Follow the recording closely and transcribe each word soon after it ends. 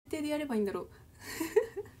声でやればいいんだろう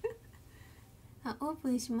あ、オープ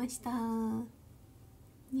ンしました。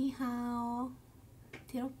にはお。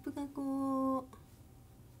テロップがこう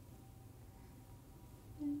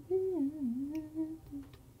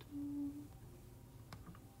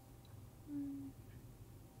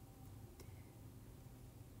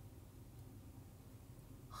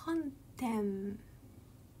反転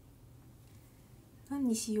何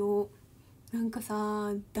にしよう。なんか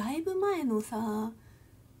さ、だいぶ前のさ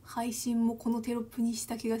配信もこのテロップにし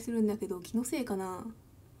た気がするんだけど、気のせいかな。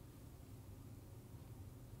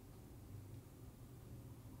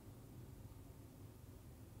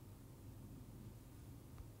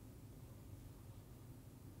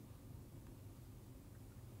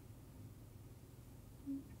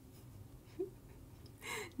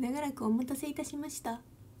長らくお待たせいたしました。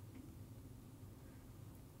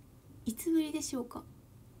いつぶりでしょうか。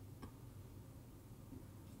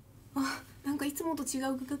あ、なんかいつもと違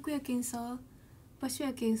う画角やけんさ、場所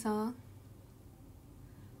やけんさ、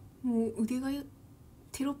もう腕が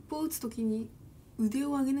テロップを打つときに腕を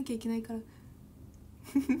上げなきゃいけないから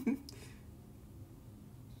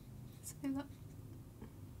それが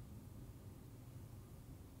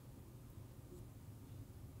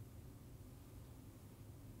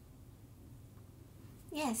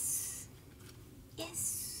Yes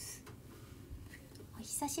Yes お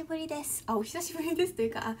久しぶりです。あ、お久しぶりですとい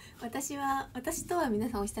うか、あ、私とは皆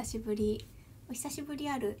さんお久しぶり。お久しぶり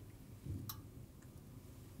ある。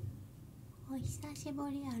お久し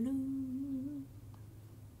ぶりある。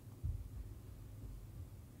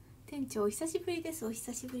店長お久しぶりです。お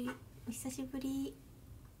久しぶり。お久しぶり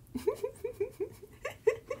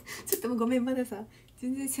ちょっとごめん、まださ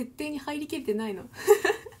全然設定に入りきれてないの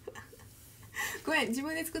ごめん、自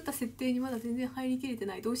分で作った設定にまだ全然入りきれて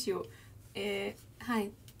ない。どうしよう。は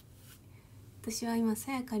い、私は今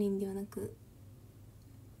さやかりんではなく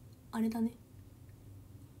あれだね、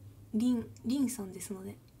りんさんですの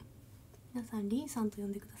で、皆さんりんさんと呼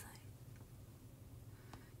んでくださ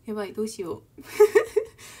い。やばい、どうしよう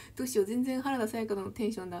どうしよう、全然原田さやかのテ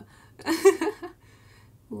ンションだ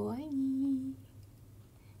お会いに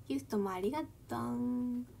ギフトもありがとう。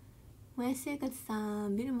もやし生活さ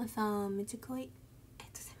ん、ビルマさん、めっちゃ可愛い。あり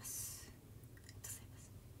がとうございます。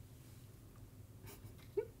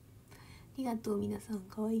ありがとう皆さん、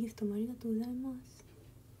可愛いギフトもありがとうございます。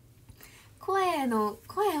声の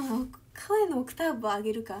オクターブを上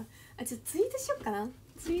げるか。あ、ちょっとツイートしよっかな。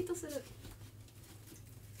ツイートする。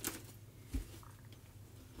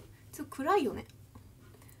ちょっと暗いよね。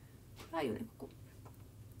暗いよねここ。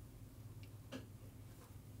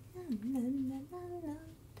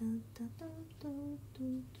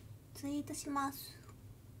ツイートします。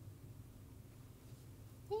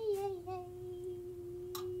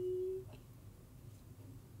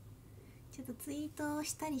ちょっとツイート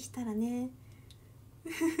したりしたらね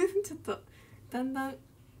ちょっとだんだん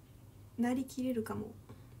なりきれるかも。よ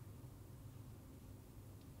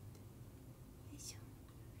いし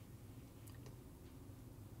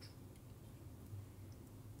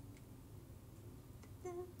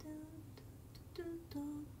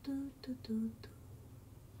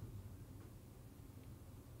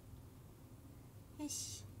ょ。よ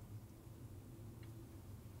し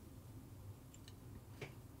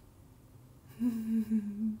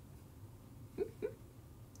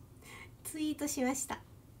ツイートしました。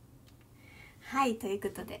はい、というこ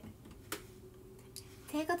とで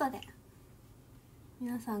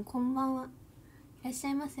皆さんこんばんは、いらっし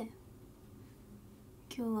ゃいませ。今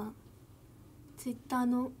日はツイッター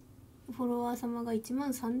のフォロワー様が1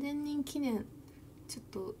万3000人記念、ちょっ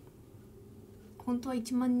と本当は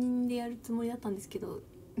1万人でやるつもりだったんですけど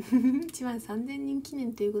1万3000人記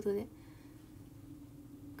念ということで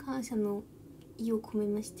感謝の意を込め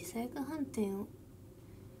まして、さやか飯店を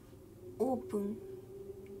オープン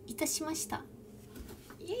いたしました。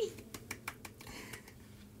イエイい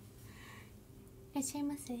らっしゃい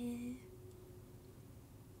ませ。じ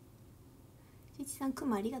いちさん、く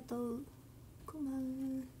まありがとう。くま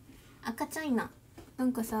赤チャイナ、な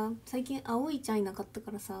んかさ最近青いチャイナ買ったか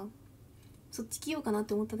らさ、そっち着ようかなっ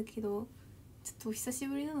て思ったんだけど、ちょっとお久し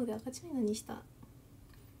ぶりなので赤チャイナにした。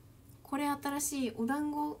これ新しいお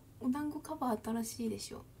団子カバー新しいで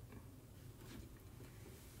しょ。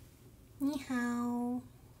にはお。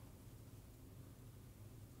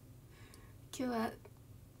今日は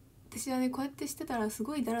私はね、こうやってしてたらす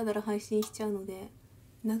ごいダラダラ配信しちゃうので、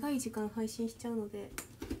長い時間配信しちゃうので、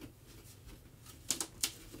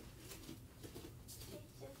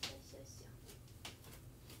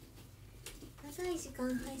長い時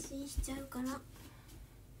間配信しちゃうから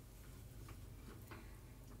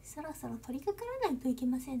そろそろ取り掛からないといけ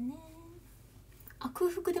ませんね。あ、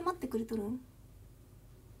空腹で待ってくれとるん？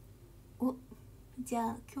お、じゃ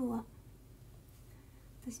あ今日は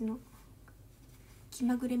私の気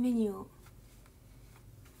まぐれメニューを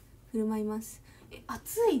振る舞います。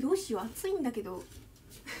暑い、どうしよう、暑いんだけど扇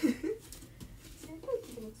風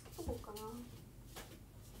機でもつけとこうかな。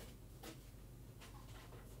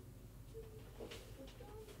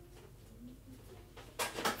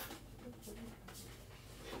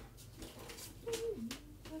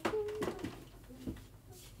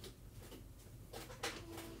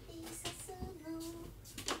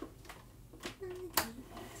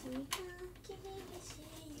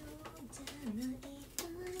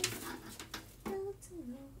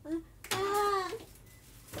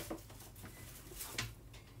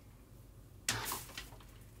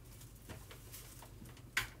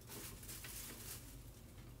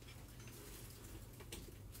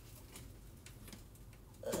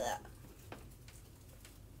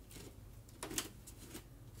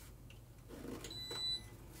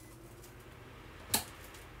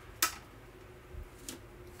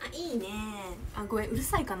いいね。あ、ごめん、うる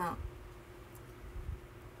さいかな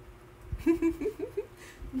う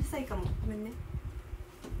るさいかも、ごめんね。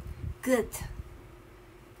グッド。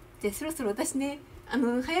じゃあそろそろ私ね、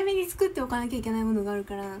早めに作っておかなきゃいけないものがある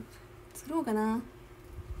から作ろうかな。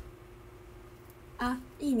あ、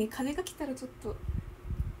いいね、風が来たらちょっと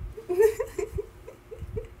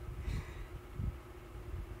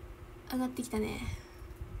上がってきたね。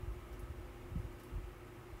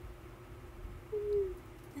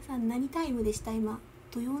皆さん何タイムでした？今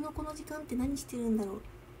土曜のこの時間って何してるんだろう。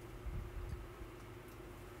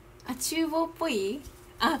あ、厨房っぽい。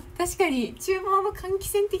あ、確かに厨房の換気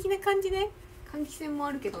扇的な感じね。換気扇も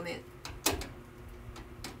あるけどね。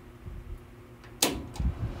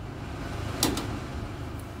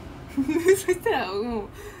そしたらもう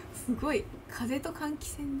すごい風と換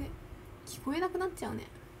気扇で聞こえなくなっちゃうね。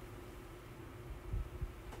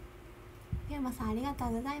山さんありがと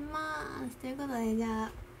うございます。ということで、じゃ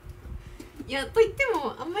あ、いやと言って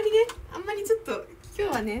もあんまりちょっと今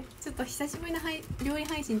日はね、ちょっと久しぶりの料理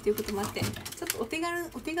配信ということもあって、ちょっとお手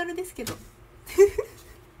軽ですけど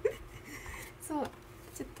そう、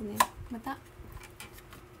ちょっとね、また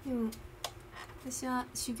でも私は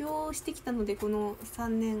修行をしてきたので、この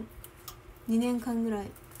2年間ぐらい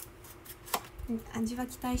味は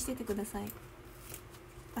期待しててください。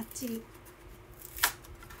バッチリ。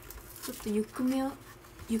ちょっと行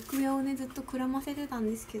方をねずっとくらませてたん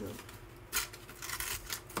ですけど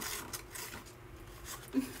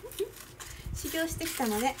修行してきた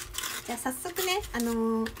ので、じゃあ早速ね、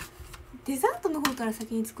デザートの方から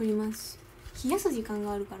先に作ります。冷やす時間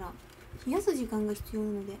があるから、冷やす時間が必要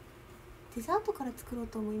なのでデザートから作ろう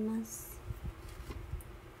と思います。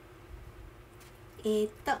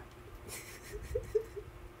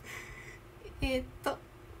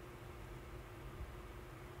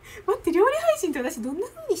待って、料理配信って私どんな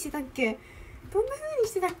風にしてたっけ。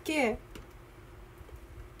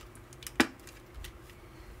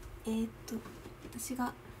私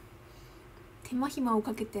が手間暇を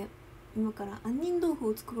かけて今から杏仁豆腐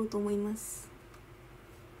を作ろうと思います。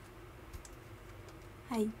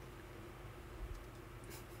はい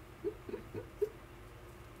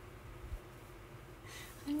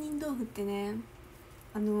杏仁豆腐ってね、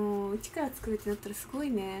うちから作るってなったらすご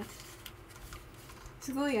いね、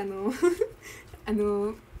すごいいっ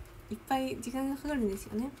ぱい時間がかかるんです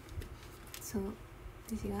よね。そう、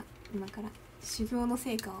私が今から修行の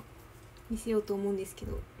成果を見せようと思うんですけ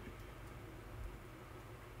ど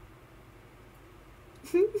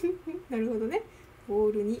なるほどね。ボ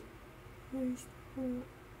ウルに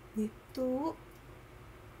熱湯を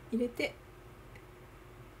入れて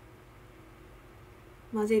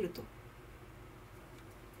混ぜると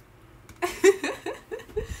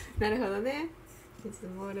なるほどね。ちょっと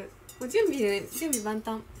ボウルもう準備万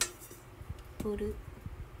端。ボウルっ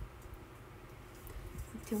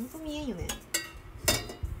てほんと見えんよね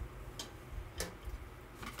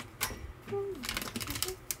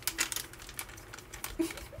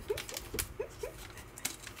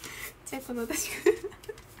じゃあこの私が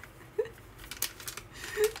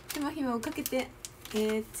手間暇をかけて、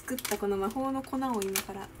作ったこの魔法の粉を今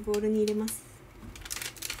からボウルに入れます。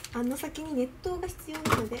先に熱湯が必要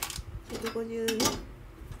なので150の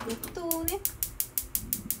熱湯をね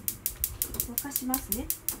沸かしますね。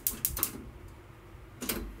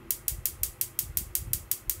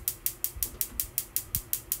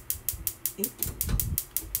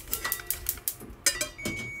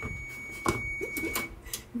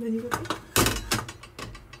何事？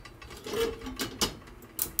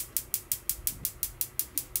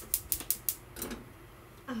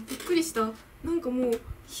あ、びっくりした。なんかもう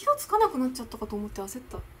火がつかなくなっちゃったかと思って焦っ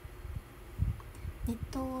た。熱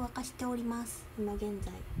湯を沸かしております今現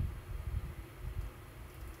在。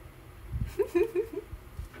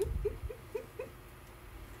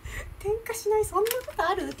点火しない、そんなこと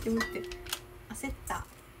あるって思って焦った。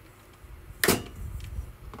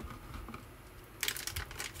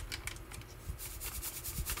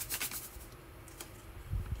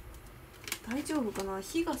大丈夫かな、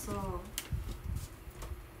火がさ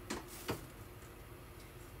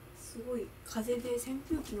すごい風で、扇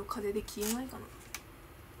風機の風で消えないかな。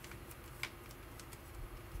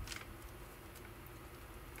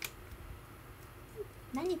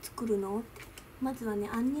何作るのって、まずはね、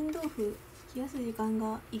杏仁豆腐冷やす時間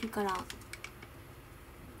がいるから。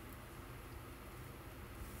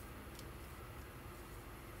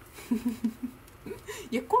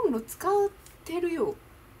いや、コンロ使ってるよ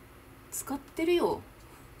使ってるよ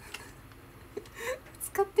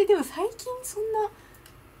使ってでも最近そんな、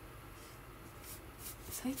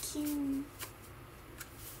最近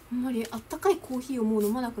あんまりあったかいコーヒーをもう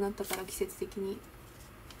飲まなくなったから、季節的に。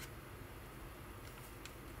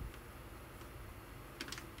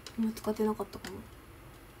今使ってなかったかも。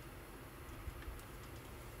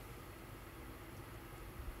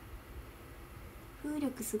風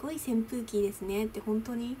力すごい扇風機ですねって。本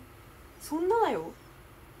当にそんなだよ、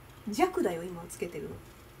弱だよ今つけてるの。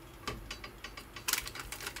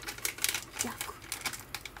弱、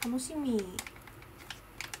楽しみ。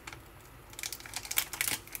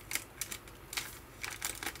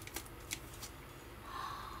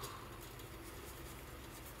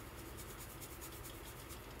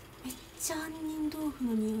めっちゃ杏仁豆腐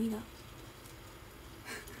の匂いだ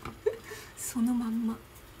そのまんま。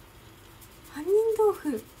杏仁豆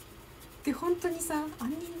腐って本当にさ、杏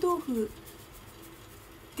仁豆腐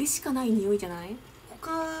でしかない匂いじゃない？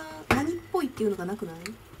他何っぽいっていうのがなくない？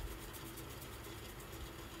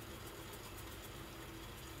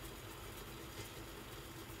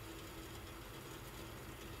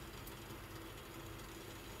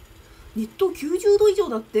熱湯90度以上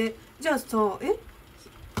だって。じゃあさ、あ、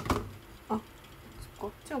そっ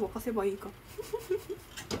か、じゃあ沸かせばいいか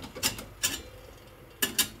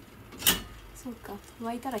そうか、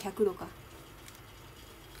沸いたら100度か。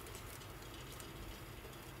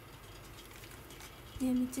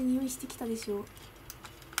ね、めっちゃ匂いしてきたでしょ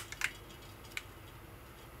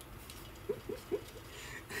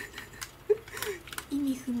意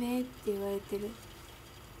味不明って言われてる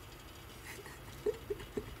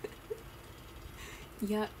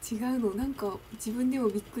いや違うの、なんか自分でも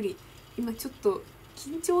びっくり。今ちょっと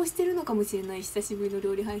緊張してるのかもしれない、久しぶりの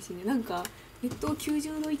料理配信で。なんか熱湯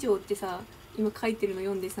90度以上ってさ、今書いてるの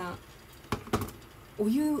読んでさ、お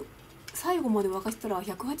湯最後まで沸かしたら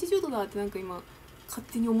180度だってなんか今勝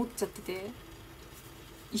手に思っちゃってて、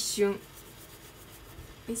一瞬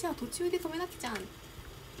じゃあ途中で止めなきゃじゃんって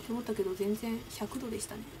思ったけど、全然100度でし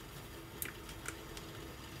たね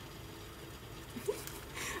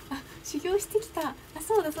あ、修行してきた。あ、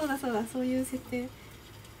そうだそうだそうだ、そういう設定。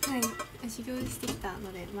はい、修行してきた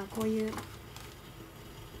ので、まあこういう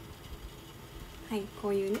はいこ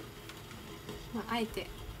ういうね、まああえて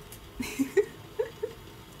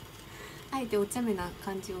あえてお茶目な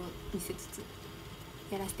感じを見せつつ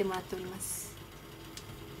やらせてもらっております。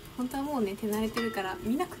本当はもうね手慣れてるから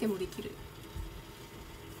見なくてもできる。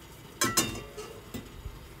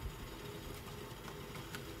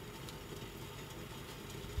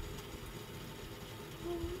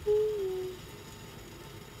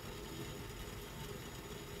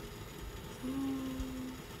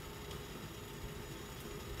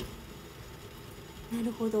な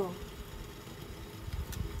るほど、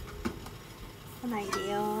来ないで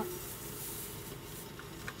よ。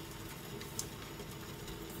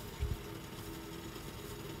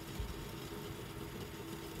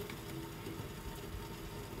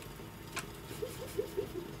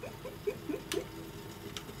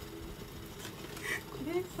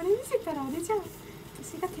これ見せたらあれじゃん、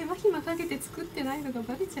私が手間暇かけて作ってないのが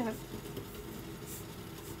バレちゃう。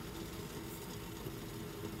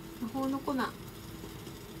魔法の粉、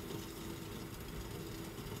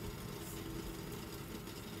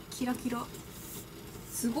キラキラ、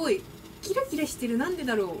すごいキラキラしてる。なんで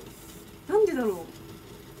だろう、なんでだろう、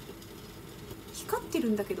光ってる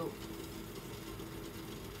んだけど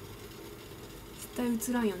絶対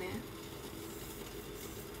映らんよね。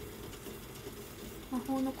魔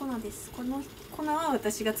法の粉です。この粉は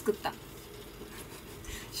私が作った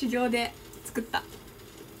修行で作った、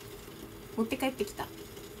持って帰ってきた。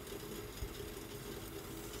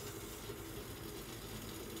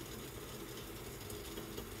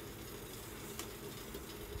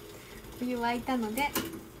お湯沸いたので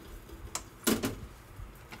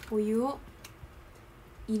お湯を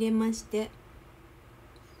入れまして、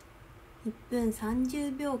1分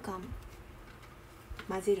30秒間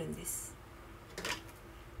混ぜるんです。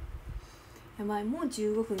やばい、もう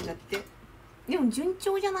15分だって。でも順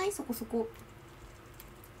調じゃない？そこそこ。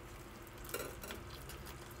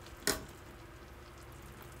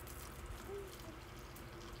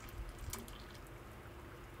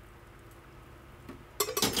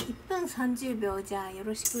1分30秒、じゃあよ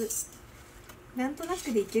ろしく。なんとな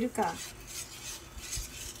くでいけるか。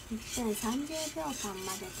1分30秒間混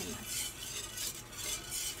ぜてます。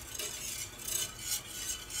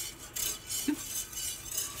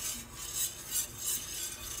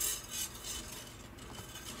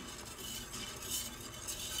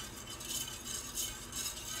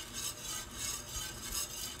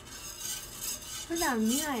普段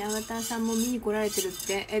見ないアバターさんも見に来られてるっ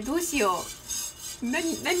て。どうしよう。何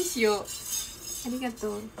しよう。ありが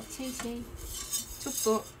とう。シェイシェイ。ちょっ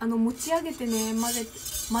と持ち上げてね、混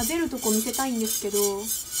ぜるとこ見せたいんですけど、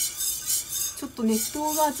ちょっと熱湯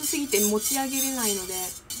が熱すぎて持ち上げれないので、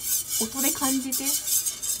音で感じてくだ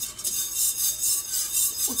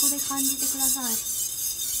さい。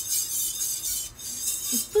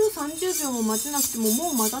1分30秒も待てなくても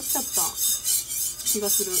もう混ざっちゃった気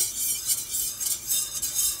がする。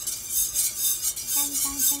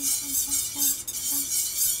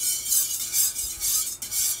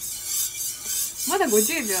まだ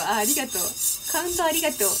50秒。ありがとう。カウントあり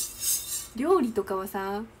がとう。料理とかは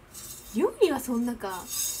さ、料理はそんなか。普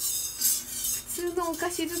通のお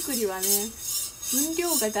菓子作りはね、分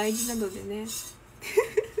量が大事なのでね。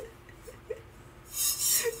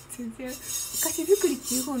全然お菓子作りっ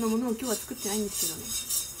ていう方のものを今日は作ってないんですけどね。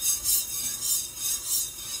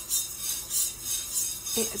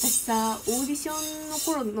私さ、オーディションの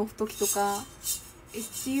頃の時とか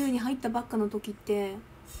STU に入ったばっかの時って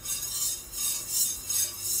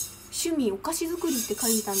趣味お菓子作りって書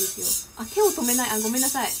いてたんですよ。手を止めない。ごめんな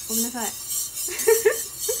さい。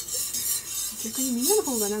逆にみんなの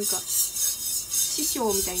方がなんか師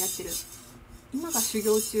匠みたいになってる。今が修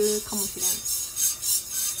行中かもしれん。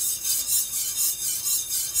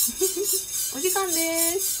お時間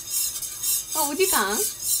です。お時間？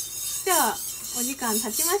じゃあお時間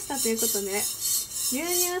経ちましたということで、牛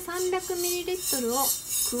乳 300ml を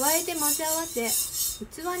加えて混ぜ合わせ、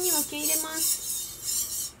器に分け入れます。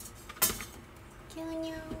牛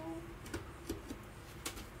乳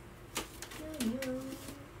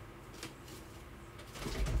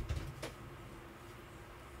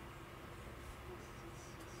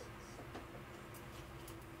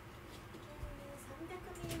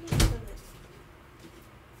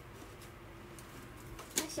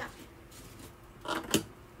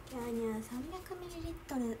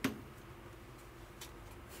300ml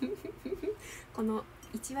この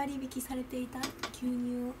1割引きされていた牛乳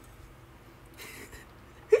を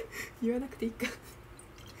言わなくていいか。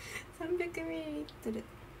300ml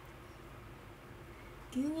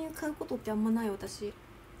牛乳買うことってあんまない私。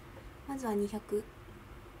まずは200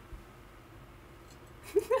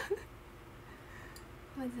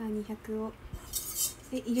まずは200を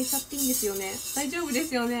入れちゃっていいんですよね？大丈夫で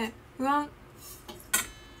すよね？不安。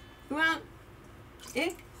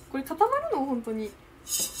これ固まるの？本当に。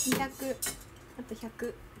200、あと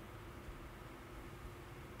100。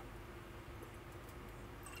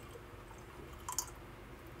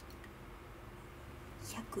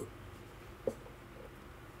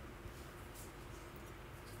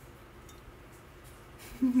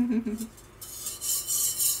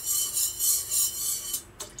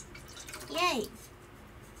イエイ。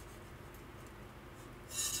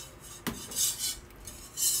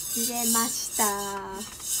入れました。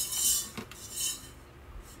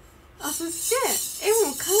そして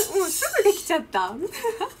もうすぐできちゃった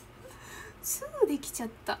すぐできちゃっ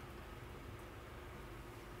た。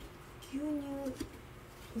牛乳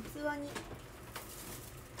器に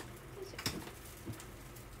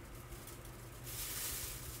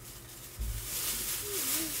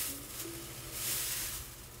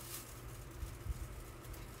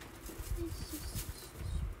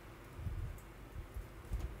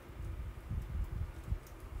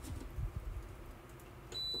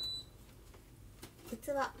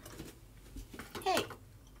へい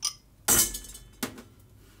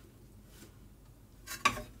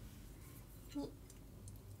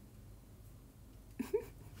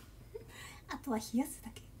あとは冷やすだ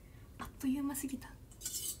け。あっという間すぎた。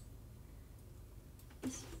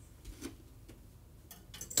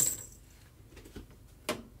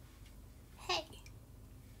へ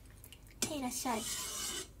いいらっしゃい。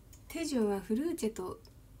手順はフルーチェと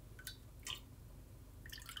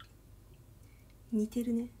似て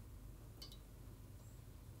るね。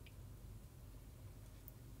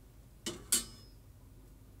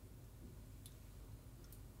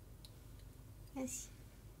よし。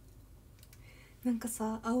なんか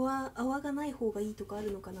さ、泡がない方がいいとかあ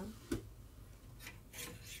るのかな。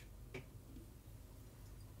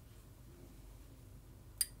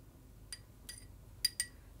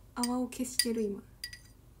泡を消してる今。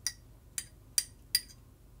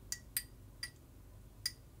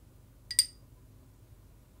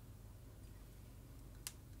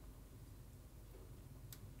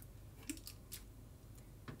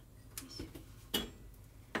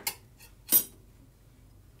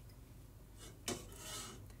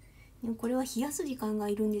でもこれは冷やす時間が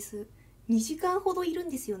いるんです。2時間ほどいるん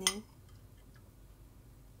ですよね。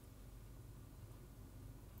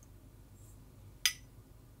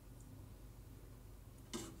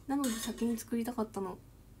なので先に作りたかったの。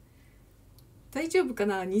大丈夫か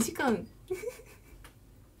な、2時間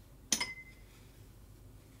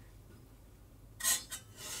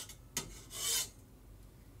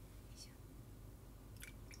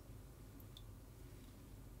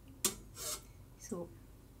そう。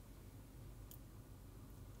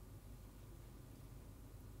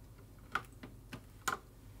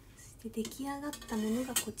そして出来上がったもの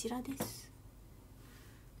がこちらです。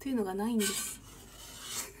というのがないんです。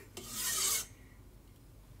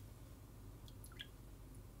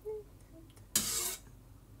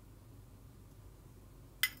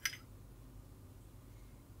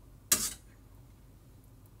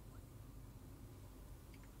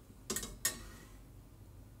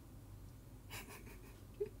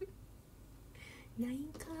ない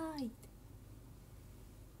んかーいって。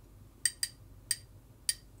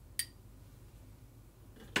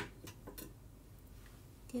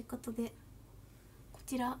ということで、こ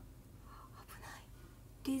ちら危な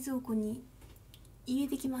い冷蔵庫に入れ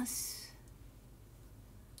てきます。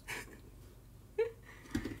出来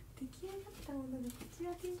上がったものがこち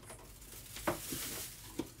らです。よ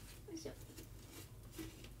いしょ。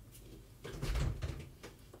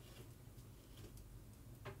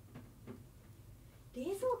冷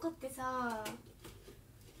蔵庫ってさ、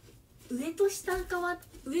上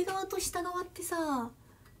側と下側ってさ、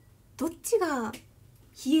どっちが冷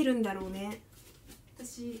えるんだろうね。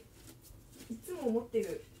私いつも思って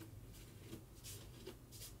る。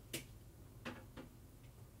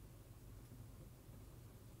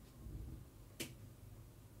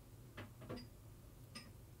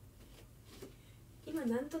今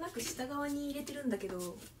なんとなく下側に入れてるんだけ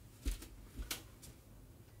ど、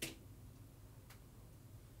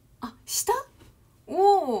あ、下？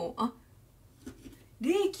おお、あ、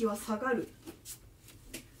冷気は下がる。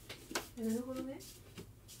なるほどね。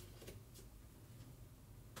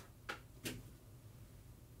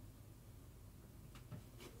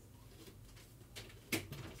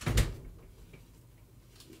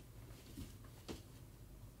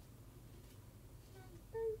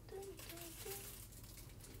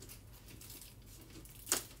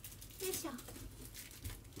よいしょ。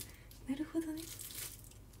なるほどね。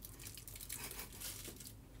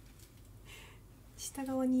下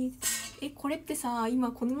側に、これってさ、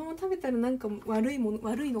今このまま食べたらなんか悪い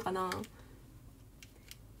のかな。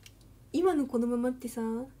今のこのままってさ、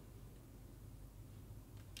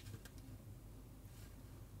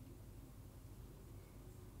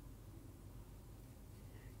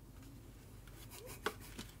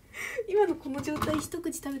今のこの状態一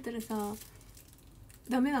口食べたらさ、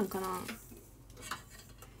ダメなんかな。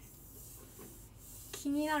気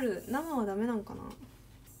になる。生はダメなんかな。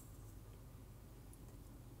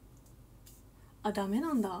あ、ダメ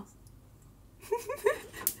なんだ。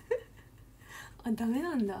あ、ダメ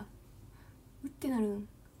なんだ。うってなるん。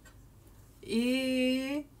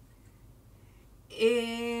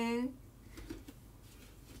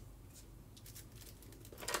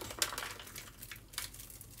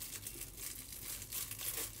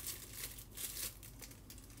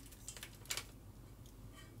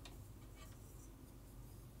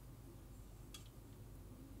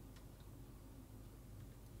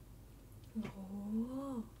おお、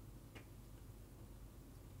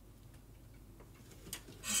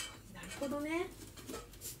なるほどね。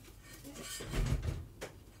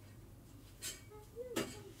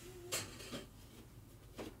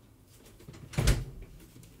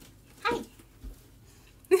はいはい、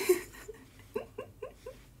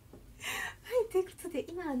ということで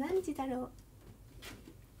今は何時だろう。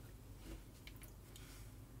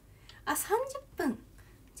あ、30分。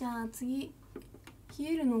じゃあ次冷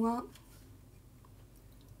えるのが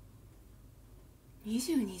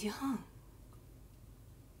22時半。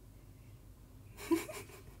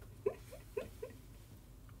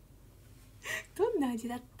どんな味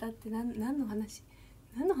だったって何の話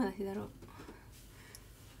だろう。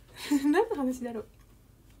何の話だろう。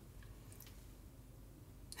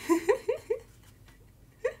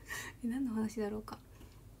話だろうか。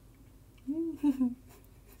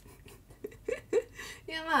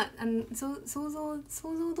いや、まあ想像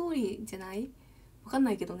通りじゃない？わかん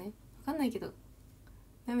ないけどね、わかんないけど、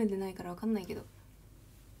舐めてないからわかんないけど。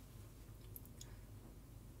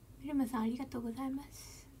メルマさんありがとうございま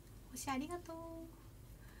す。星ありがとう。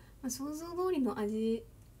まあ、想像通りの味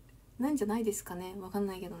なんじゃないですかね、わかん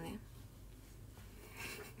ないけどね。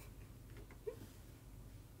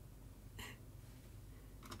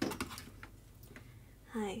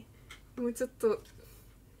はい、もうちょっと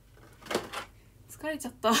疲れちゃ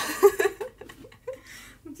った。も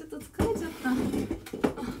うちょっと疲れちゃった。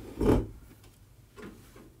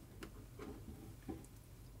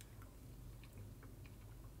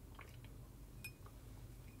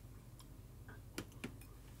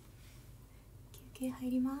休憩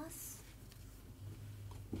入ります。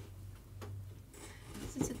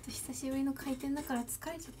ちょっと久しぶりの回転だから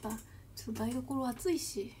疲れちゃった。ちょっと台所暑い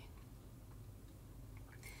し、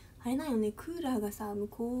あれなんよね、クーラーがさ向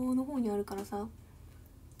こうの方にあるからさ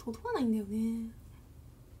届かないんだよね。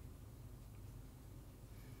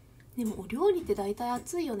でもお料理って大体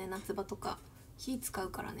暑いよね、夏場とか火使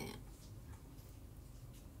うからね。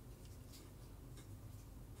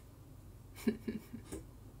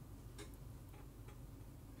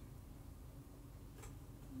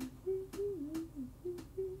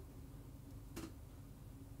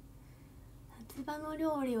夏場の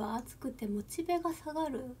料理は暑くてモチベが下が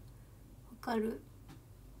る。わかる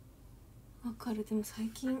わかる。でも最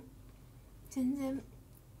近全然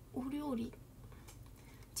お料理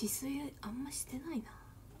自炊あんましてないな。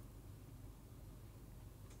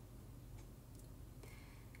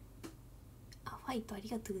あ、ファイトあり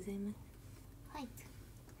がとうございます。ファイト、フ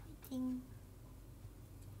ァイティング、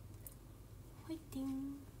ファイティン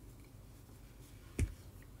グ。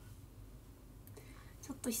ち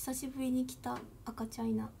ょっと久しぶりに来た赤チャ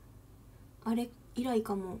イナ、あれ以来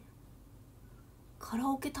かも。カラ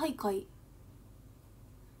オケ大会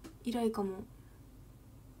以来かも。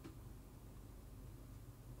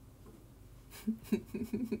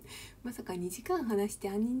まさか2時間話して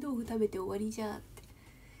杏仁豆腐食べて終わりじゃって。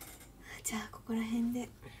じゃあここら辺で、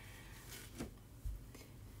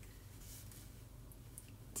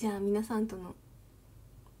じゃあ皆さんとの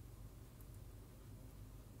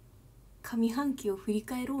上半期を振り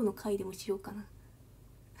返ろうの回でもしようかな。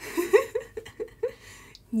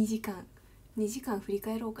2時間振り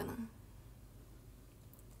返ろうかな。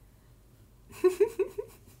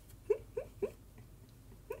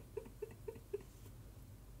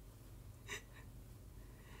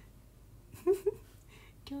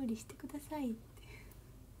料理してくださいって。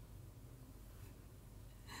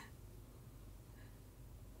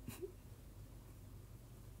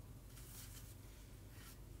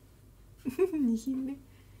2品目、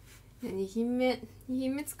じゃあ2品目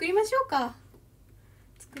作りましょうか。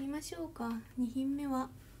2品目は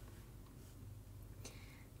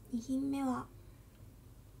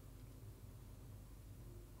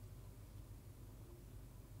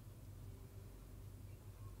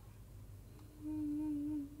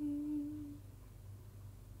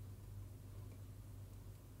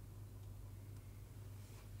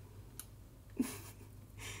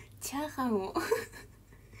チャーハ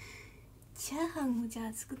ンをじゃ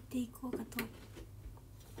あ作っていこうかと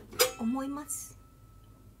思います。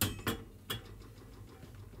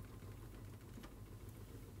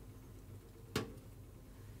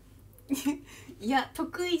いや、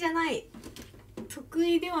得意で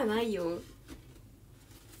はないよ。扇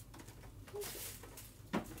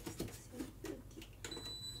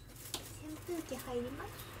風機入りま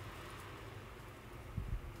す。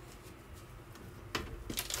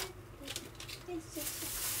よいしょ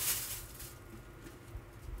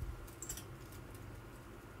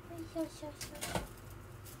よいしょ。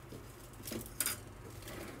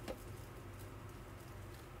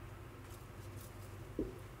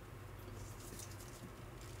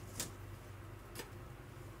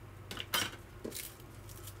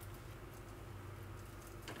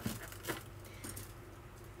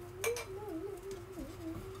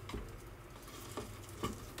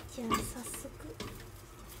じゃあ早速、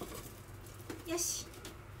よし。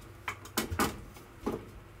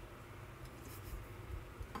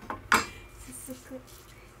早速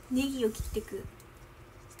ネギを切ってく。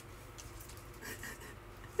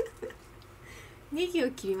ネギ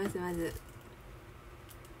を切ります。まず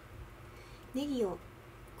ネギを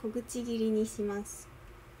小口切りにします。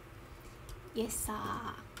イエスサ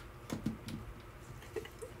ー。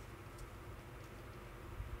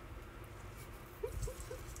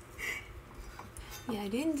いや、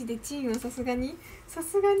レンジでチンはさすがに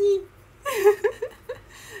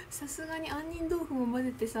さすがに杏仁豆腐も混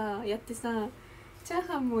ぜてさやってさ、チャー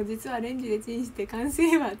ハンも実はレンジでチンして完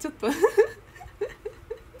成はちょっとち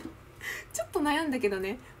ょっと悩んだけど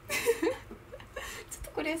ねちょっ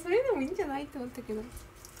とこれそれでもいいんじゃないって思ったけど、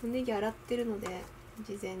ネギ洗ってるので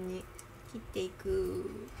事前に切っていく。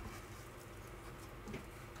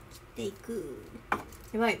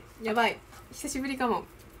やばいやばい、久しぶりかも。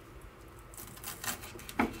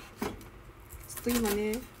ちょっと今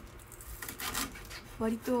ね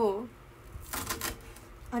割と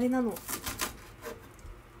あれなの、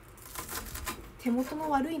手元の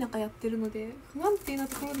悪い中やってるので不安定な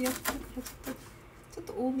ところでやってるから、ちょっ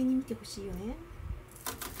と多めに見てほしいよね。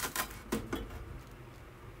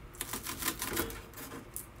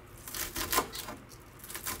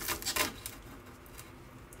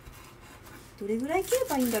どれぐらい切れ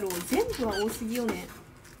ばいいんだろう。全部は多すぎよね。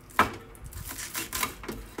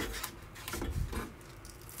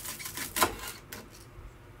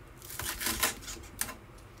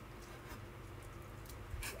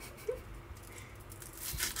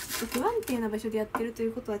不安定な場所でやってるとい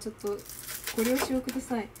うことはちょっとご了承くだ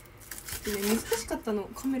さい。ちょっとね難しかったの、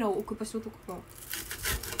カメラを置く場所とかが、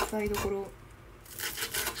台所。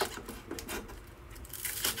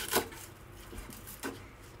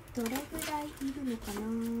どれぐらいいるのかな。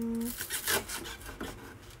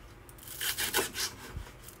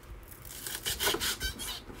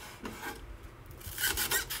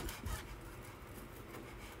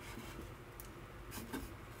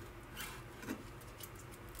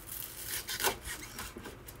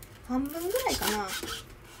半分ぐらいかな。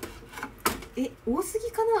多す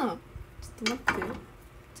ぎかな。ちょっと待って、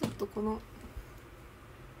ちょっとこの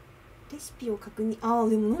レシピを確認。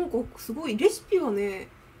でもなんかすごいレシピはね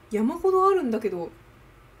山ほどあるんだけど、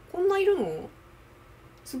こんないるの。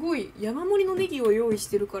すごい山盛りのネギを用意し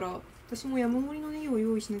てるから、私も山盛りのネギを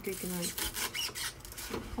用意しなきゃいけない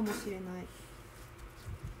かもしれない。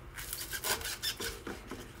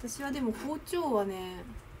私はでも包丁はね、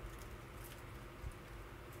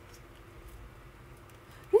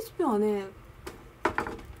レシピはね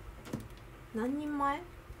何人前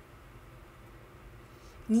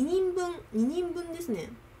 ?2 人分ですね。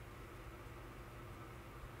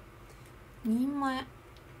2人前。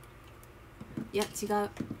いや違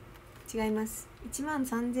います。1万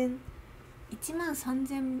3000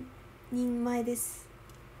人前です。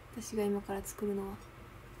私が今から作るのは。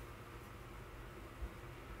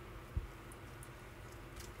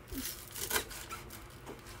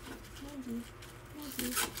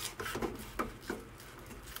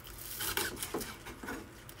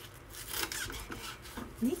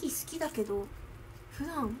ネギ好きだけど普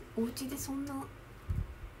段お家でそんな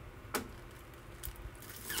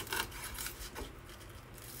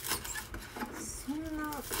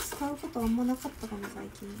使うことあんまなかったかも最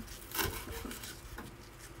近。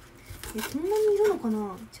こんなにいるのか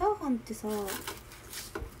な。チャーハンってさ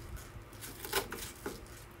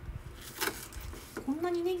こん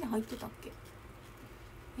なにネギ入ってたっけ。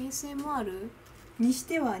 ASMR にし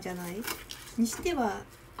てはじゃない、にしては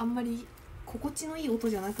あんまり心地のいい音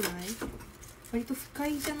じゃなくない。割と不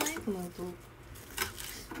快じゃないこの音。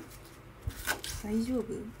大丈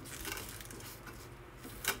夫。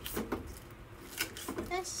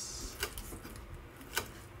よし、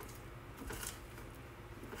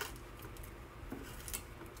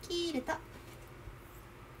切れた。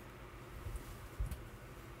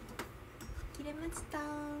切れました。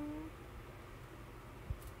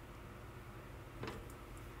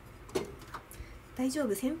大丈夫。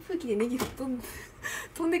扇風機でネギ飛ん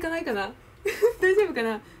でいかないかな大丈夫か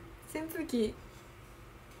な。扇風機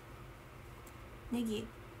ネギ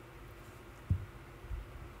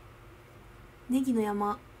の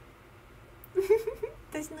山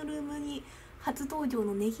私のルームに初登場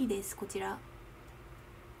のネギです。こちらよ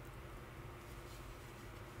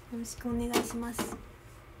ろしくお願いします。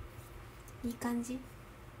いい感じ。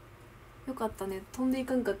よかったね、飛んでい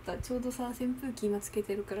かんかった。ちょうどさ扇風機今つけ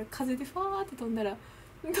てるから風でファーって飛んだら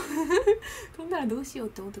飛んだらどうしよう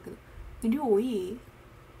って思ったけど、量多い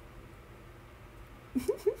結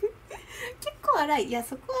構荒い。いや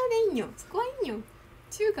そこはねいいんよ、そこはいいんよ。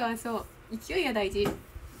中華はそう勢いが大事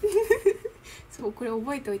そうこれ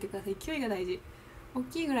覚えておいてください。勢いが大事。大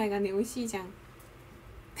きいぐらいがね美味しいじゃんっ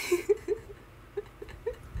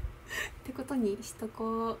てことにしと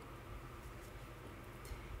こう。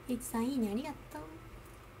H さんいいねありが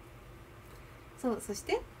とう。そし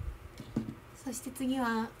て次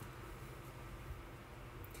は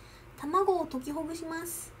卵を溶きほぐしま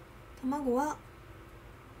す。卵は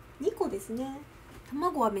2個ですね。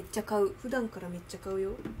卵はめっちゃ買う。普段からめっちゃ買う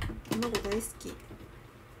よ。卵大好き。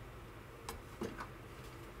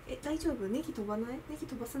大丈夫？ネギ飛ばない？ネギ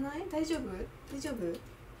飛ばさない？大丈夫？大丈夫？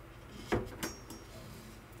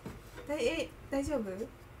大丈夫？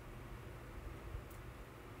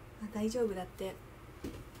あ、大丈夫だって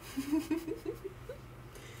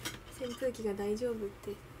扇風機が大丈夫っ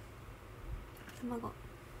て卵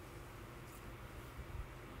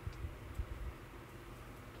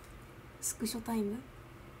スクショタイム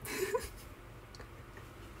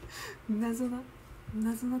謎な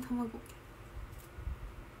卵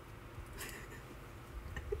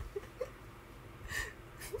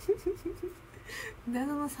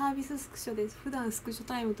謎のサービススクショです。普段スクショ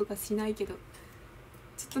タイムとかしないけど、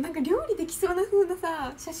ちょっとなんか料理できそうな風な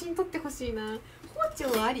さ写真撮ってほしいな。包丁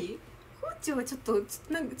はあり？包丁はちょっと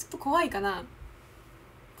怖いかな。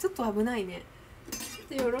ちょっと危ないね。ちょっ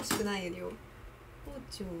とよろしくないよ包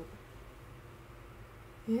丁。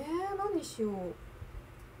何にしよう。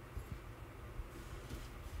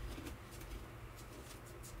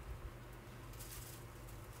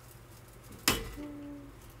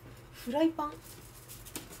フライパン？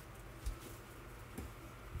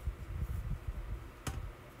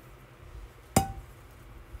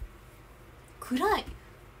暗い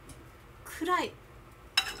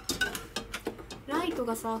ライト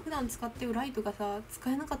がさ、普段使ってるライトがさ使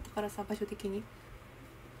えなかったからさ、場所的に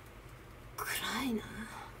暗いな。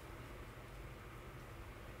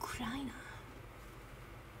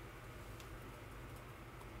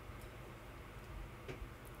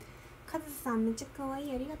カズさんめっちゃ可愛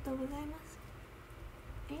い、ありがとうございます。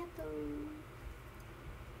ありがとう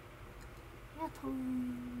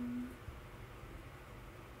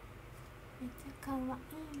めっちゃ可愛い。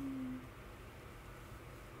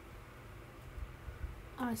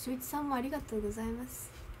あ、しゅういちさんもありがとうございま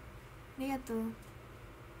す。ありがとう。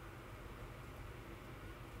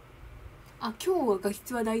あ、今日は画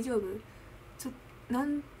質は大丈夫？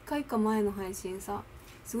何回か前の配信さ、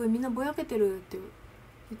すごいみんなぼやけてるって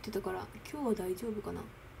言ってたから、今日は大丈夫かな。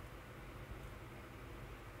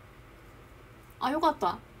あ、よかっ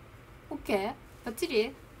た。オッケー？バッチ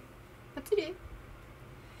リ？タ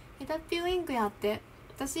ッピーウインクやって。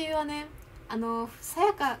私はね、さ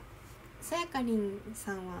やかりん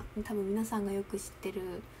さんは多分皆さんがよく知って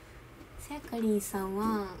るさやかりんさん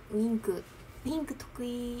はウインク得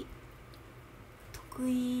意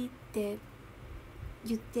って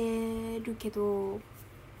言ってるけど、う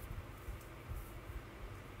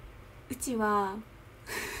ちは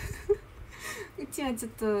ちょ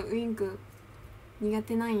っとウインク苦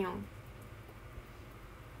手なんよ。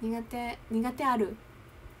苦手ある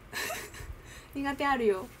苦手ある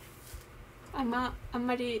よ。あんま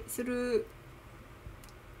りする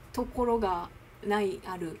ところが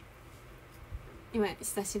ある。今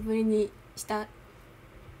久しぶりにしたっ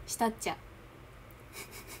ちゃ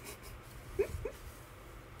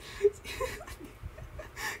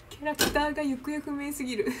キャラクターが行方不明す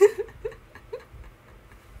ぎる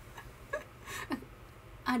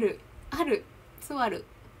あるそうある。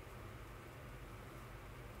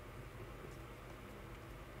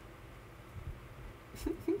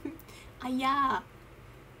あいや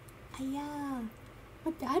待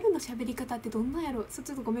って、あるの喋り方ってどんなんやろ。ちょっ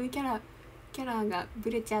とごめん、キャラがブ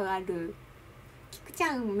レちゃう。あるきくち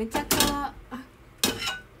ゃんめっちゃ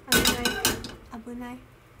危ない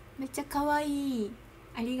めっちゃかわいい。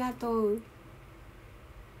ありがとう。ち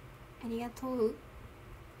ょっ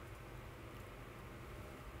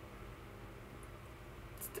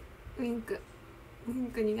とウインク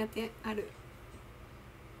苦手ある。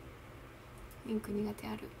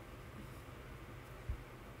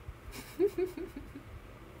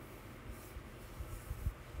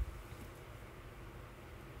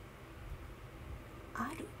あ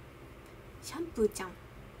るシャンプーちゃん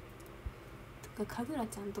とかかぐら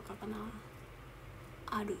ちゃんとかかな。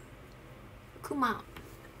あるクマ、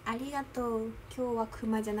ありがとう。今日はク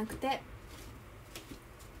マじゃなくて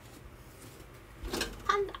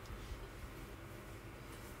パンダ。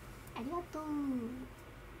あり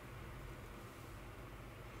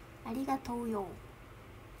がとうよ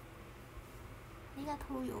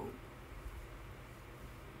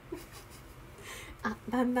あ、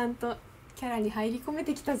だんだんとキャラに入り込め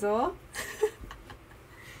てきたぞ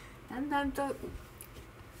だんだん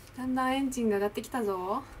エンジンが上がってきた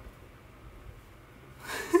ぞ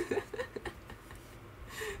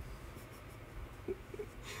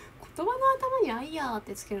言葉の頭に「アイヤー」っ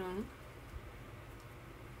てつけるの？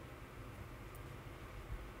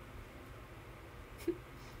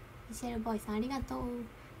ミシェルボーイさんありがとう。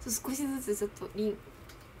少しずつちょっとリ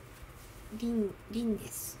ンで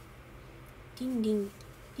す。リン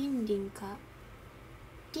か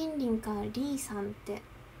リーさんって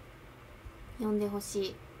呼んでほし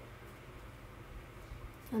い。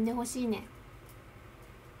呼んでほしいね。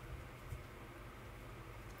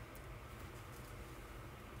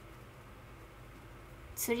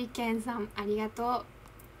つりけんさんありがと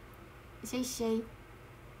う。シェイシェイ。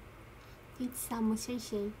ピッチさんもシェイ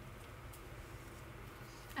シェイ。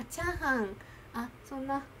あ、チャーハン、あ、そん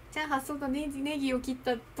なチャーハン、そうだ、ネギを切っ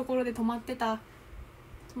たところで止まってた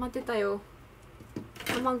よ。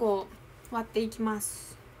卵を割っていきま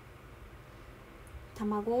す。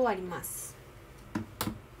卵を割ります。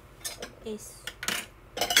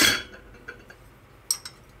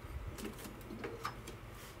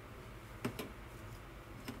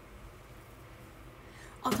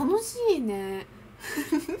あ、楽しいね。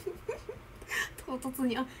唐突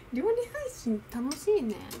に、あ、料理配信楽しい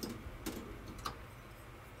ね。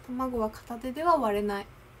卵は片手では割れない。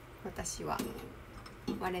私は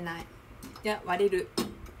割れない。いや、割れ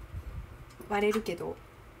るけど、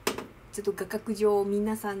ちょっと画角上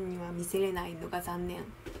皆さんには見せれないのが残念。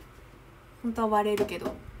本当は割れるけ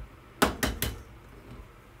ど、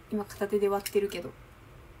今片手で割ってるけど、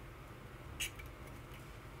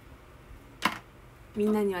み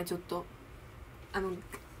んなにはちょっと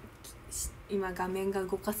今画面が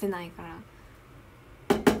動かせないか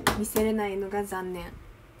ら見せれないのが残念。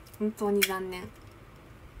本当に残念。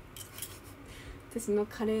私の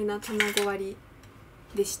華麗な卵割り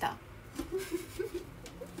でした。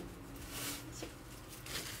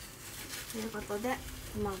ということで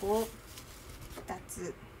卵を2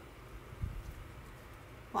つ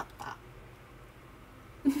割った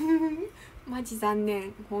マジ残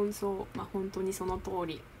念。本当にその通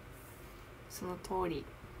り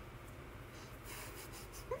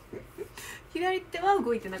左手は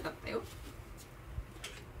動いてなかったよ。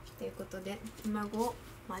ということで卵を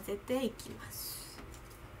混ぜていきます。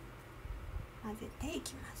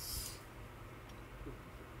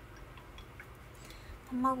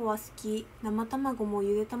卵は好き。生卵も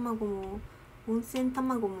ゆで卵も温泉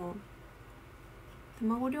卵も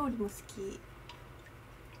卵料理も好き。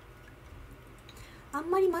あん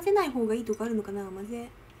まり混ぜない方がいいとかあるのかな。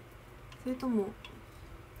それとも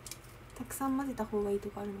たくさん混ぜた方がいいと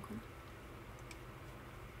かあるのかな。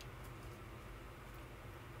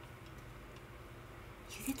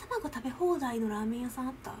ゆで卵食べ放題のラーメン屋さん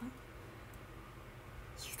あった？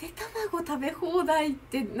ゆで卵食べ放題っ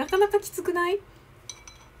てなかなかきつくない？いっ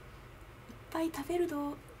ぱい食べる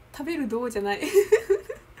ぞじゃないいっ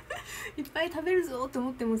ぱい食べるぞって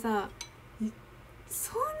思ってもさ、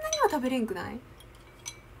そんなには食べれんくない？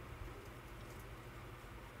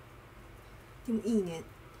でもいいね。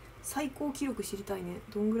最高記録知りたいね。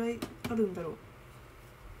どんぐらいあるんだろう。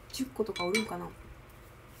10個とかおるんかな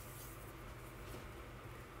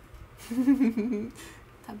食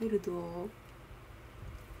べるぞ。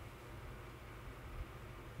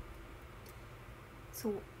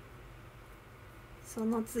そ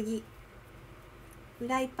の次、フ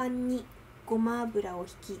ライパンにごま油を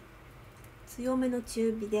引き、強めの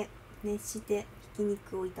中火で熱してひき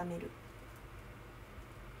肉を炒める。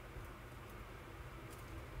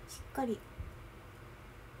しっかり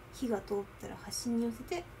火が通ったら端に寄せ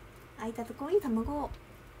て、空いたところに卵を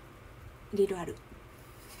入れる。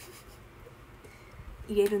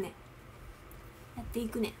入れるね。やってい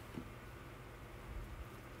くね。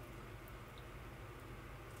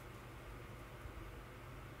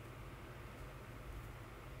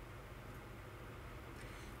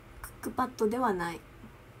クックパッドではない。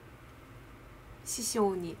師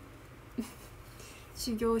匠に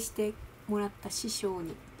修行してもらった師匠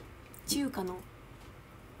に、中華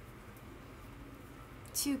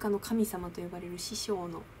の神様と呼ばれる師匠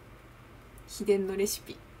の秘伝のレシ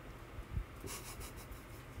ピ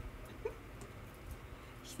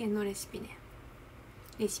秘伝のレシピね。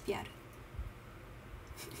レシピある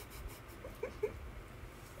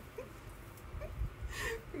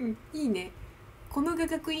いいね。この画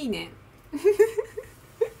角いいね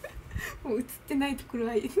もう映ってないところ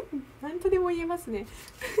は何とでも言えますね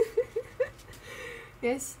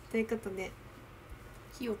よし、ということで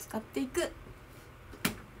火を使っていく。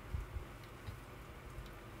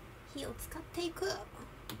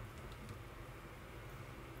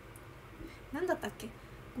なんだったっけ。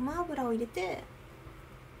ごま油を入れて、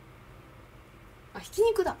ひき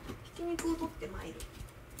肉だ。ひき肉を取ってまいる。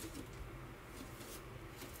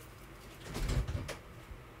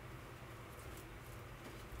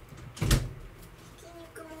ひき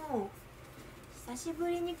肉も久しぶ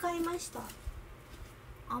りに買いました。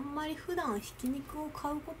あんまり普段ひき肉を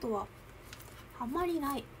買うことはあまり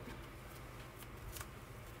ない。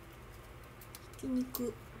ひき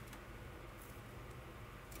肉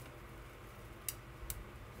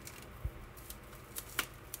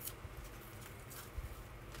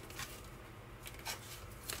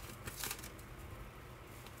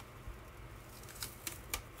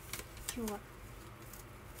今日は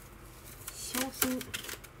商品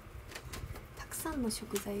たくさんの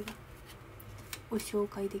食材がを紹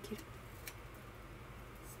介できる。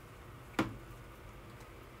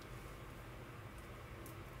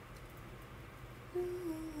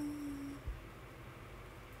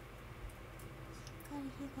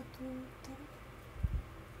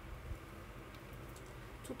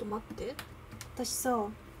ちょっと待って、私さ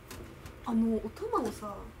お玉を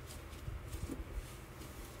さ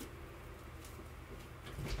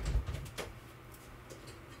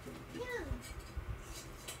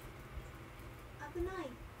危ない。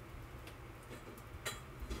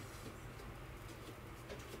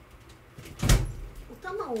お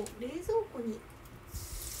玉を冷蔵庫に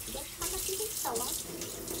入れっぱなしでしたわ。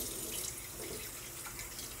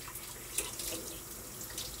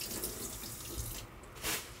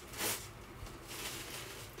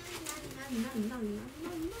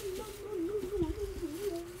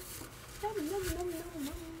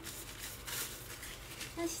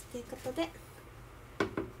よし、ということで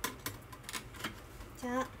じ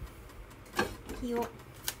ゃあ火を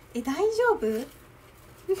大丈夫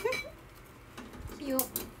火を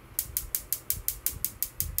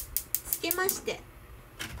つけまして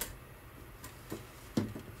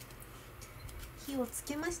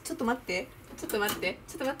ちょっと待って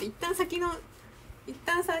一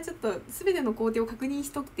旦さちょっと全ての工程を確認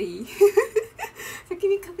しとくていい先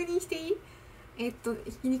に確認していい？ひ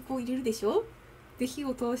き肉を入れるでしょ。で火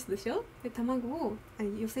を通すでしょ。で卵を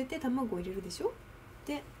寄せて卵を入れるでしょ。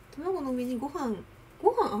で卵の上にご飯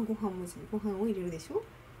を入れるでしょ。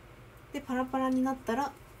でパラパラになった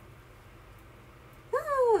ら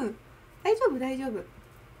大丈夫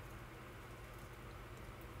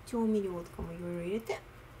調味料とかもいろいろ入れて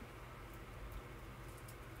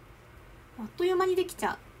あっという間にできち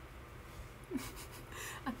ゃう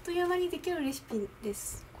あっという間にできるレシピで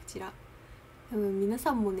す。こちら多分皆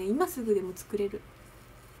さんもね今すぐでも作れる。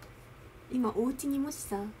今お家にもし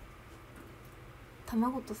さ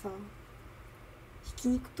卵とさひき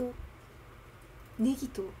肉とネギ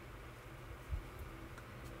とか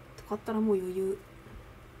あったらもう余裕。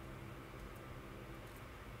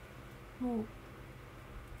もう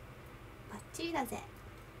バッチリだぜ。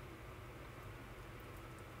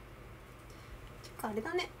てかあれ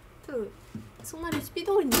だね、多分そんなレシピ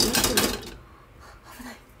通りにしなくても危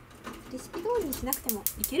ないレシピ通りにしなくても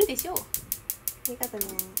いけるでしょう。ということね、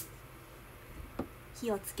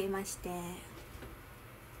火をつけまして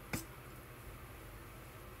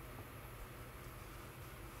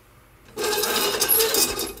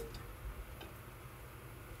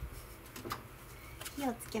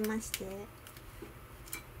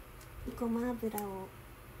ごま油を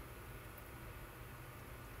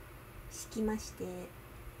敷きまして、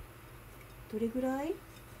どれぐらい？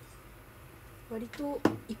割と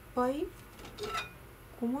いっぱい？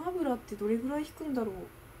ごま油ってどれぐらい引くんだろう。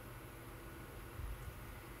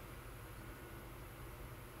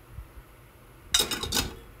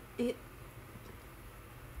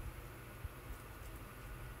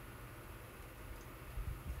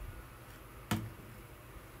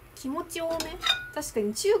気持ち多め。確か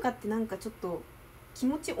に中華ってなんかちょっと気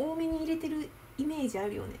持ち多めに入れてるイメージあ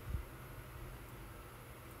るよね。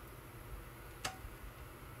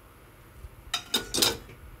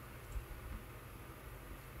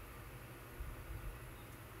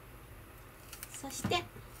そして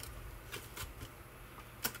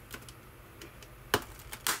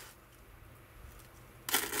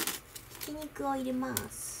ひき肉を入れま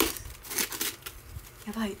す。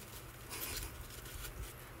やばい、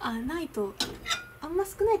ないとあんま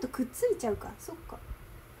少ないとくっついちゃうか。そっか。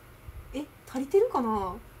足りてるか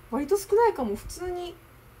な。割と少ないかも。普通に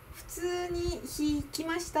引き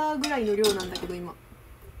ましたぐらいの量なんだけど今。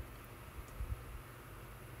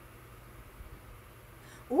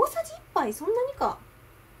大さじ1杯、そんなにか。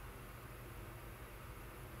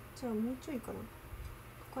じゃあもうちょいかな。こ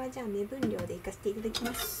こはじゃあ目分量でいかせていただき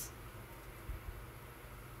ます。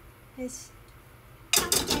よし、オッ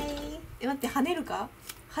ケー。待って、跳ねるか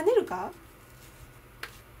跳ねるのかな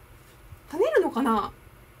跳ねるのかな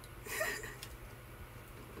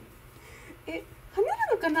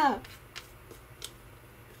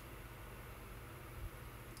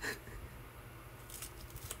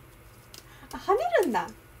跳ねるんだ。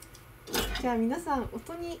じゃあ皆さん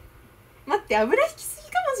音に待って、油引きすぎ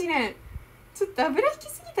かもしれん。ちょっと油引き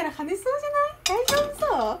すぎたら跳ねそうじゃない？大丈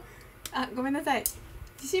夫そう？ごめんなさい。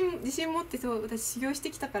自信持ってそう、私修行し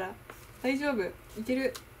てきたから大丈夫、いけ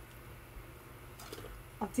る。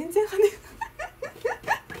全然跳ね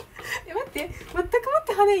待って、全くもっ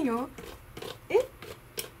て跳ねんよ。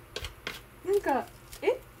なんか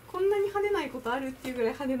こんなに跳ねないことあるっていうぐ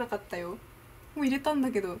らい跳ねなかったよ。もう入れたん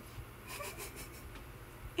だけど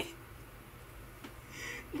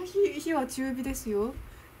火は中火ですよ。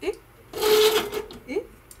え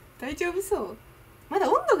大丈夫そう？まだ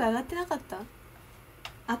温度が上がってなかった？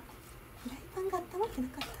あ、フライパンが温まってな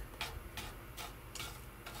かっ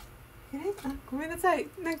た。ごめんなさい。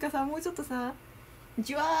なんかさ、もうちょっとさ、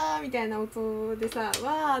ジュワーみたいな音でさ、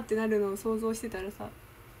わーってなるのを想像してたらさ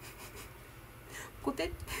ポテ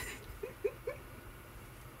ッ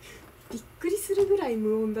びっくりするぐらい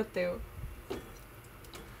無音だったよ。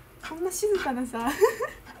こんな静かなさ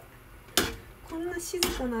こんな静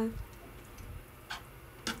かな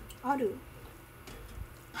ある？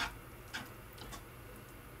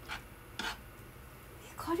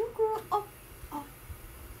火力、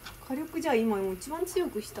火力じゃあ今もう一番強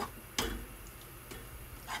くした。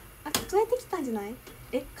聞こえてきたんじゃない？換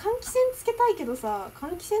気扇つけたいけどさ、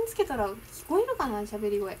換気扇つけたら聞こえるかな、喋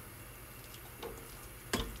り声。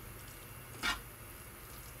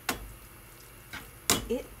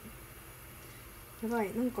やば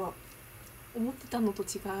い、なんか思ってたのと違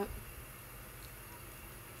う。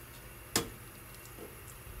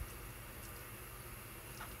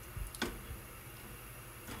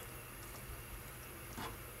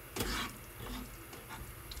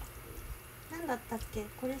なんだったっけ？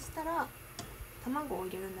これしたら卵を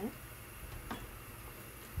入れるんだね。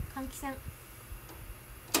換気扇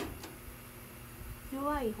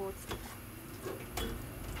弱い方つけた。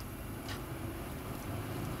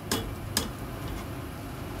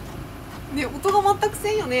ね、音が全く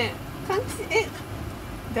せんよね。換気扇、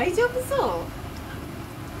大丈夫そう？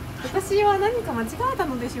私は何か間違えた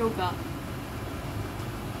のでしょうか？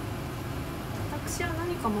私は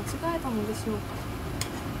何か間違えたのでしょうか？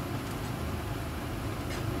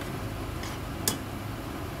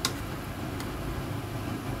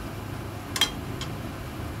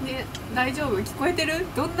ね、大丈夫？聞こえてる？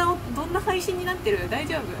どんな配信になってる？大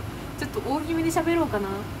丈夫？ちょっと大きめで喋ろうかな。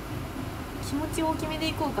気持ち大きめで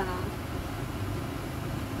いこうかな。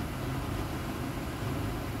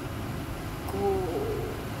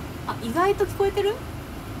意外と聞こえてる？よ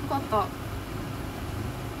かった。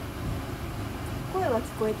声は聞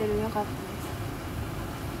こえてる。よかった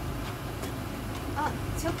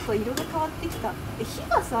です。ちょっと色が変わってきた。火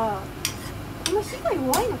がさ、この火が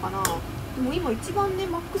弱いのかな？でも今一番ね、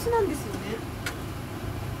マックスなんですよね。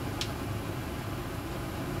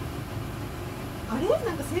あれ？な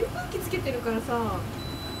んか扇風機つけてるからさ、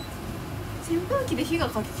扇風機で火が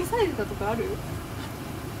かき消されてたとかある？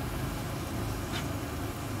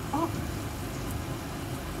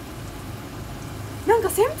なんか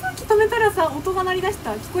扇風機止めたらさ、音が鳴りだし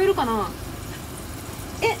た。聞こえるかな？扇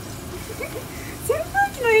風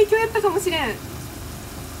機の影響やったかもしれん。扇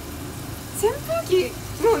風機、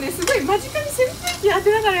もうね、すごい間近に扇風機当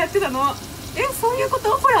てながらやってたの。そういうこ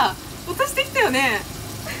と？ほら、落としてきたよね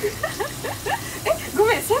ご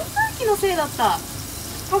めん、扇風機のせいだった、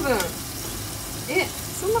多分。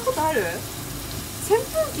そんなことある？扇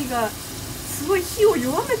風機がすごい火を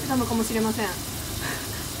弱めてたのかもしれません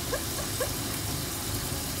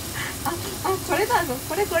これだぞ、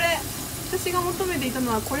これ私が求めていた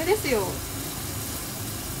のはこれですよ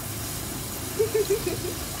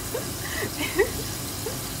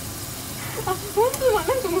本当だ、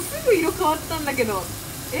なんかもうすぐ色変わったんだけど。そ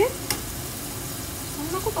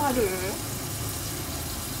んなことある？扇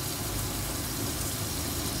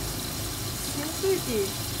風機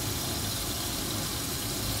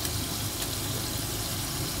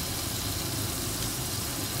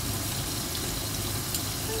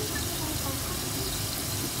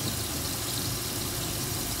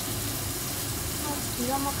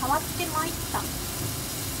色も変わってまいった。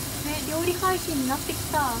料理配信になってき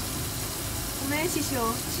た。ごめん師匠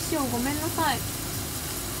ごめんなさい。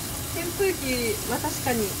扇風機は確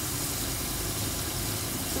かにち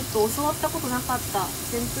ょっと教わったことなかった。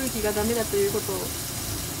扇風機がダメだということを。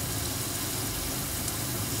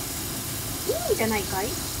いいんじゃないかい？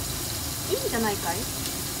も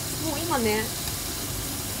う今ね、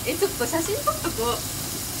ちょっと写真撮っとこう。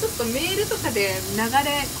ちょっとメールとかで流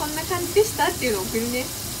れこんな感じでしたっていうのを送るね。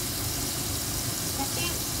写真、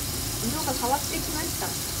色が変わってきました。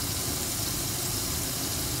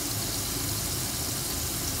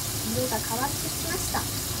色が変わってきました。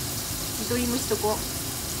自撮りもしとこう。は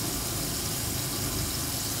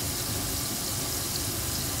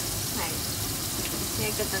い。とい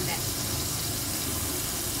うことで、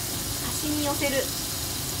端に寄せる。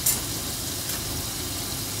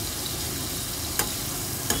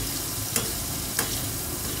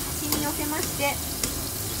寄せまして、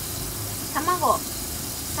卵、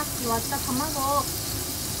さっき割った卵を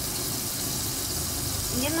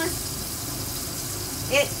入れます。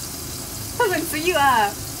多分次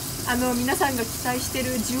は皆さんが期待して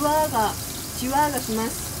るジュワーが来ま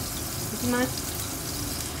す。いきます。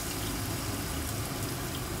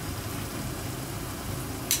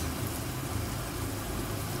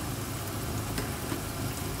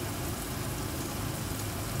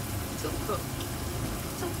ちょっ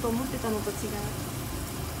と思ってたのと違う。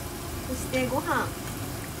そしてご飯、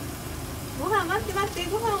待って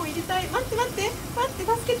ご飯を入れたい。待って助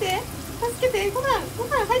けてご飯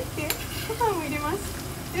入って、ご飯を入れます。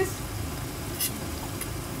よし、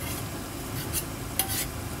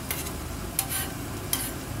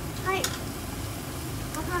はい、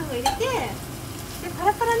ご飯を入れて、でパ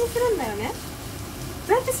ラパラにするんだよね。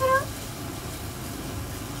どうやってする？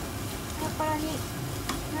パラパラに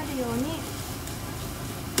なるように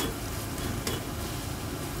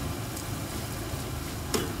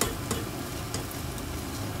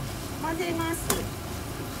混ぜます。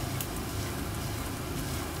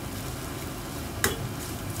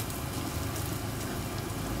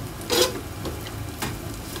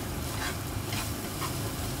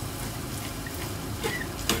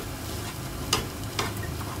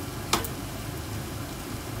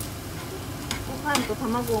ご飯と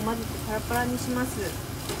卵を混ぜてパラパラにします。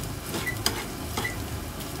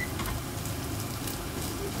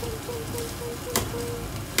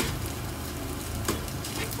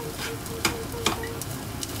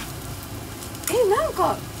なん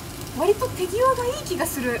か割と手際がいい気が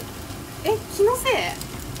する。気のせい？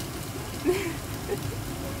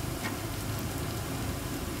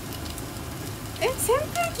扇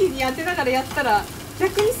風機に当てながらやったら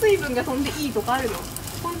逆に水分が飛んでいいとかあるの？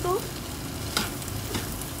本当？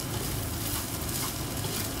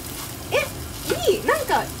いい、なん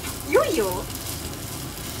か良いよ。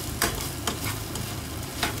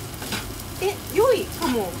良いか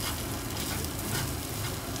も。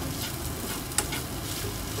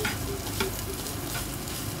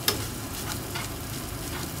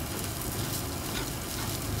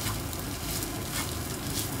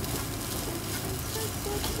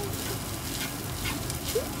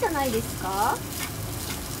いいんじゃないですか？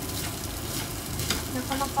な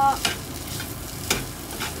かなか。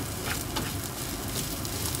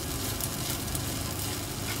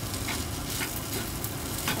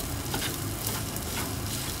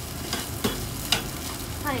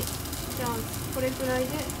はい、じゃあこれくらいで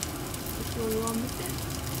火を弱めて、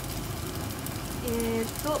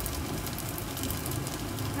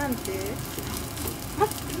なんて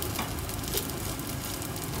待っ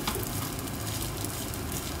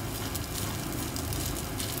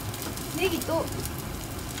て、ネギと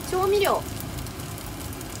調味料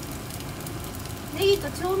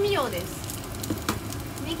です。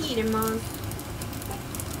ネギ入れます。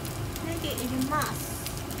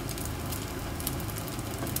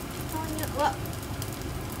わ、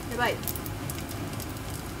やばい。ネ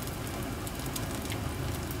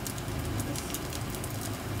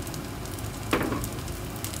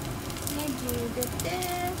ギ入れて、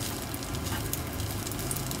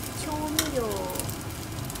調味料、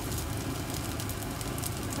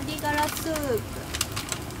鶏ガラスープ、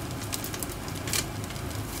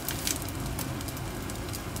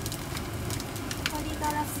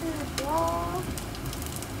を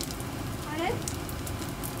待って、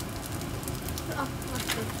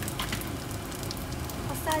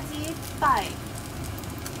小さじ1杯。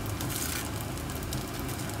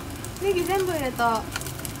ネギ全部入れた。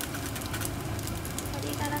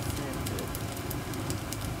鶏ガラスープ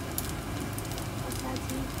小さ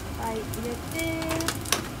じ1杯入れて、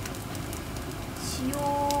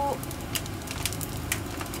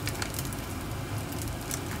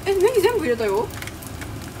塩、ネギ全部入れたよ。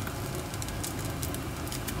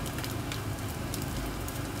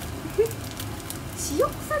塩小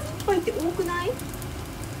さじ1杯って多くない？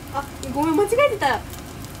ごめん、間違えてた。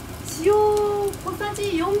塩小さじ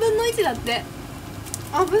4分の1だって。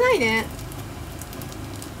危ないね。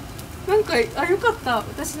なんかよかった。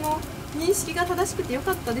私の認識が正しくてよ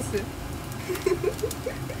かったです。ちょ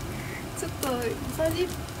っと小さじ1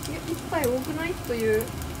杯多くないという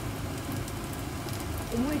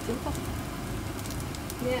思えてよかった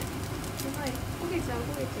ね。やばい、焦げちゃう。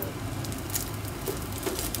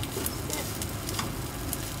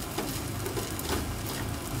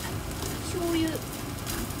醤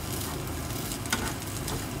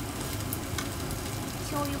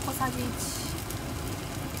油小さじ1。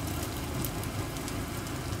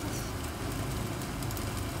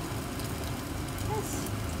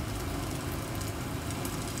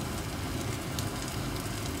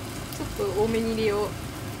ちょっと多めに入れよう。オッ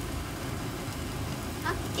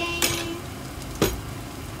ケー。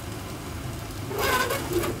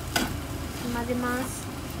ぜます。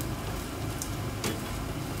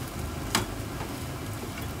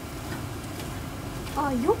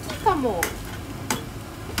あ、良きかも。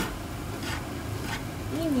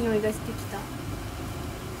いい匂いがしてきた。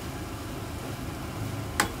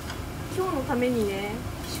今日のためにね、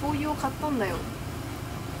醤油を買ったんだよ。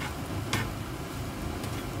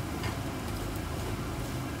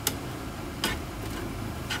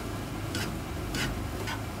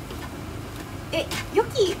よ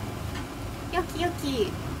き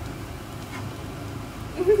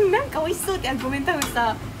なんか美味しそうって。ごめん、多分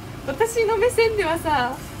さ、私の目線では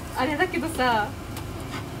さあれだけどさ、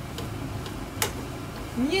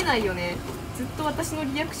見えないよね。ずっと私の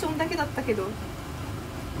リアクションだけだったけど。や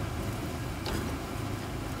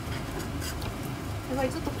ばい、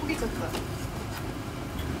ちょっと焦げちゃった。こ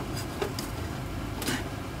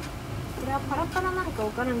れはパラパラなのか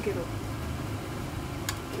分からんけど、はい、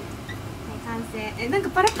完成。なんか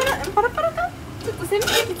パラパラか。ちょっと扇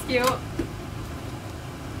風機つけよう。ちょ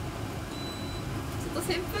っ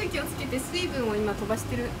と扇風機をつけて水分を今飛ばし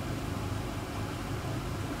てる。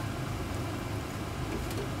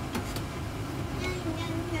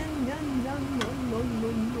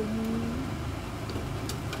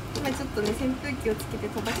今ちょっとね、扇風機をつけて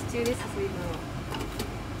飛ばし中です、水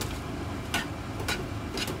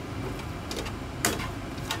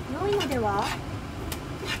分を。良いのでは。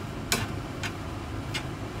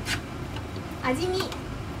味見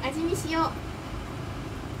しよう。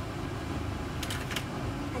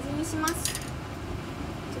味見します。ちょっと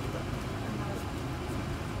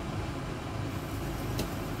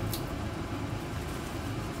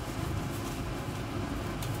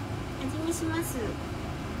味見します。い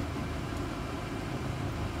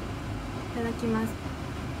ただきます。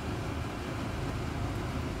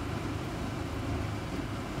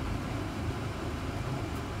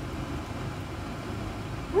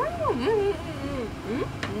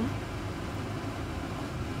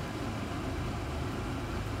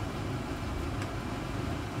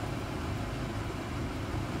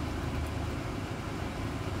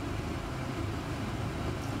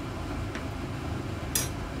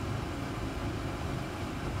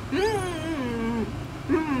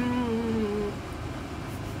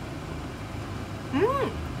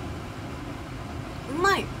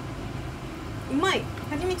うまい。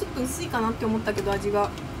初めちょっと薄いかなって思ったけど、味が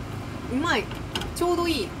うまい。ちょうど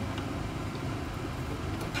いい。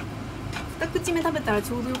2口目食べたら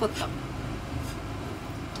ちょうどよかった。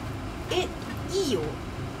いいよ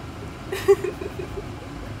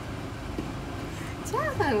チャ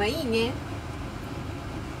ーハンはいいね。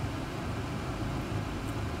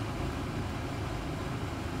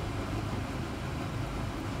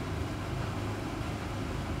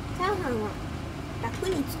チャーハンは楽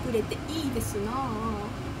に作れていいですなあ。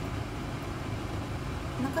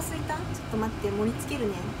お腹すいた？ちょっと待って、盛り付ける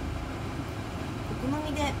ね。お好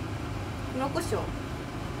みで黒胡椒。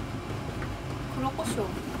黒胡椒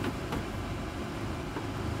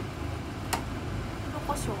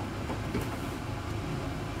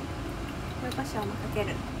もかける。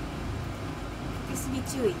かけすぎ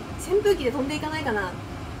注意。扇風機で飛んでいかないかな。じ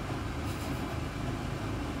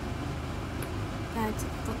ゃあちょっ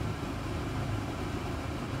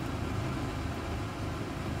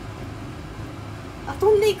と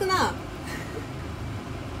飛んでいくな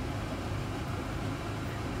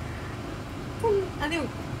でも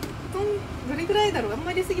どれぐらいだろう。あん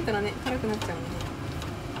まり入れすぎたらね、辛くなっちゃうのね。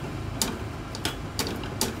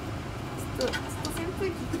ちょっと扇風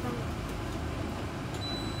機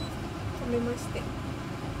止めまして、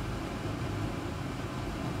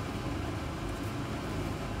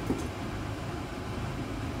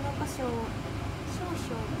黒胡椒少々。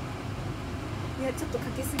いや、ちょっとか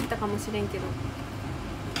けすぎたかもしれんけど、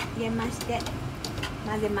入れまして、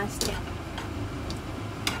混ぜまして。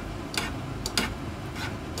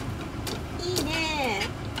いいね。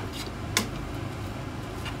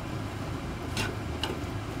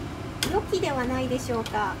良きではないでしょう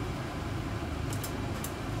か。な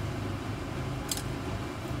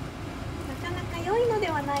かなか良いので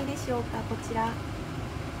はないでしょうか、こちら。ちょ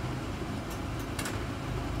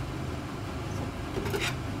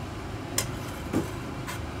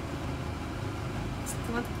っ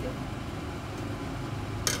と待って、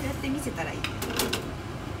こうやって見せたらいい。こ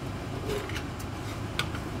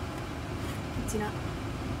ちら。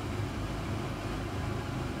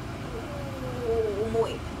重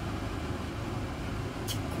い。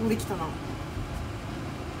結構できたな。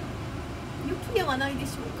良きではないで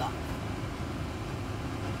しょうか。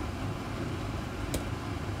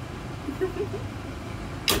いい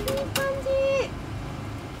感じ。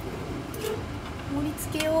盛り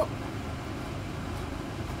付けを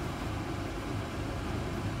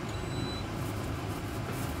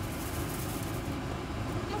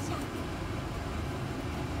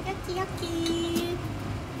きー。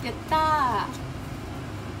やったー。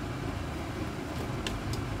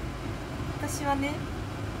私はね、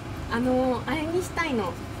あれにしたい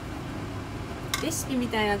の。レシピみ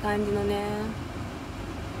たいな感じのね、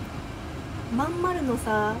まん丸の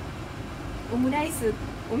さ、オムライス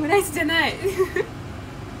じゃない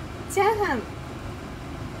チャーハ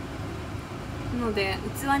ンので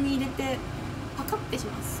器に入れてパカッてし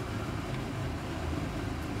ます。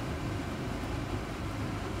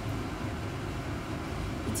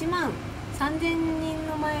1万3000人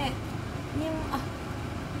の前に、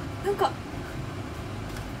なんか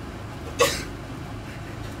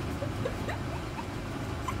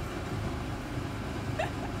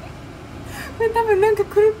これ多分なんか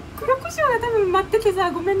黒胡椒が多分舞ってて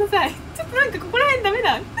さ、ごめんなさい。ちょっとなんかここら辺ダメ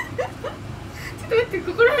だちょっと待って、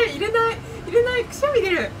ここら辺入れないくしゃみ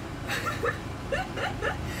出る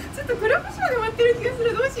ちょっと黒胡椒が舞ってる気がす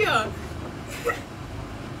る。どうしよう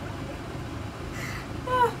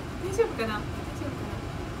大丈夫かな。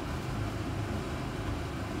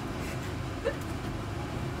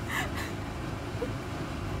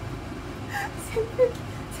扇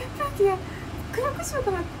風機が黒胡椒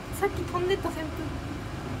がさっき飛んでった扇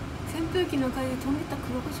風機のおかげで飛んでった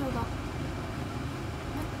黒胡椒が舞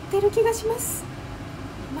ってる気がします。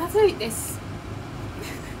まずいです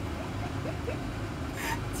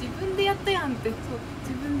自分でやったやんって。そう、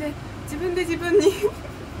自分で自分になんか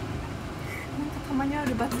たまにあ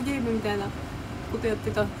る罰ゲームみたいなことやっ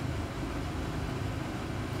てた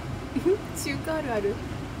中華あるある。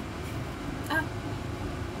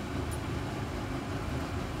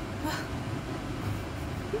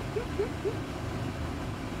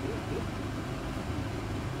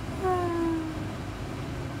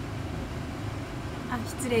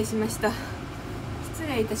失礼しました。失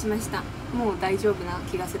礼いたしました。もう大丈夫な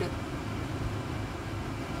気がする。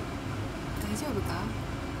大丈夫か。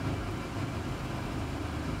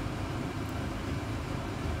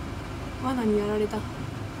罠にやられた。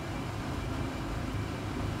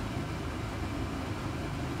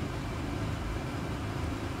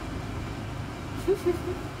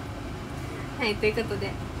はい、ということ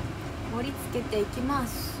で盛り付けていきま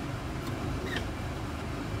す。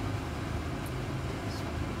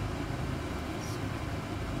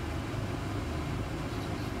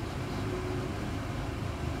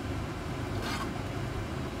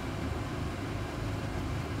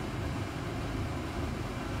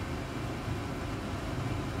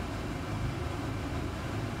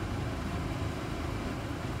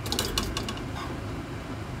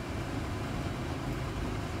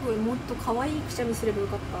もっと可愛いくしゃみすればよ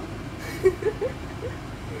かったちょっ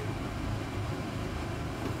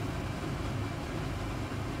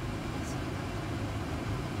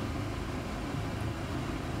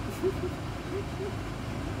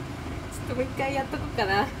ともう一回やっとこうか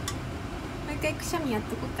な。もう一回くしゃみやっ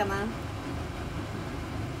とこうかな。ちょ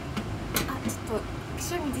っとく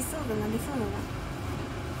しゃみ出そうだな。く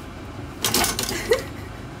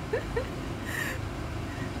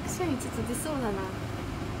しゃみちょっと出そうだな。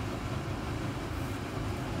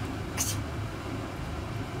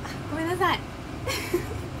ごめんなさい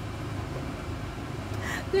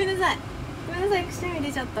ごめんなさい、くしゃみ出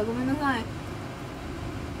ちゃった。ごめんなさい。ちょ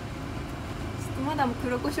っとまだ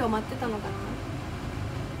黒胡椒待ってたのかな。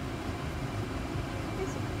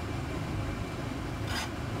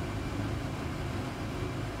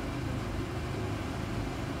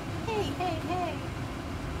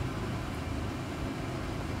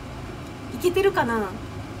いけてるかな。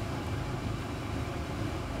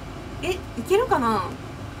いけるかな。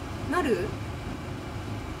なる。い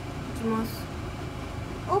きます。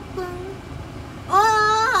オープン。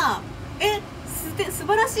素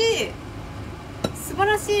晴らしい。素晴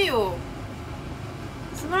らしい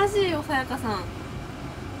よさやかさん完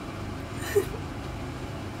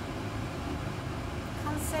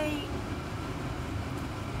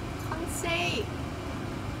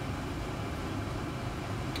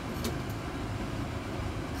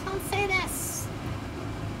成です。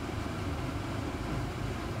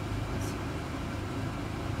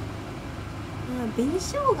紅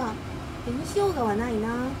生姜はないな。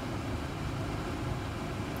はい、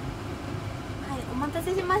お待た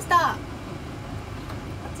せしました。こ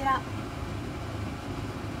ちら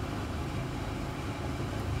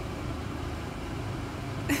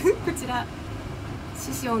こちら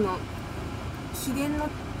師匠の秘伝の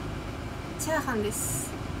チャーハンで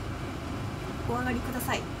す。お上がりくだ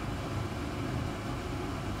さい。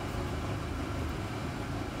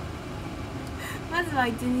まずは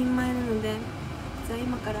一人前なので、じゃあ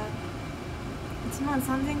今から1万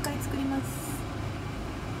3000回作ります。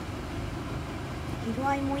色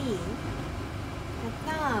合いもいい。やっ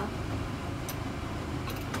たー。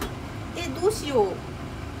どうしよう。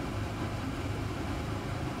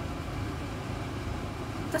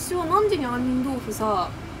私は何時に杏仁豆腐さ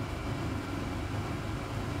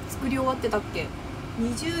作り終わってたっけ。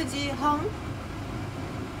20時半。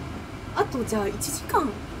あとじゃあ1時間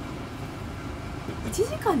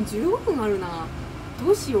15分あるな。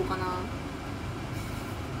どうしようかな。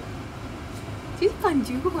1時間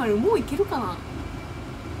15分ある。もういけるかな。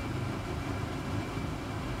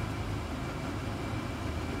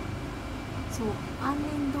そう、杏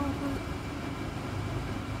仁豆腐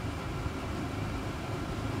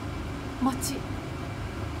待ち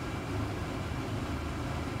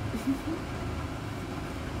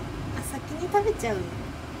あ、先に食べちゃう。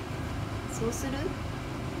そうする。食べ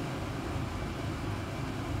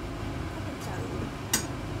ちゃう。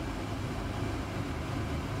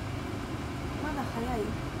まだ早い。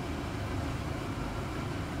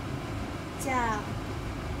じゃあ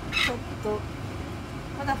ちょっと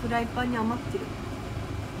まだフライパンに余ってる。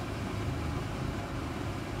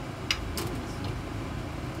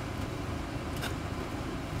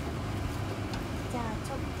じゃあ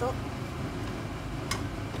ちょっと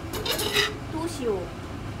どうしよう。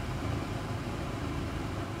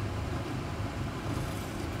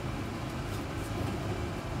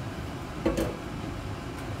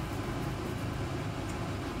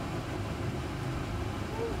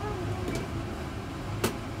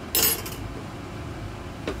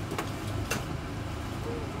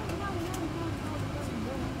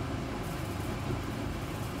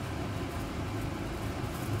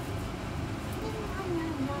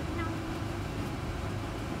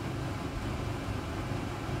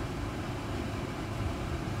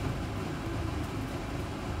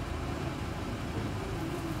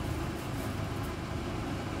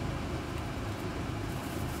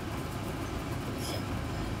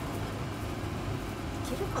い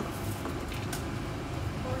けるかな。こ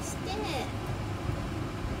うして、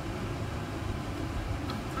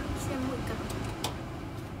あ、換気扇もいいかな。こ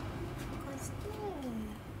うして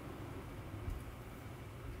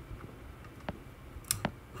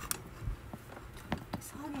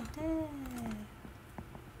下げて、よ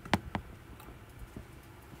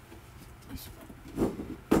いしょ。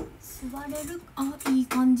座れる。あ、いい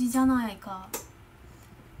感じじゃないか。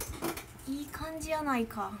いい感じやない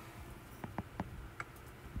か。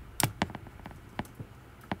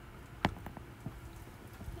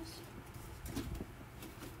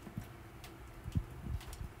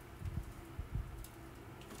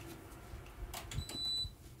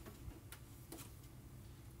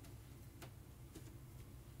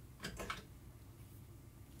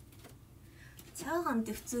チャーハンっ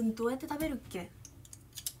て普通にどうやって食べるっけ。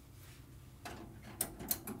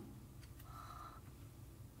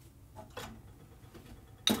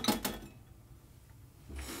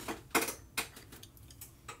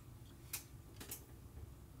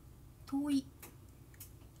遠い。立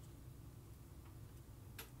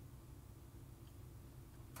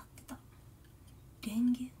ってた。レ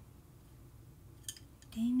ン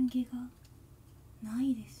ゲがな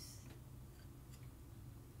いです。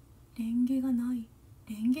レンゲがない。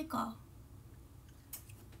レンゲか。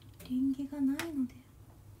レンゲがないので、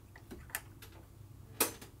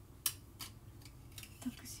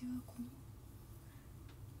私はこの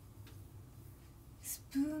ス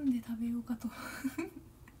プーンで食べようかと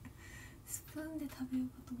スプーンで食べよう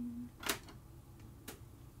かと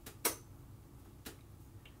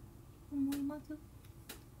思います。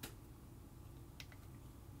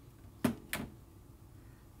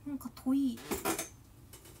なんか遠い。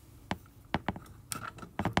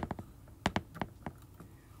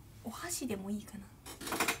お箸でもいいかな。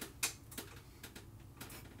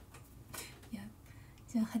いや、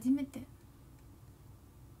じゃあ初めて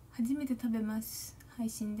食べます。配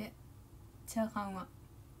信でチャーハンは。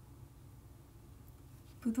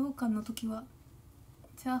武道館の時は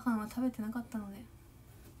チャーハンは食べてなかったので。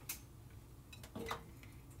い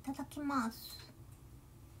ただきます。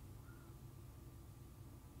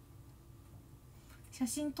写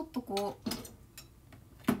真撮っとこう。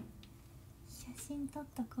写真撮っ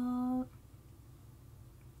たか。よ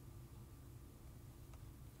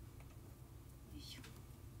いしょ。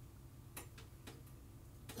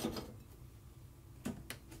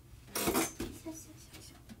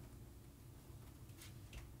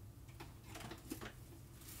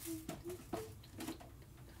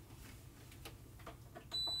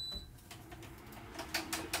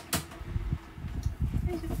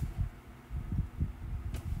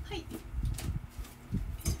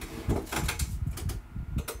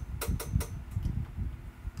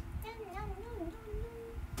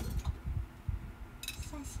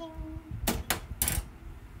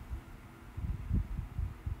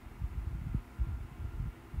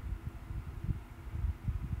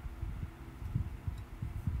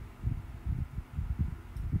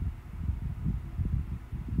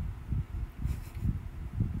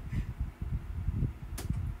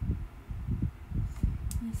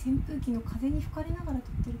扇風機の風に吹かれながら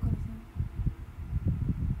撮ってるからさ。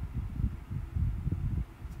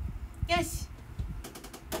よし、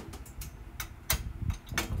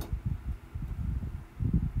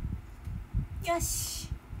よし、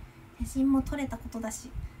写真も撮れたことだし、ち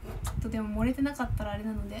ょっとでも漏れてなかったらあれ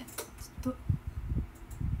なので、ちょっと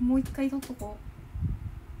もう一回撮っとこう。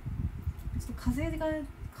ちょっと風に吹か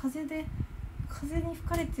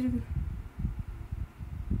れてる。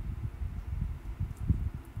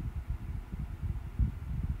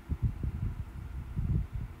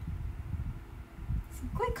すっ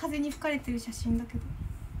ごい風に吹かれてる写真だけど。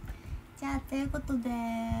じゃあということで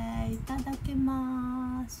いただき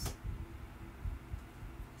ます。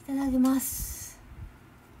いただきます。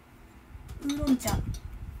ウーロ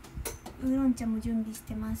ン茶も準備し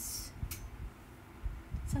てます。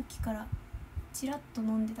さっきからちらっと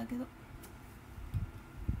飲んでたけど。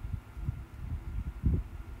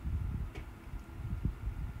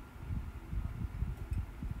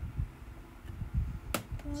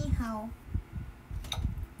ニーハオ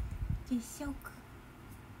実食。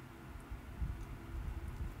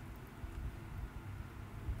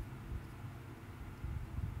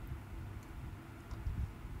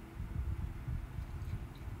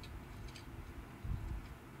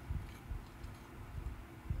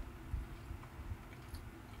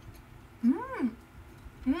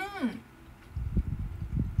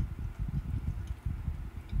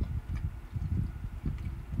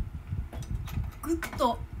グッ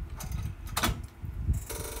と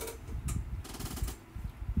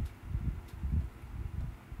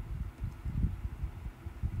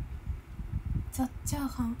ザ・チャー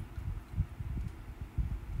ハン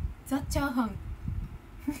チャー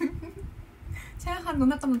ハンの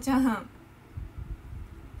中のチャーハン、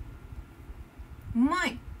うま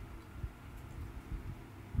い、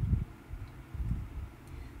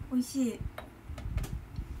おいしい。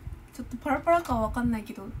ちょっとパラパラかは分かんない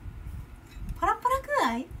けど、パラパラぐ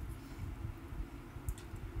らい。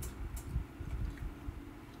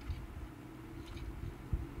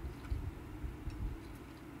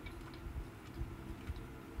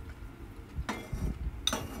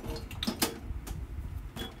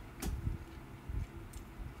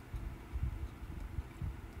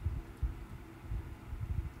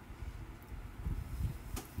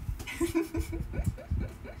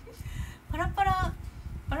パラ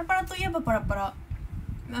パラといえばパラパラ、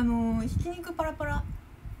ひき肉パラパラ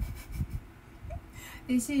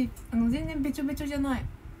ですし、全然べちょべちょじゃない。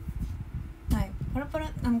はい、パラパラ、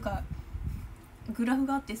なんかグラフ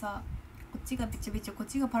があってさ、こっちがべちょべちょ、こっ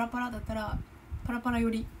ちがパラパラだったらパラパラよ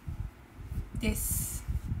りです。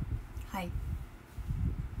はい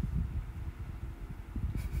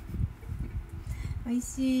美味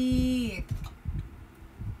しい。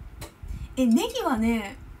ネギは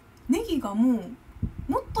ね、ネギがもっ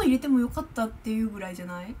と入れてもよかったっていうぐらいじゃ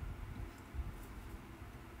ない？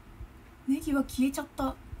ネギは消えちゃっ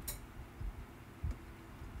た。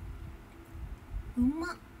う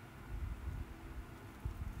まっ。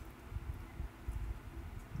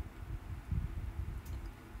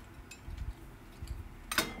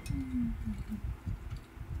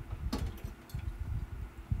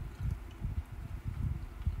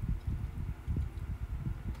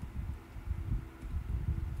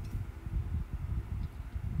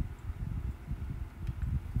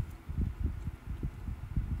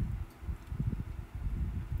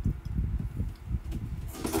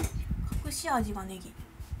隠し味がネギ。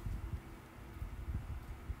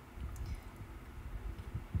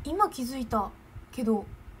今気づいたけど、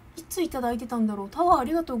いついただいてたんだろう。タワーあ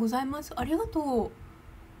りがとうございます。ありがとう。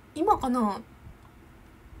今かな。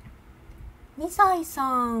2歳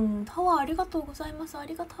さん、タワーありがとうございます。あ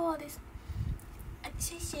りがタワーです。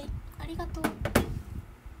シェイシェイ、ありがとう。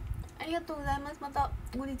ありがとうございます。また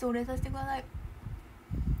後日お礼させてください。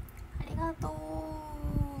ありがとう。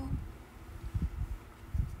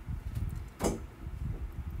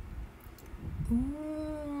う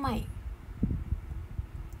まい。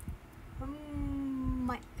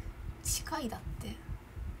近いだってあ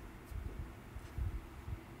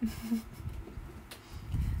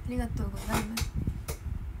りがとうございます。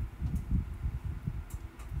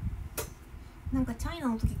なんかチャイナ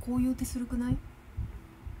の時こういう手するくない？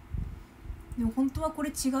でも本当はこれ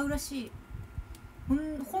違うらしい。本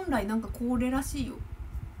来なんかこれらしいよ。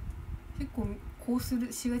結構こうし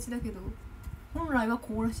がちだけど、本来は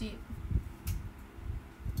こうらしい。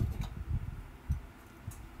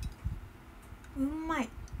うまい。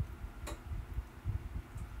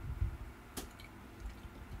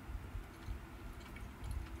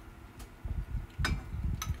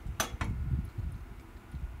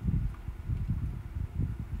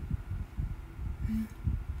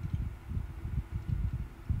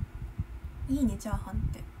いいね。チャーハンっ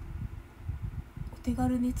てお手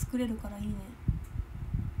軽に作れるからいいね。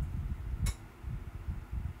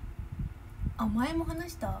あ、前も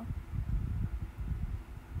話した。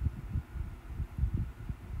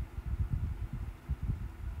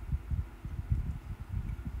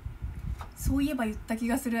そういえば言った気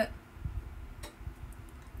がする。よ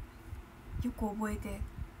く覚えて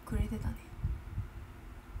くれてたね。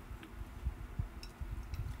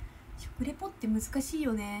食レポって難しい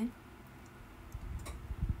よね。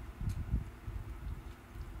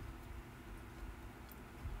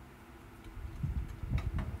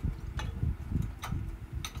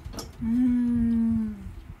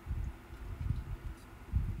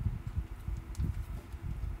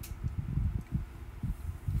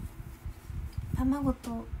卵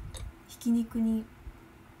とひき肉に、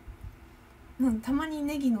たまに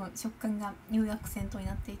ネギの食感がようやくアクセントに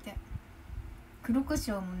なっていて、黒胡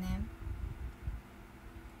椒もね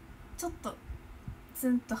ちょっとツ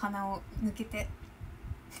ンと鼻を抜けて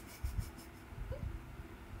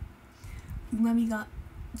旨味が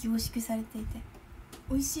凝縮されていて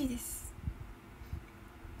美味しいです。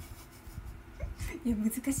いや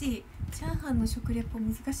難しい。チャーハンの食レポ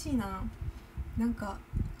難しいな。なんか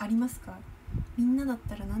ありますか？みんなだっ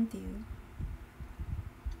たらなんて言う？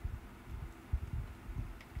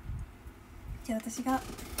じ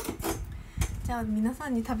ゃあ皆さ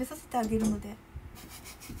んに食べさせてあげるので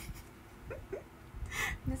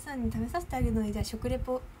皆さんに食べさせてあげるので、じゃあ食レ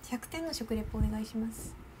ポ100点の食レポお願いしま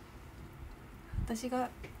す。私が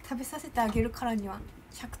食べさせてあげるからには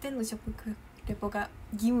100点の食レポが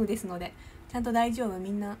義務ですので、ちゃんと大丈夫？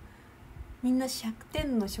みんな100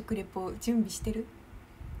点の食レポ準備してる？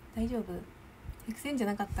大丈夫？100点じゃ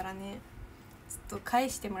なかったらねちょっと返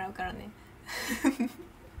してもらうからね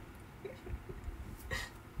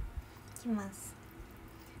いきます。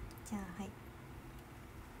じゃあはい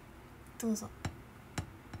どうぞ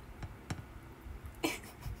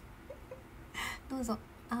どうぞ。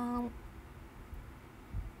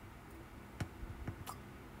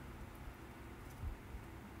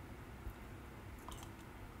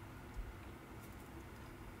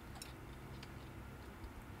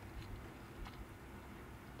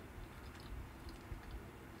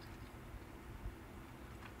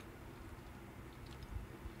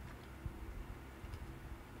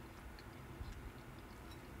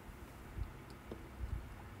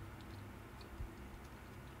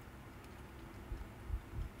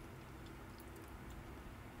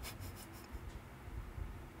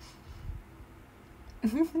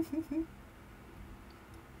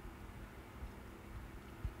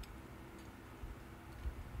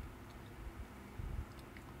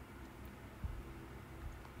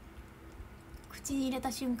口に入れ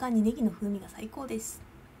た瞬間にネギの風味が最高です。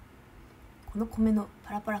この米の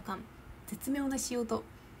パラパラ感、絶妙な塩と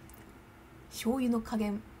醤油の加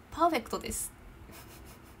減、パーフェクトです。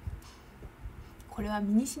これは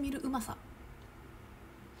身にしみるうまさ。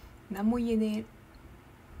何も言えねえ。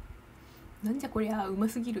なんじゃこりゃうま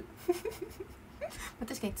すぎる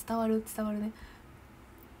確かに伝わるね。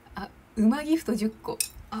あ、うまギフト10個。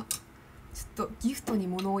あ、ちょっとギフトに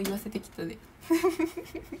物を言わせてきたね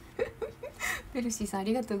ペルシーさんあ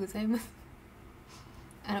りがとうございます。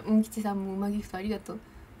モン吉さんもうまギフトありがとう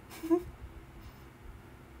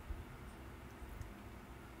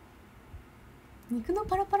肉の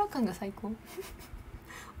パラパラ感が最高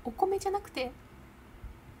お米じゃなくて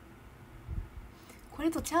これ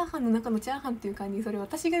とチャーハンの中のチャーハンっていう感じ。それ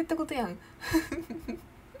私が言ったことやん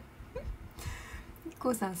こ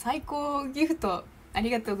うさん最高ギフトあり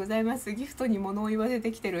がとうございます。ギフトに物を言わせ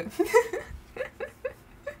てきてる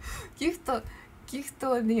ギフト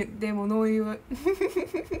で物を言わ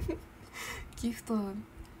ギフト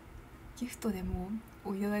でも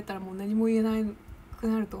ういただいたらもう何も言えなく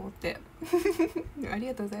なると思ってあり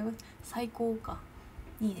がとうございます。最高か。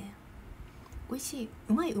いいね。美味しい。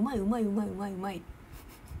うまい伝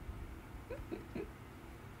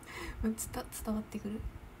わってくる。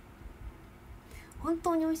本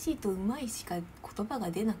当に美味しいとうまいしか言葉が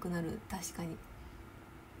出なくなる。確かに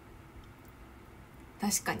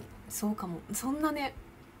そうかも。そんなね、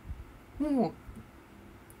もう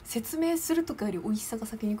説明するとかより美味しさが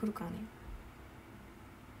先に来るからね。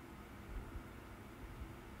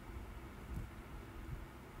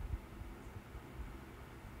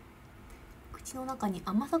口の中に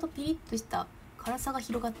甘さとピリッとした辛さが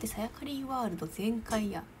広がってさやかりワールド全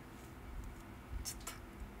開や。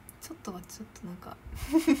ちょっとなんか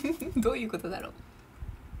どういうことだろう。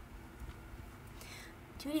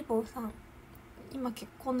ジュリボーさん今結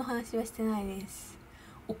婚の話はしてないです。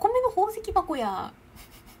お米の宝石箱や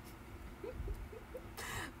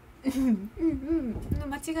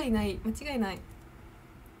間違いない間違いない。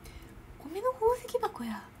米の宝石箱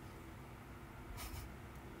や。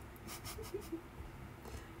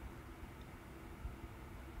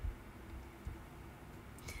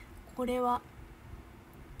これは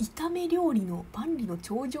炒め料理の万里の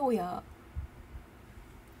長城や。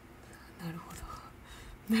なるほ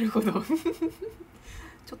どなるほど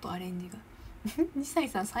ちょっとアレンジが2歳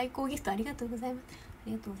さん最高ギフトありがとうございます。あ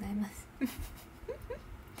りがとうございます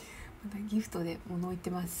またギフトで物置いて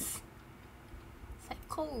ます。最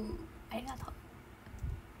高ありがとう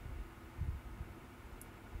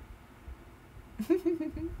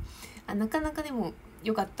あ、なかなかでも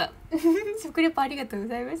よかった食レポありがとうご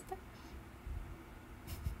ざいました。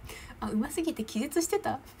あ、うますぎて気絶して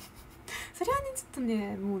たそれはねちょっと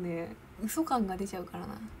ねもうね嘘感が出ちゃうから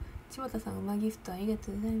な。柴田さんうまギフトありが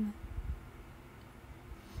とうございます。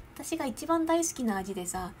私が一番大好きな味で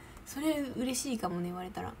さ、それ嬉しいかもね言われ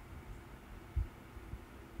たら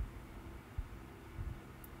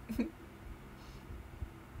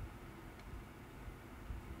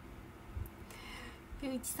ゆ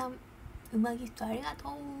ういちさんうまギフトありがと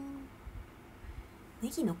う。ネ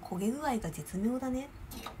ギの焦げ具合が絶妙だね。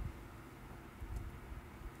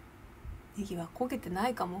ネギは焦げてな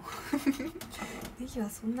いかもネギは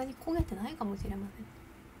そんなに焦げてないかもしれません。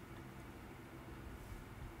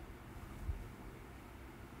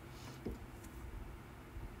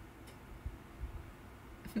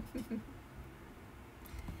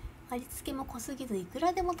味付けも濃すぎずいく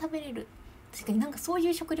らでも食べれる。確かになんかそうい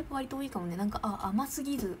う食レポ割と多いかもね。なんか甘す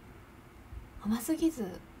ぎずいっ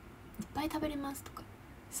ぱい食べれますとか、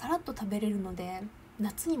さらっと食べれるので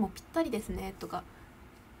夏にもぴったりですねとか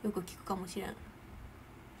よく聞くかもしれん。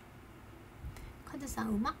カズさん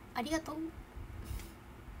うまありがとう。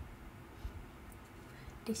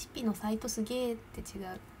レシピのサイトすげーって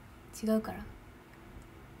違うから、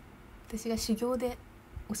私が修行で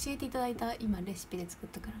教えていただいた今レシピで作っ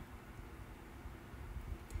たから。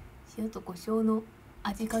塩と胡椒の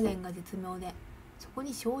味加減が絶妙で、そこ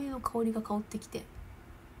に醤油の香りが香ってきて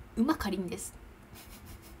うまかりんです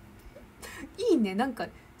いいね。なんか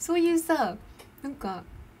そういうさ、なんか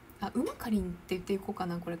うまかりんって言っていこうか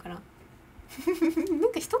なこれからな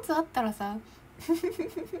んか一つあったらさ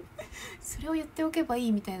それを言っておけばい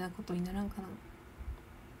いみたいなことにならんかな。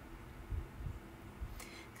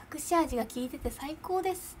隠し味が効いてて最高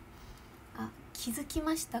です。気づき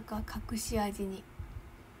ましたか？隠し味に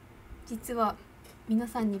実は皆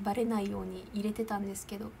さんにバレないように入れてたんです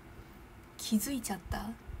けど気づいちゃった。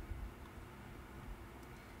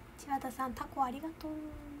千和さんタコありがとう。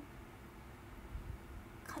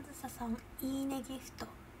かずささんいいねギフト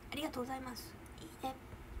ありがとうございます。いいね。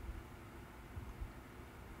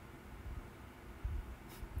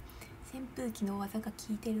扇風機の技が効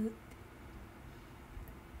いてる。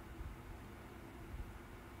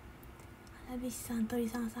花火師さん鳥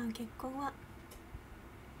さんさん結婚は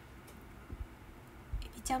エ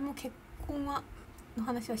ビちゃんも結婚はの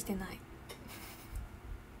話はしてない。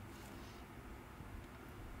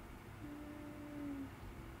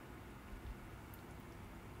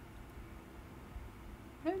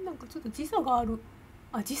なんかちょっと時差がある。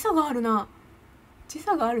時差があるな。ち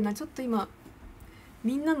ょっと今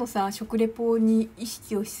みんなのさ食レポに意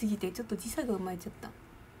識をしすぎてちょっと時差が生まれちゃった。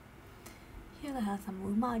日向さんも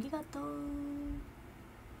馬ありがとう。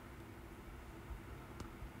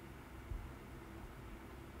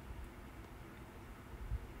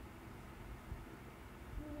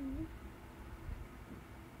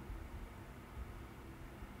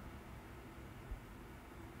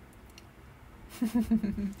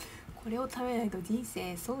これを食べないと人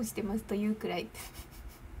生損してますというくらい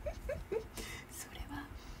それは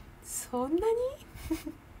そんなに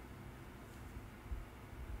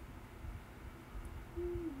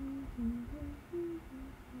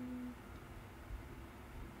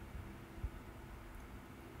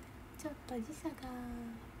ちょっと時差が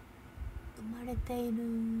生まれている。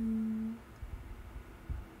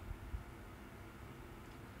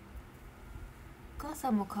お母さ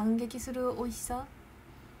んも感激する美味しさ。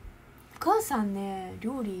お母さんね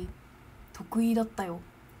料理得意だったよ。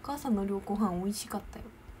お母さんのご飯美味しかったよ。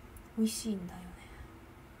美味しいんだよね。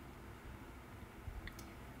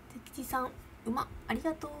てきちさん馬あり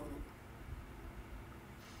がとう。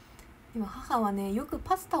でも母はねよく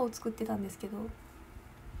パスタを作ってたんですけど、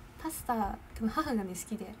パスタ多分母がね好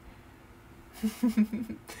きで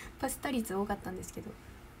パスタ率多かったんですけど、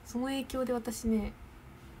その影響で私ね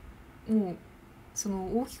もうその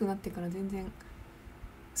大きくなってから全然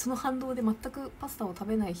その反動で全くパスタを食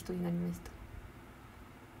べない人になりました。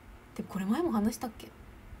でこれ前も話したっけ？ほっ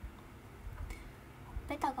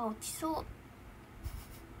ぺたが落ちそう。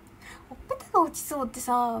落ちそうって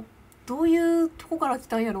さ、どういうとこから来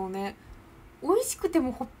たんやろうね。美味しくて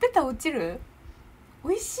もほっぺた落ちる？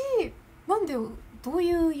美味しい。なんで、どう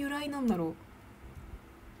いう由来なんだろう。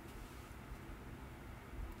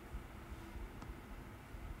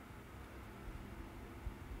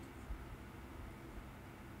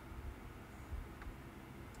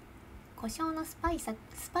胡椒のスパイ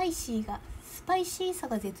シーさ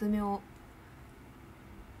が絶妙。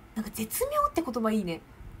なんか絶妙って言葉いいね。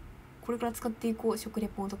これから使っていこう、食レ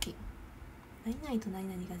ポの時。何々と何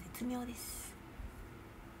々が絶妙です。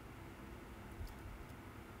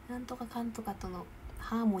なんとかかんとかとの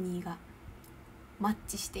ハーモニーがマッ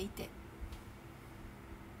チしていて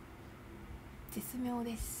絶妙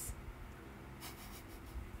です。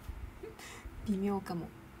微妙かも。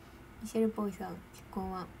ミシェル・ポイさん、結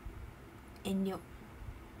婚は遠慮。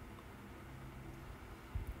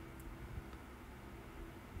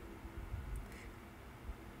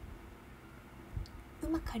う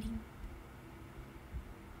まかりん。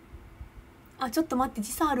あ、ちょっと待って、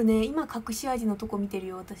時差あるね。今隠し味のとこ見てる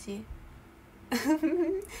よ私。ウ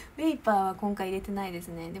ェイパーは今回入れてないです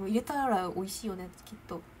ね。でも入れたら美味しいよねきっ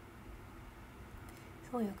と。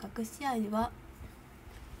そうよ、隠し味は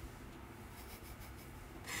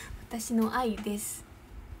私の愛です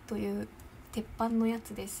という鉄板のや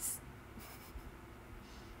つです。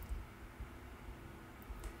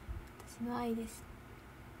私の愛です。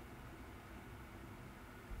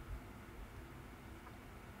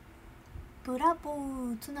ブラボ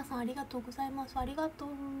ー。ツナさんありがとうございます。ありがとう。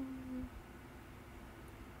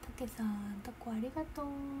たけさん、タコありがとう。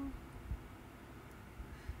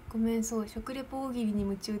ごめん、そう、食レポ大喜利に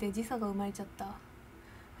夢中で時差が生まれちゃった。あ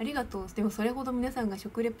りがとう。でもそれほど皆さんが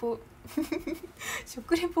食レポ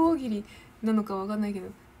食レポ大喜利なのかわかんないけど、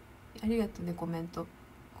ありがとうね、コメント。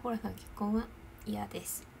コーラさん、結婚は嫌で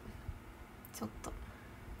す。ちょっと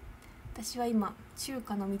私は今中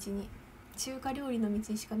華料理の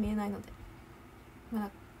道にしか見えないのでまだ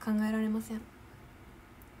考えられません。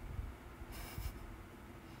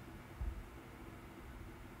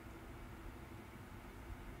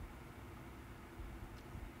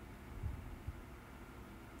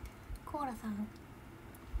コーラさん、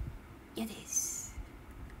嫌です。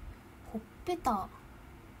ほっぺた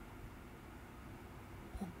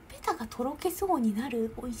がとろけそうにな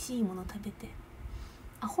る美味しいもの食べて、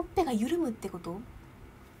あ、ほっぺが緩むってこと？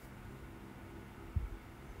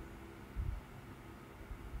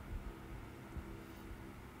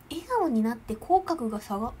笑顔になって口角が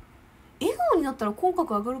笑顔になったら口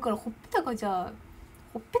角上がるから、ほっぺたが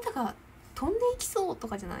飛んでいきそうと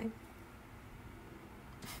かじゃない？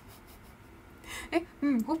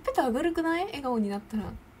ほっぺた上がるくない？笑顔になった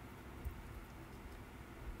ら。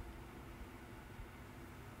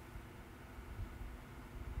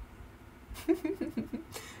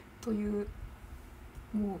という、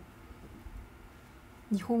も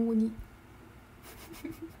う日本語に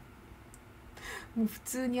もう普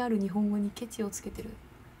通にある日本語にケチをつけてる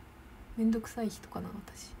めんどくさい人かな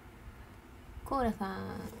私。コーラさん、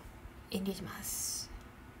遠慮します。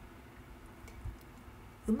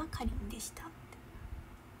うまかりんでした。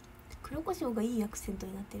黒胡椒がいいアクセント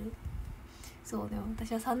になってる。そうだよ、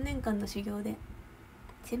私は3年間の修行で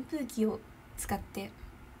扇風機を使って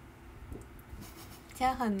チ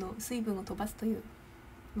ャーハンの水分を飛ばすという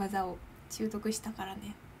技を習得したから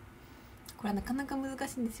ね。これはなかなか難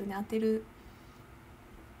しいんですよね。当て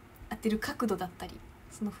る角度だったり、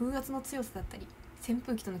その風圧の強さだったり、扇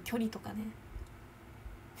風機との距離とかね。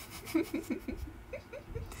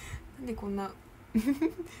なんでこんな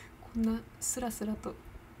スラスラと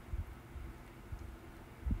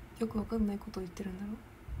よくわかんないことを言ってるんだろ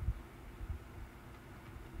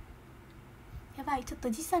う。やばい、ちょっと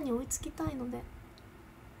時差に追いつきたいので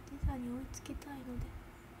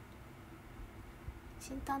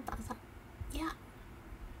新タンタンさん、いや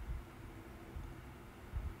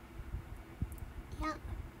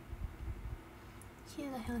ヒュ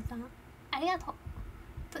ーガヒョンさんありがとう。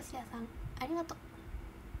トシヤさんありがとう。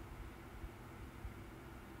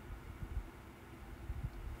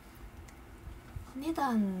値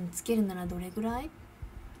段つけるならどれぐらい？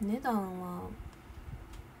値段は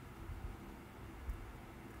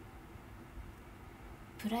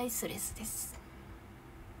プライスレスです。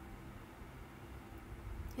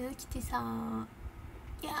ゆずきちさん、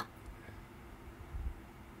いや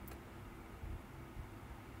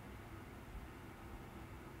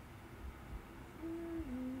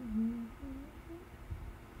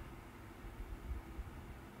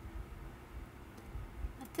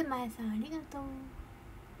松前さんありがとう。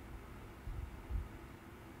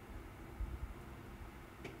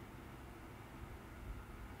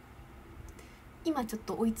今ちょっ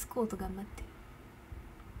と追いつこうと頑張ってる。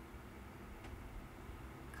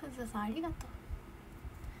ずさんありがとう。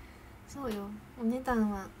そうよ、お値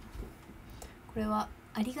段はこれは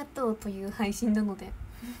ありがとうという配信なのであ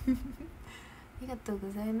りがとうご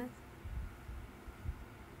ざいます。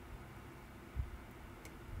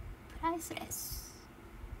プライスレス。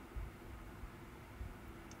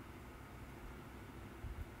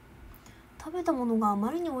食べたものがあ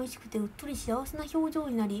まりに美味しくてうっとり幸せな表情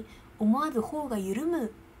になり、思わず頬が緩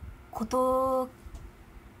むこと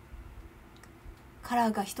か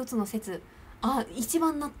らが一つの説。あ、一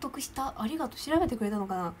番納得した。ありがとう。調べてくれたの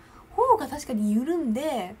かな。頬が確かに緩ん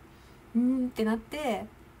でってなって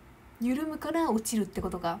緩むから落ちるってこ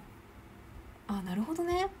とか。あ、なるほど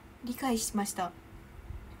ね、理解しました。あ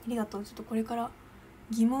りがとう。ちょっとこれから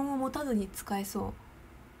疑問を持たずに使えそう。ほっ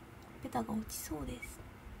ぺたが落ちそうです。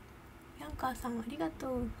ヤンカーさんありがと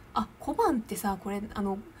う。あ、小判ってさ、これ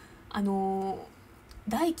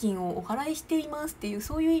代金をお払いしていますっていう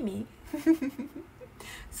そういう意味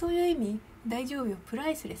そういう意味。大丈夫よ、プラ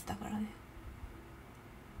イスレスだからね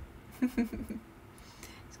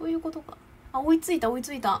そういうことか。あ、追いついた追い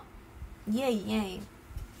ついた。イエイイエイ、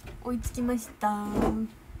追いつきました。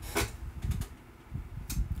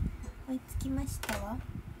追いつきましたわ。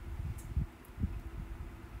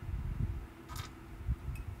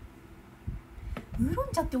ウーロ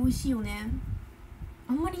ン茶って美味しいよね。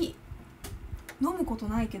あんまり飲むこと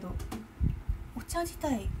ないけど、お茶自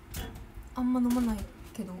体あんま飲まない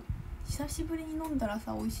けど、久しぶりに飲んだら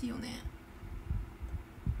さ美味しいよね。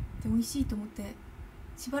で、美味しいと思って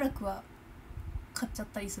しばらくは買っちゃっ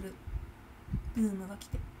たりするブームが来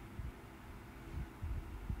て、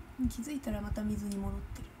気づいたらまた水に戻っ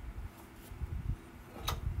て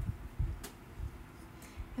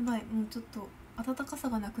る。やばい、もうちょっと温かさ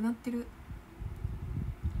がなくなってる。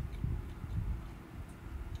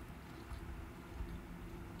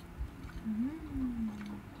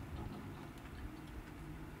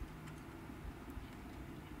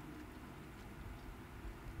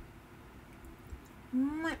う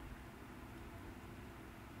まい。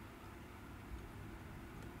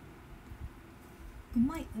う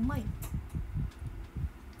まいうまい。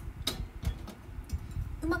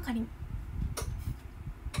うまかりん。う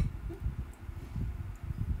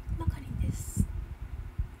まかりんです。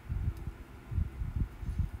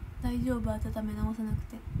大丈夫、温め直さなく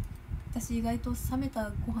て。私意外と冷めた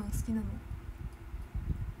ご飯好きなの。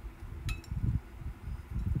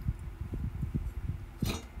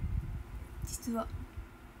実は。よ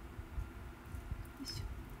いしょ。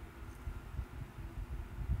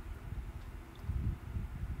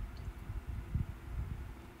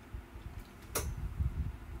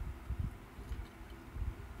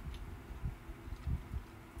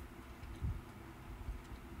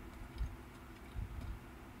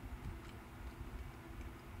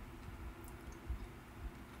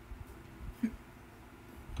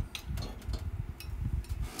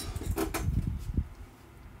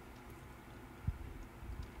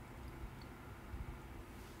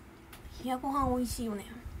冷やご飯美味しいよね。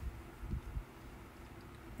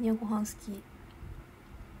冷やご飯好き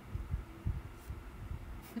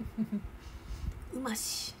うま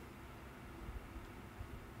し。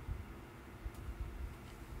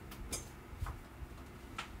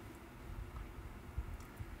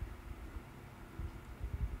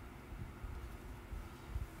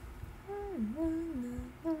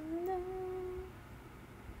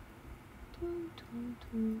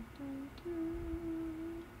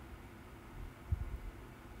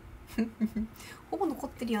ほぼ残っ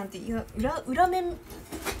てるやんって。いや、裏面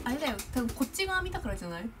あれだよ、多分こっち側見たからじゃ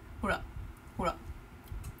ない。ほらほら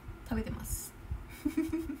食べてます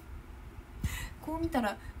こう見た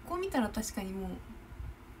ら確かにも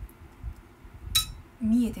う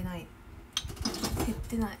見えてない、減っ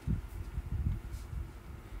てない。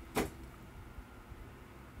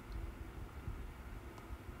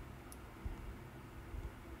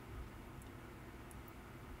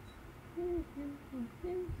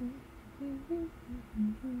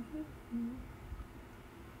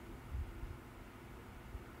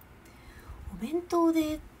お弁当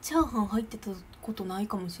でチャーハン入ってたことない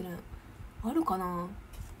かもしれん。あるかな。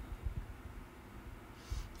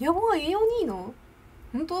やばい、栄養にいいの？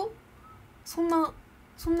本当？そんなん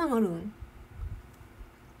あるん？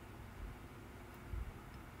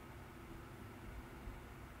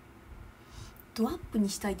ドアップに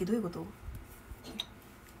したいってどういうこと？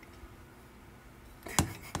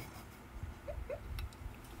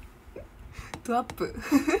ドアップ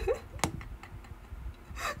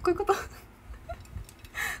こういうことこ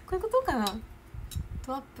ういうことかな。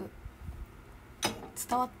ドアップ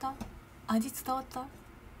伝わった？味伝わった？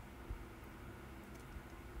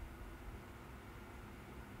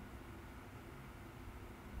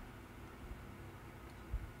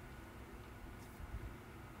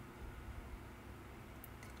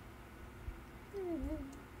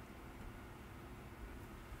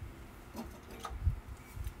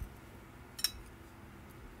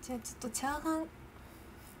じゃあちょっとチャ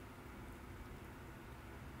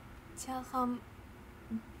ーハン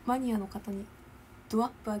マニアの方にドアッ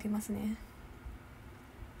プあげますね。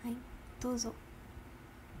はい、どうぞ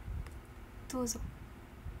どうぞ。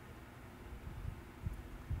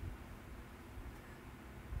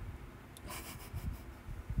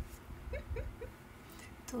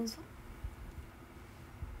どうぞ。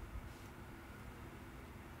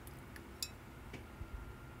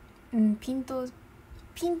うん、ピント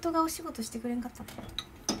がお仕事してくれんかった。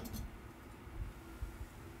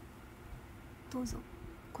どうぞ。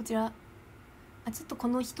こちらちょっとこ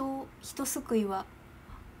の人すくいは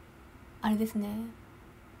あれですね、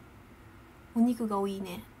お肉が多い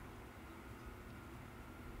ね。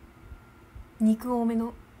肉多め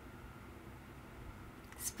の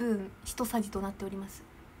スプーン一さじとなっております。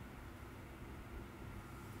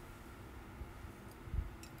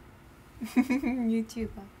YouTuber。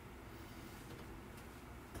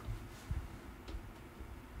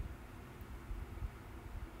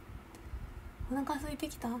 お腹空いて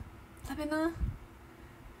きた。食べな。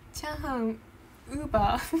チャーハンウー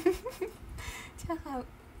バーチャーハンウ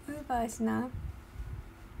ーバーしな。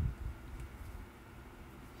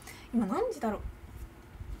今何時だろ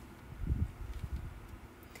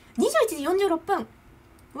う。21時46分。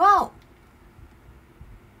わ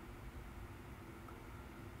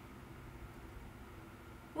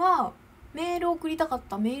お。わお、メール送りたかっ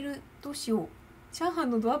た。メールどうしよう。チャーハン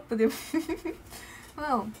のドアップでも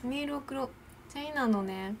わお、メール送ろう。チャイナの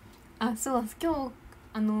ね、そう今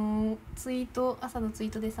日ツイート、朝のツイー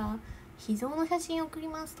トでさ、秘蔵の写真送り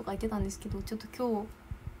ますとか言ってたんですけど、ちょっと今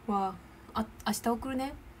日は明日送る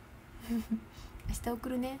ね明日送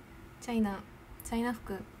るね。チャイナ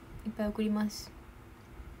服いっぱい送ります。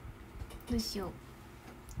どうしよう。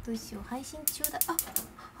配信中だ。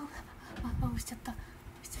押しちゃった。ち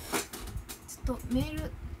ょっとメ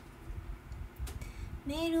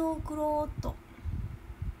ールを送ろうっと。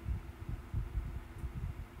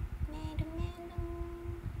メール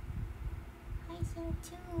配信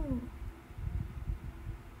中。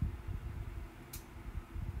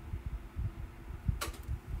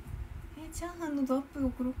チャーハンのドアップ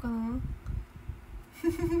送ろうかな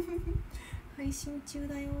配信中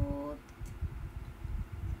だよーって。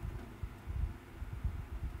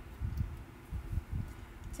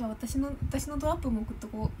じゃあ私のドアップも送っと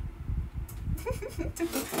こうちょっ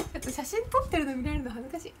と写真撮ってるの見られるの恥ず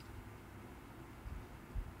かしい。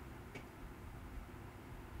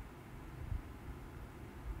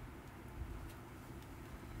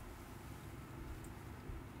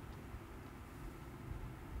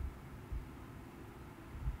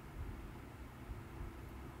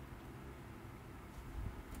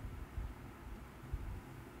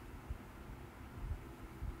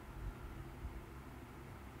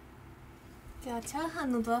じゃあチャーハ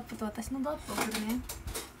ンのドアップと私のドアップ送るね。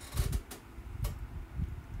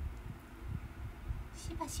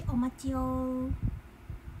しばしお待ちを。に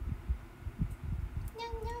ゃ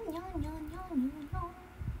んにゃんにゃんにゃんにゃんにゃん。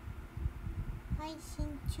配信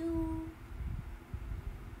中。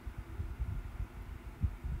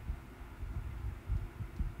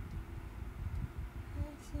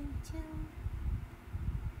配信中。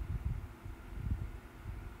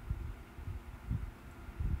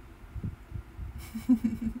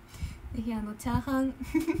ぜひチャー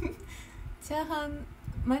ハン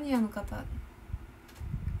マニアの方、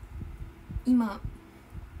今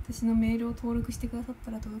私のメールを登録してくださっ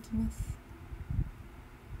たら届きます。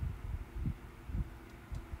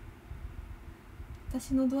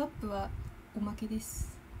私のドアップはおまけで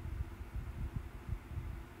す。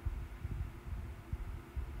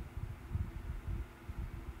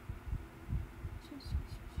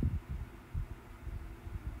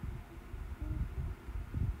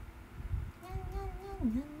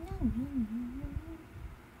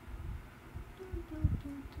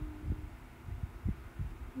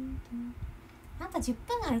まだ10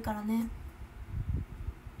分あるからね。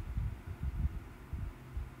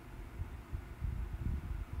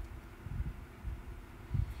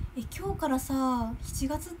今日からさ7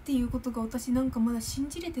月っていうことが私なんかまだ信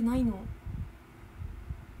じれてないの。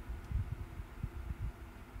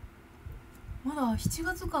まだ7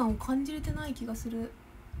月感を感じれてない気がする。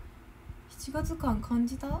7月感感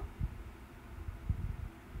じた？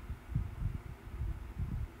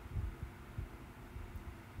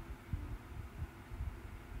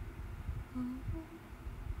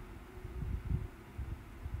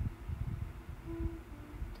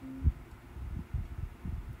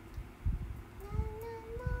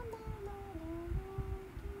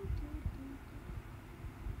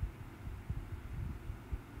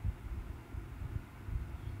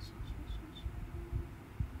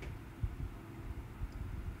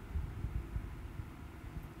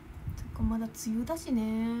まだ梅雨だし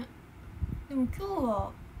ね。でも今日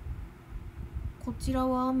はこちら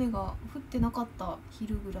は雨が降ってなかった、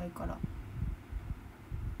昼ぐらいから。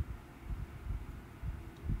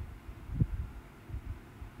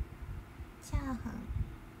チャーハン、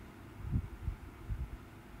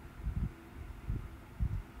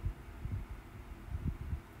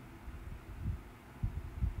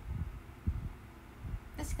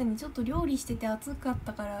確かにちょっと料理してて暑かっ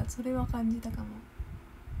たからそれは感じたかも。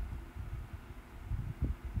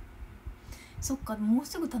そっか、もう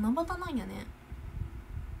すぐ七夕なんやね。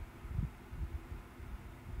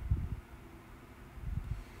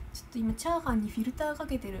ちょっと今チャーハンにフィルターか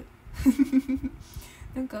けてる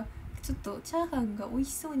なんかちょっとチャーハンが美味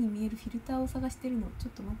しそうに見えるフィルターを探してるの。ちょ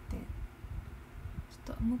っと待って、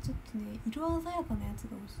ちょっともうちょっとね、色鮮やかなやつ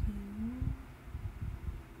が欲しいな。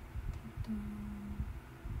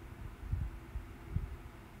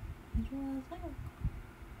色鮮やか、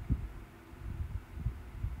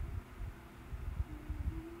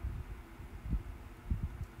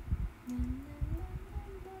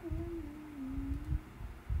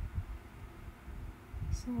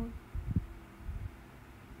そう。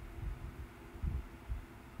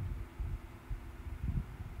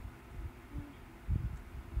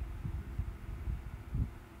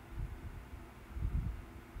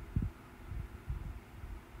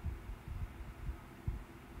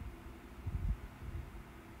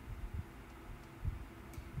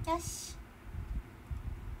よし、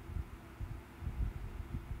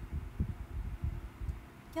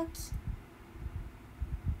よき。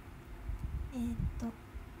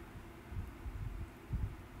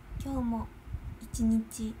今日も一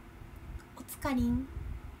日おつかりん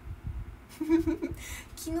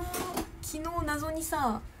昨日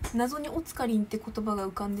謎におつかりんって言葉が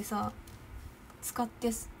浮かんでさ、使っ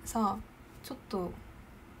てさ、ちょっと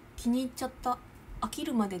気に入っちゃった。飽き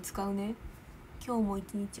るまで使うね。今日も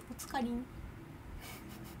一日おつかりん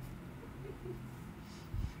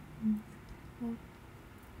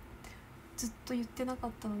ずっと言ってなか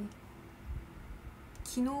ったのに、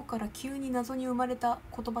昨日から急に謎に生まれた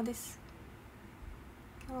言葉です。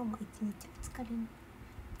今日も一日おつかりん。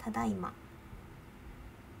ただいま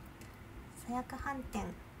さやか飯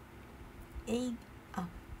店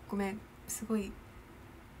ごめん、すごい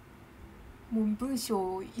もう文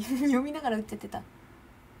章を読みながら打っちゃってた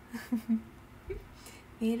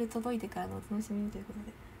メール届いてからのお楽しみということ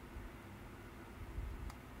で、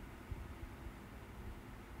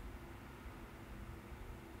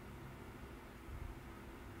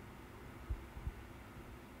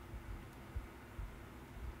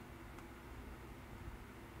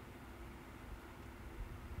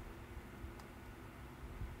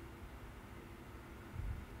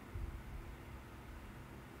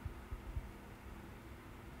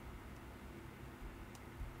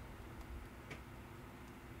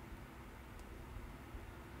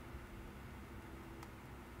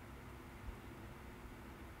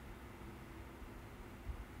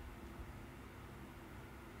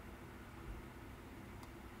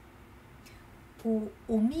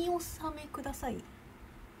お見納めください。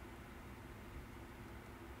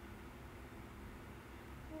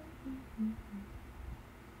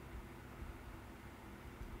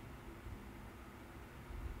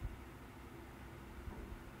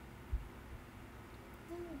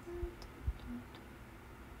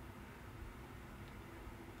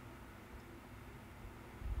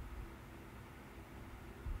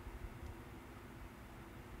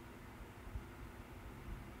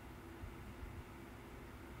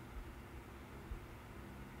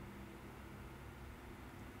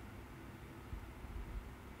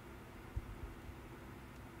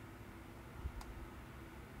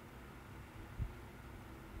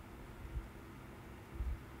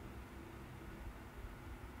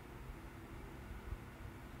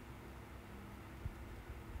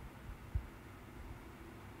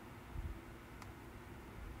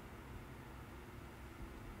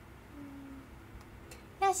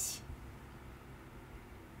よし、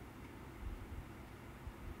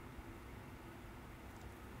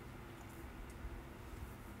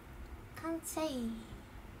完成。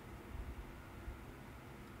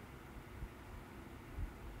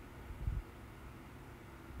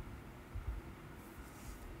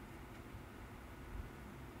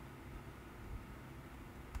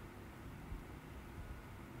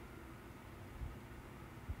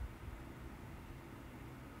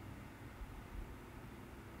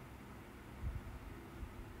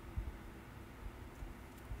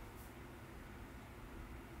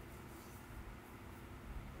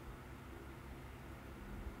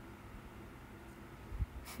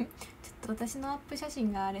ちょっと私のアップ写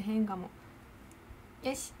真があれ変かも。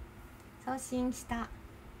よし、送信した。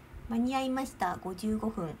間に合いました。55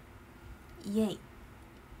分。イエイ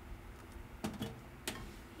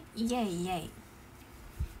イエイイエイ。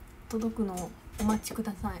届くのをお待ちく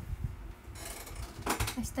ださい。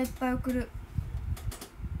明日いっぱい送る。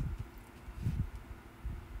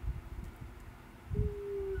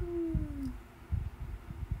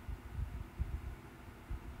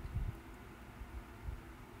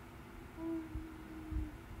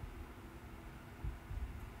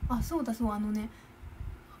あ、そうだそう、大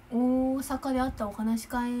阪であったお話し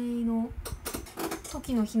会の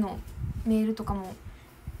時の日のメールとかもい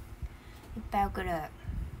っぱい送る。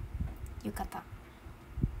浴衣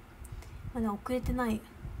まだ送れてない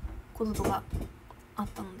こととかあっ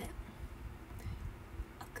たので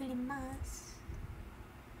送ります。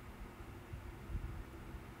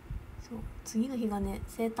そう、次の日がね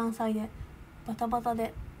生誕祭でバタバタ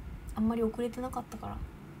であんまり送れてなかったから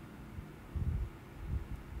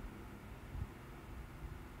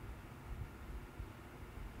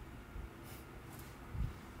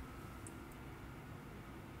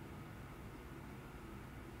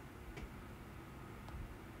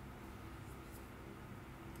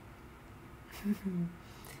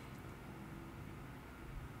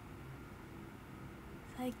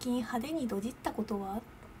最近派手にドジったことは？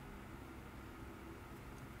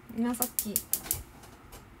今さ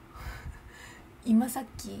っ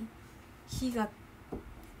き火が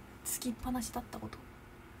つきっぱなしだったこと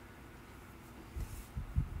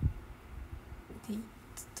で、ちょっ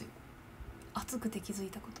と熱くて気づい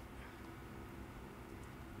たこと。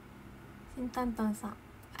せんたんたんさん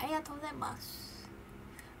ありがとうございます。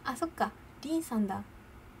あ、そっか、りんさんだ。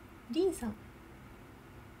りんさん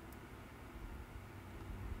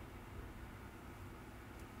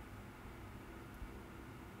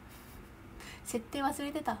設定忘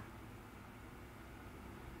れてた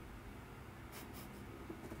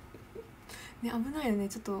ね。危ないよね。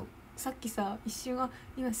ちょっとさっきさ一瞬が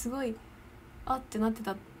今すごいあってなって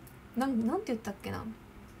た。なんて言ったっけな、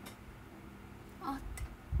あっ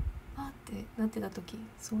てなってた時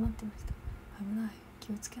そうなってました。危ない、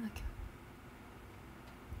気をつけなきゃ。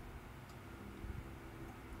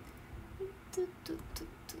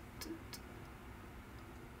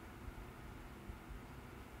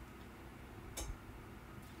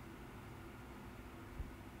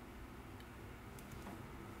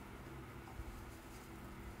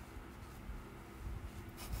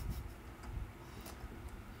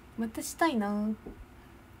またしたいな、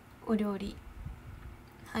お料理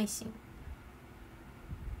配信。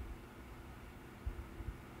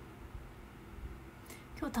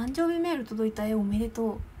今日誕生日メール届いた。おめで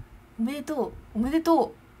とうおめでとうおめで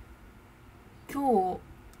とう。今日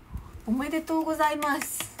おめでとうございま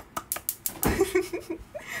す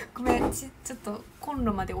ごめん、ちょっとコン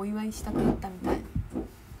ロまでお祝いしたくなったみたい。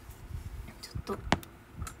ちょっと立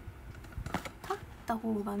った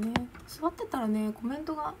方がね、座ってたらねコメン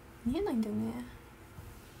トが見えないんだよね。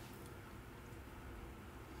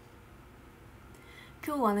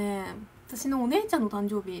今日はね私のお姉ちゃんの誕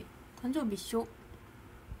生日一緒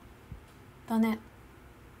だね。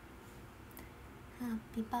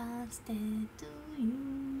Happy birthday to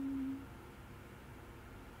you。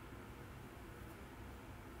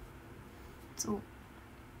 そう、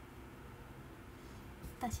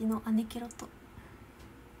私の姉ケロと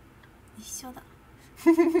一緒だ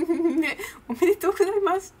ね。おめでとうござい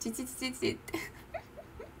ます。ちちって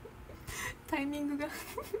タイミングがご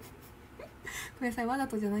めんなさい、わざ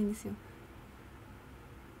とじゃないんですよ。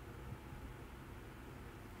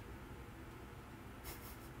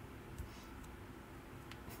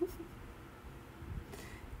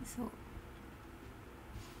そう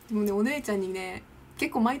でもね、お姉ちゃんにね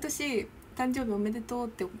結構毎年誕生日おめでとうっ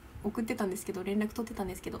て送ってたんですけど、連絡取ってたん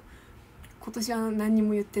ですけど、今年は何に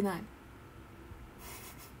も言ってない。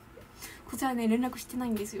こちらね連絡してない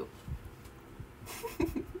んですよ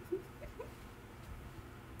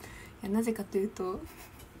いや、なぜかというと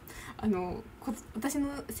私の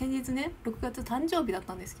先日ね6月誕生日だっ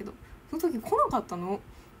たんですけど、その時来なかったの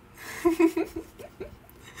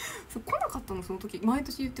そう来なかったの。その時毎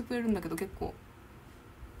年言ってくれるんだけど、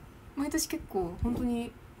毎年結構本当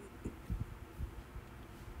に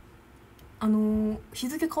日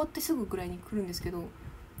付変わってすぐぐらいに来るんですけど、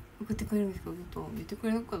送ってくれるんですけど、ちょっと言ってく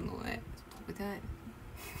れなかったのね、ちょっと送ってない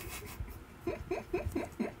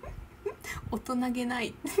大人げな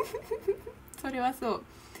いそれはそう、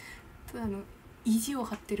ただ意地を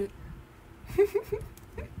張ってる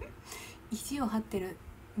意地を張ってる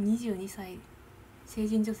22歳成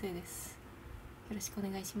人女性です。よろしくお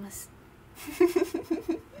願いします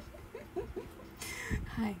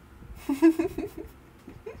はいはい、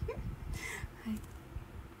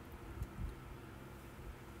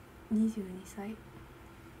22歳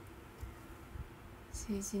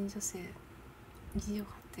成人女性、意地を張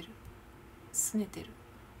ってる、拗ねてる。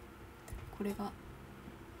これが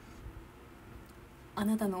あ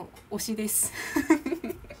なたの推しです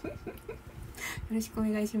よろしくお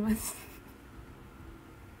願いします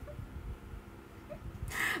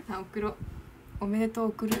送ろう。おめでと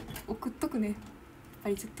う送っとくね。やっぱ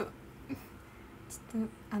りちょっと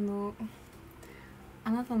あ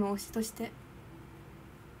なたの推しとして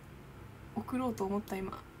送ろうと思った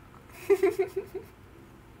今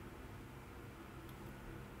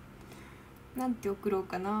なんて送ろう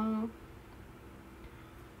かな。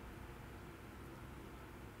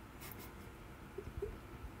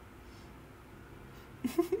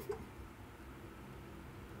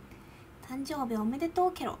誕生日おめでと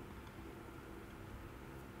うケロ。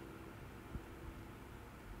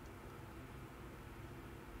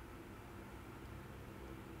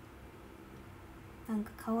なん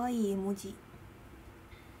かかわいい絵文字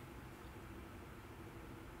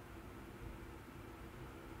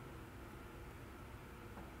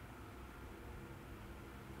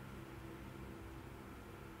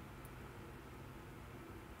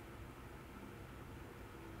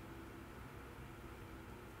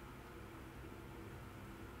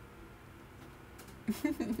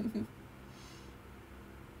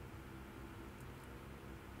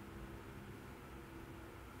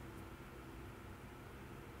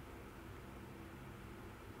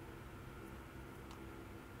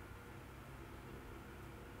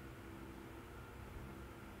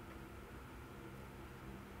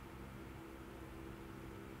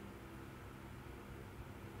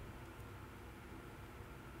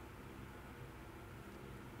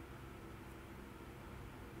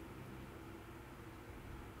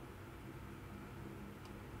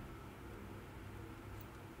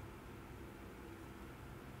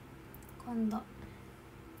今度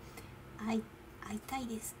会いたい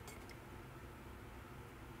ですっ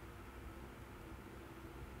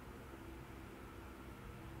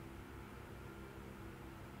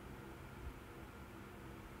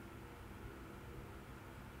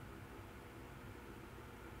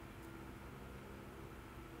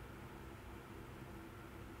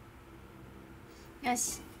て。よ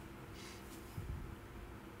し、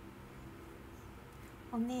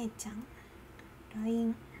お姉ちゃん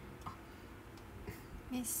LINE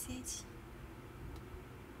メッセージ、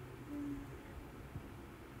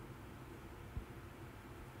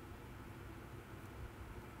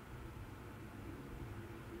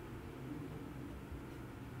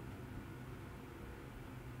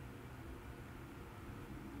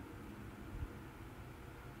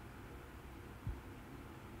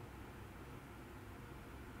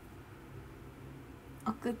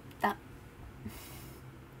送った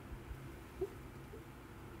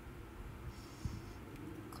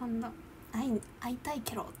今度会いたい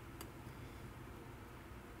ケロって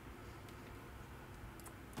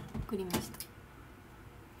送りました。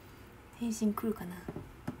返信来るかな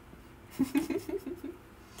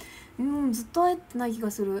ずっと会えてない気が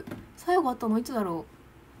する。最後会ったのいつだろ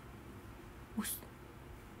う。い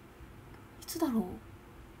つだろう。だ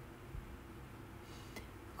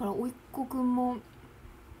からおいっ子くんも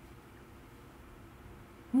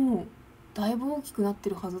もうだいぶ大きくなって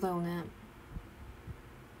るはずだよね。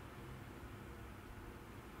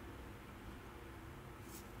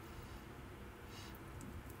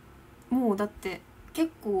もうだって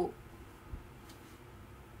結構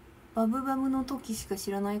バブバブの時しか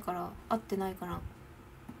知らないから、会ってないから、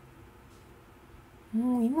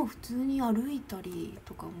もう今普通に歩いたり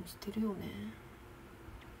とかもしてるよね。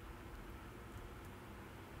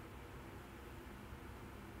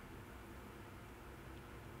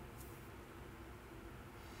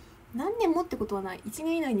何年もってことはない。1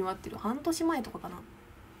年以内には会ってる。半年前とかかな。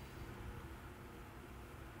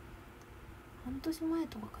半年前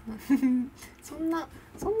とかかなそんなの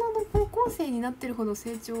高校生になってるほど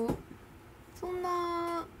成長、そん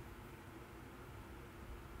な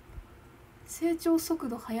成長速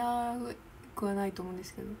度速くはないと思うんで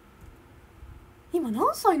すけど。今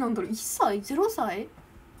何歳なんだろう。1歳 ?0 歳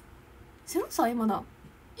 ?0 歳まだ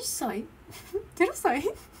1歳0歳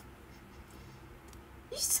1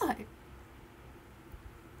歳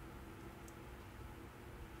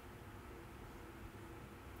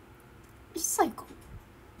1歳か。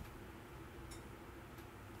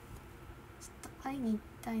ちょっと会いに行き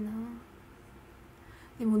たいな。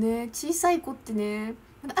でもね、小さい子ってね、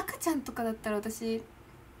まだ赤ちゃんとかだったら私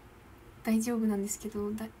大丈夫なんですけ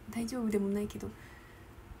ど、大丈夫でもないけど、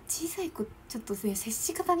小さい子ちょっとね、接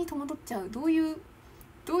し方に戸惑っちゃう。どういう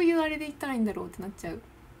あれで言ったらいいんだろうってなっちゃう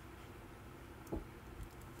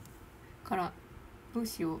から、どう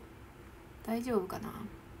しよう。大丈夫かな。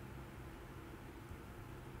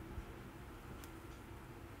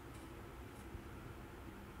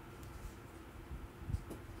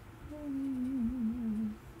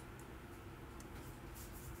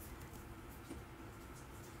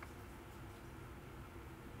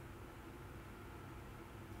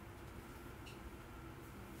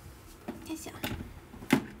よいしょ。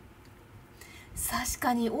確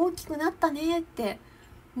かに大きくなったねって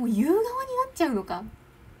もう言う側になっちゃうのか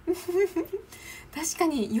確か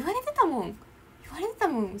に言われてたもん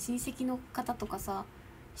親戚の方とかさ、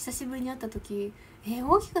久しぶりに会った時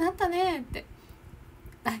大きくなったねって、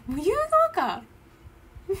あ、もう言う側か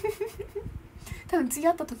多分次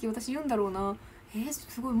会った時私言うんだろうな、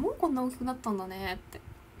すごいもうこんな大きくなったんだねって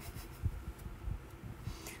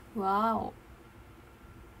わーお。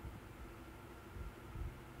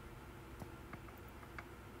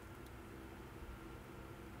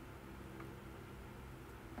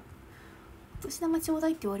お年玉ちょうだ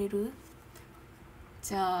いって言われる。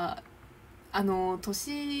じゃあ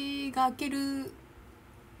年が明ける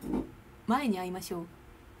前に会いましょう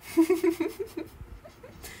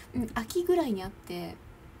秋ぐらいに会って、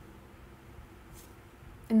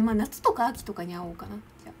まあ夏とか秋とかに会おうかな。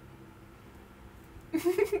じゃあ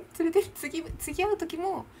それで次会う時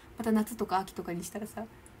もまた夏とか秋とかにしたらさ、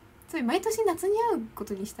それ毎年夏に会うこ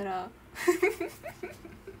とにしたら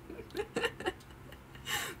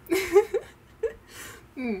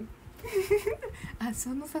うんあ、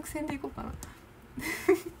その作戦でいこうかな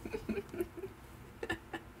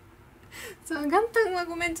そう、元旦は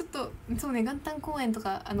ごめん、ちょっとそうね、元旦公演と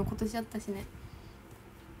か今年あったしね、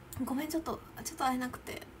ごめん、ちょっと会えなく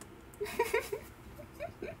て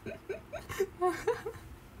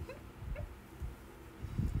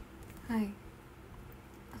はい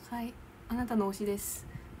はい、あなたの推しです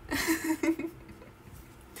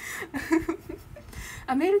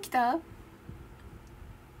あ、メール来た。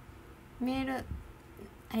メール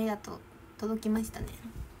ありがとう、届きましたね。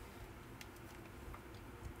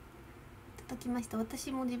届きました。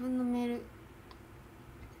私も自分のメール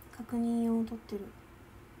確認を取ってる。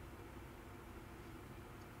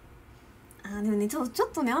あ、でもね、ちょっ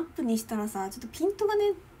とね、アップにしたらさ、ちょっとピントが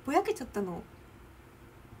ねぼやけちゃったの。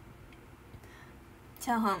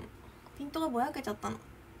チャーハンピントがぼやけちゃったの。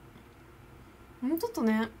もうちょっと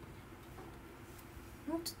ね、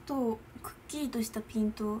もうちょっとくっきりとしたピ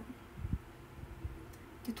ント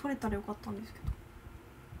で撮れたらよかったんですけど。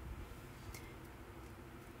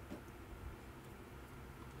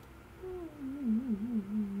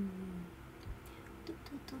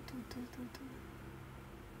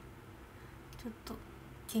ちょっと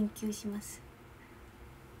研究します。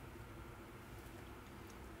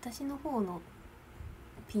私の方の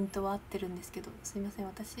ピントは合ってるんですけど、すいません、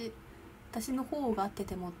私の方が合って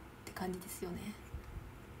てもって感じですよね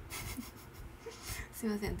すい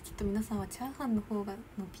ません、きっと皆さんはチャーハンの方が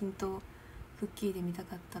のピントをくっきりで見た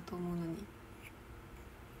かったと思うのに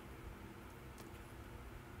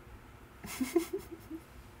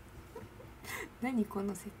何こ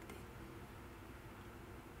の設定。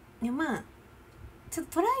いや、まあちょっ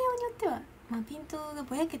と捉えようによっては、まあ、ピントが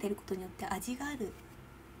ぼやけてることによって味がある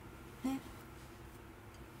ね。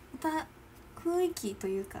また雰囲気と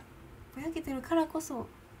いうかぼやけてるからこそ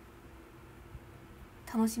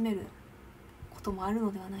楽しめることもある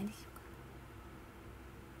のではないでしょ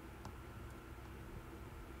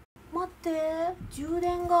うか。待って、充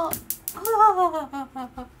電が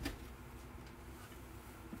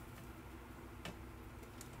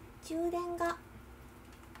充電が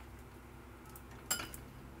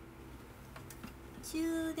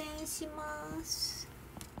充電します。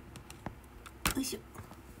よいしょ。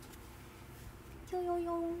よよ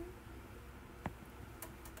よん。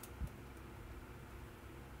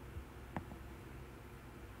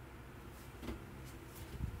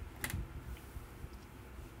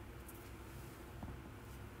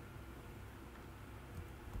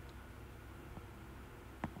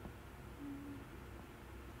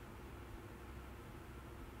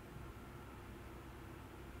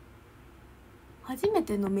初め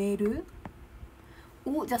てのメール？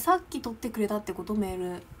お、じゃあさっき取ってくれたってこと？メー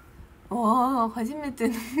ル。ああ、初めて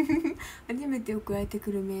の初めて送られて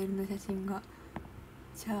くるメールの写真が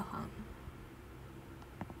チャーハン。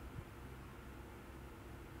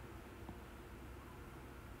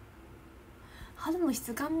肌の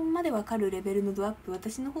質感までわかるレベルのドアップ、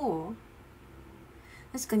私の方？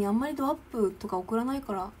確かにあんまりドアップとか送らない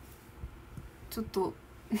からちょっと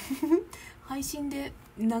配信で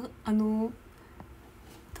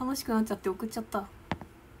楽しくなっちゃって送っちゃった。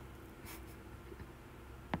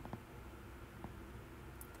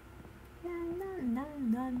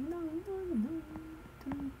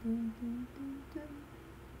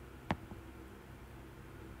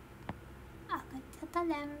あ、買っちゃった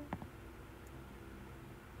ね。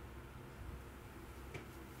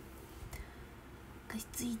加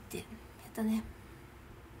湿いいってやったね。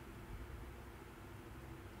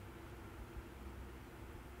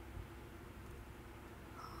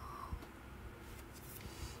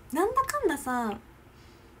なんだかんださ、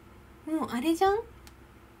もうあれじゃん、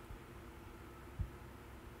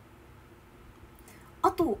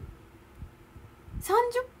あと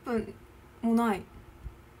30分もない、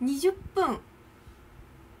20分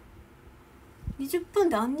で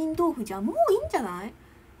杏仁豆腐じゃん。もういいんじゃない？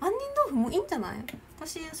杏仁豆腐もういいんじゃない？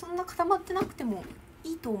私そんな固まってなくても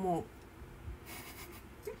いいと思う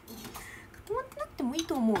固まってなくてもいい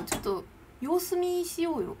と思う。ちょっと様子見し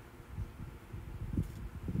ようよ。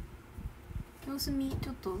様子見ち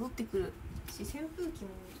ょっと取ってくるし、扇風機も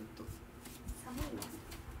ちょっと寒いわ。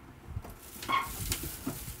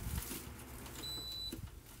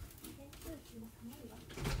扇風機も寒いわ。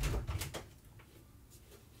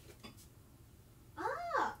う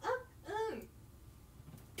ん、ち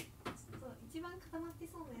ょっと一番固まって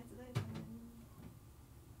そうなやつ誰かな。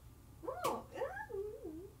もう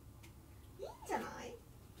いいんじゃない？よ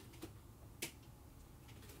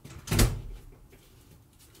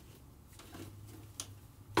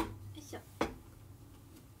いしょ。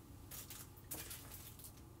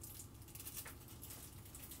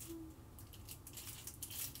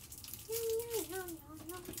いい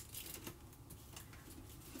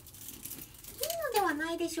のでは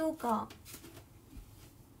ないでしょうか。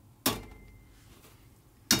ち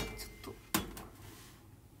ょっと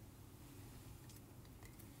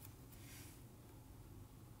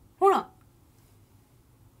ほら、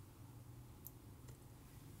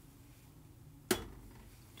ちょっ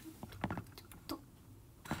と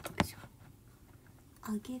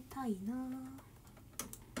あげたいな。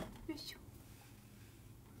よいしょ。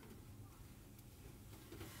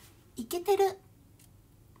いけてる。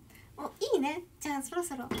お、いいね。じゃあそろ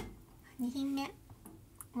そろ2品目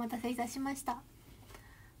お待たせいたしました。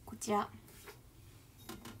こちら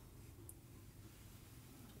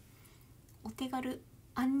お手軽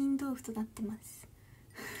杏仁豆腐となってます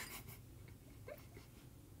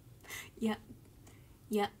いや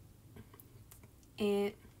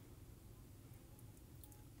3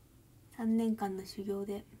年間の修行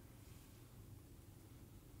で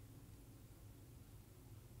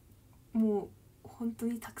もう本当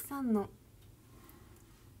にたくさんの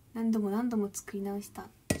何度も作り直した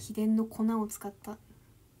秘伝の粉を使った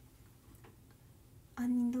杏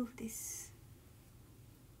仁豆腐です。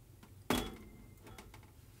ち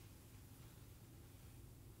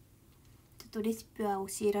ょっとレシピは教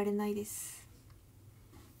えられないです。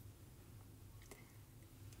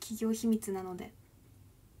企業秘密なので。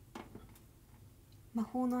魔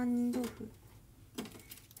法の杏仁豆腐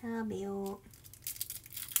食べよう。よ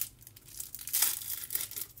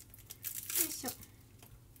いしょ。食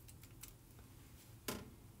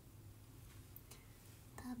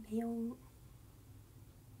べよう。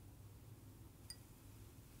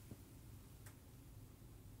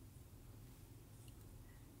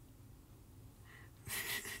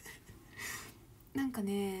なんか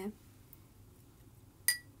ね、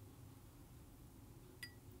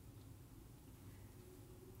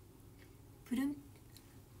プルン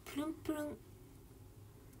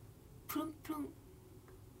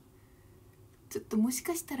ちょっともし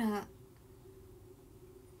かしたら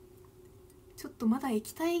ちょっとまだ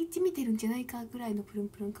液体じみてるんじゃないかぐらいのプルン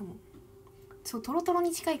プルンかも。そう、トロトロ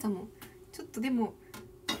に近いかも。ちょっとでも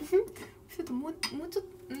ちょっともうちょっと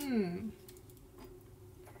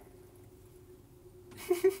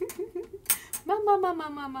ま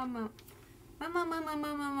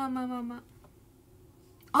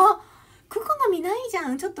あ、クコの実ないじゃ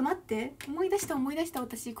ん。ちょっと待って、思い出した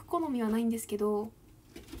私クコの実はないんですけど、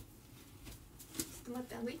ちょっと待っ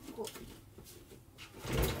て、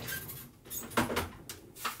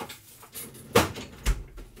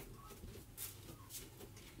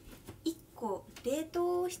1個冷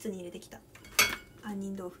凍室に入れてきた杏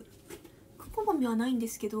仁豆腐。クコの実はないんで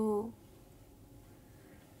すけど、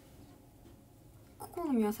クコ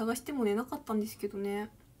の実は探してもねなかったんですけどね。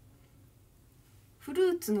フル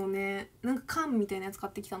ーツのね、なんか缶みたいなやつ買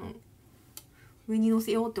ってきたの。上に乗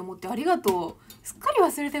せようって思って、ありがとう。すっかり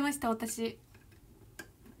忘れてました私。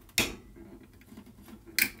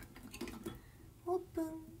オープン。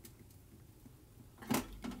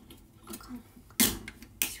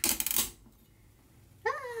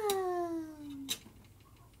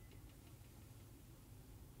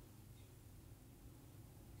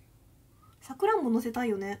さくらんぼ乗せたい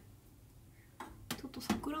よね。ちょっと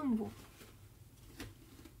さくらんぼ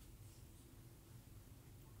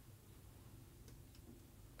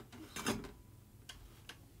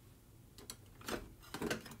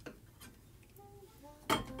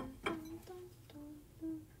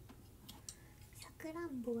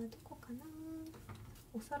どこかな。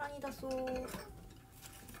お皿に出そう。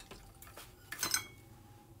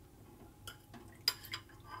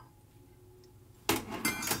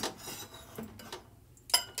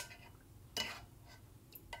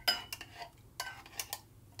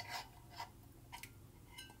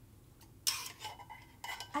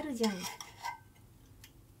あるじゃん、さ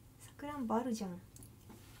くらんぼあるじゃん。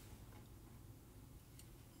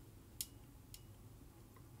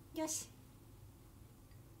よし、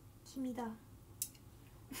君だ。な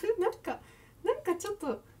んかちょっと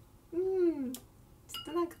ちょっ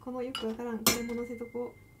となんかこのよくわからんこれも乗せと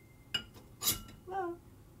こう。わあ、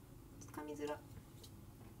つかみづら。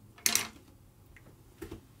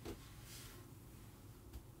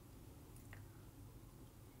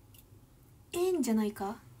んじゃない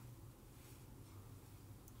か。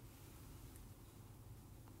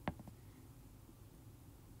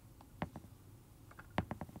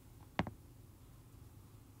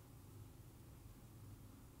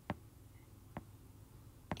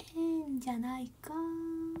んじゃないか。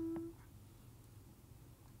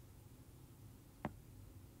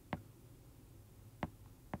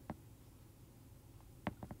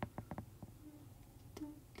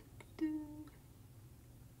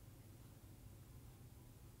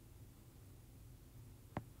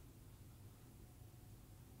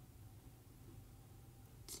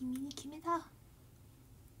君に決めた。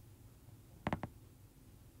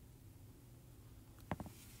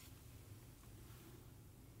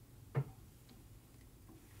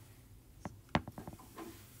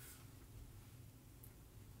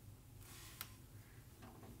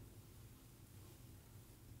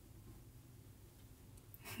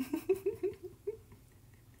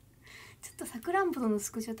ちょっとさくらんぼとの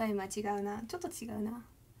スクショタイムは違うな。ちょっと違うな。ちょっ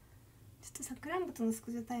とさくらんぼとのス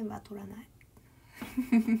クショタイムは取らない。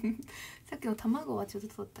さっきの卵はちょっと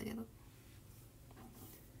取ったけど。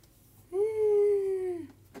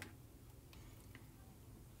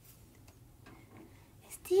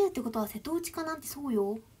STU ってことは瀬戸内かなって。そう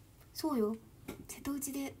よそうよ、瀬戸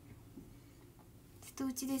内で、瀬戸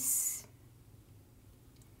内です。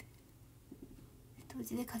瀬戸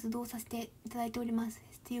内で活動させていただいております。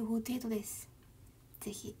STU48 です。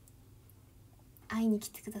ぜひ会いに来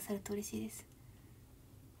てくださると嬉しいです。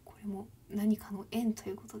これも何かの縁と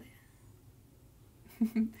いうことで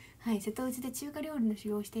はい、瀬戸内で中華料理の修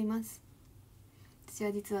行をしています。私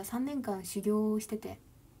は実は3年間修行をしてて、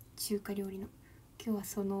中華料理の今日は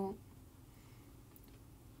その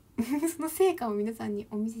その成果を皆さんに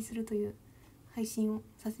お見せするという配信を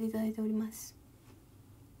させていただいております。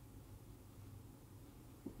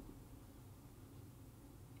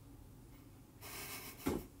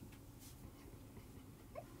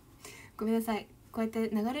ごめんなさい、こうやっ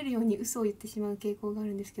て流れるように嘘を言ってしまう傾向があ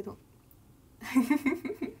るんですけどご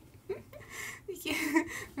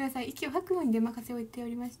めんなさい、息を吐くように出任せを言ってお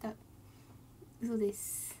りました。嘘で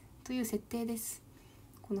すという設定です、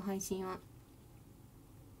この配信は。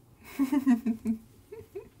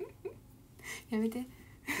やめて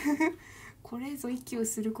これぞ息を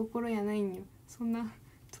する心やないんよ。そんな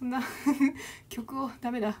曲を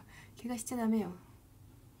ダメだ、怪我しちゃダメよ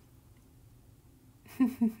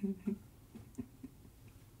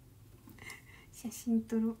写真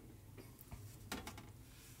撮ろう、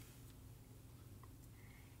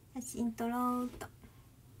写真撮ろうと。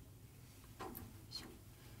ちょ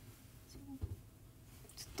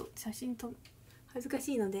っと写真撮る恥ずか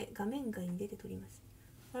しいので画面外に出て撮ります。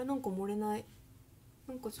あれ、なんか漏れない、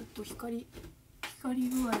なんかちょっと光具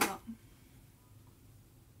合が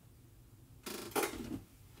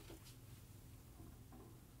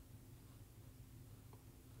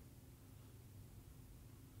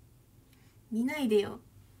見ないでよ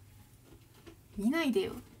見ないで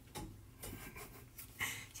よ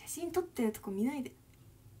写真撮ってるとこ見ないで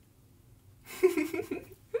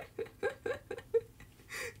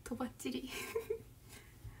とばっちり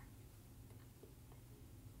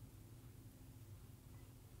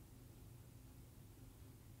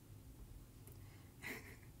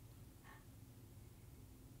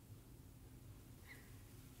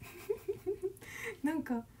なん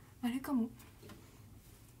かあれかも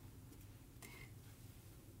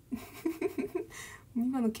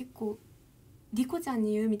今の結構リコちゃん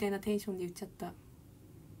に言うみたいなテンションで言っちゃった。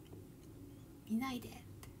見ないでって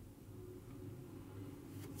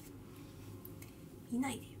見な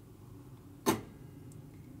いでよ。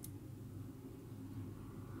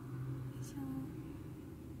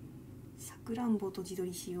さくらんぼと自撮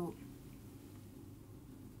りしよう。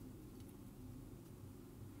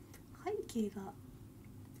背景が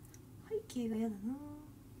嫌だな。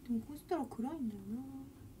でもこうしたら暗いんだよな。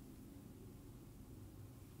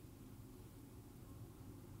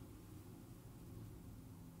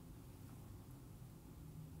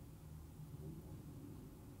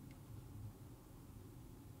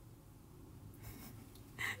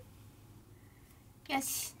よ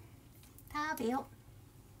し食べよ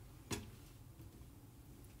う。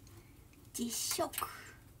実食。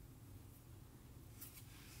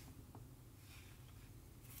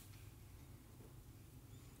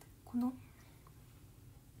この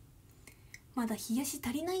まだ冷やし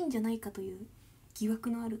足りないんじゃないかという疑惑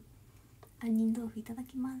のある杏仁豆腐いただ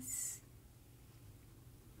きます。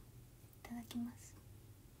いただきます。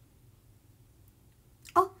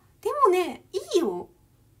あ、でもね、いいよ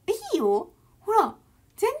いいよ、ほら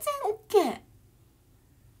全然 OK、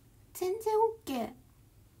 全然 OK。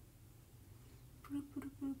 プルプル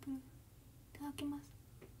プルプルいただきます。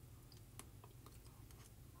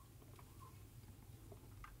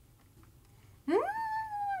う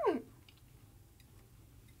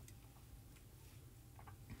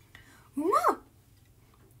まっ、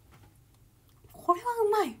これはう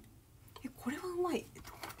まい。これはうまい。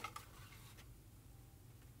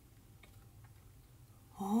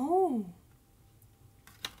おお、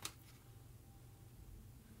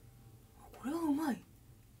これはうまい。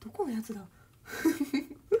どこのやつだ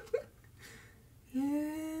へ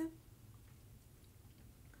え、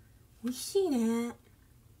美味しいね。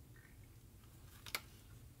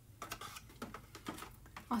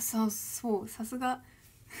あ、そう、さすが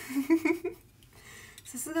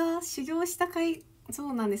さすが修行した回。そ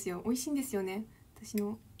うなんですよ、美味しいんですよね、私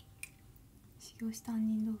の修行した杏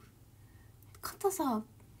仁豆腐。硬さ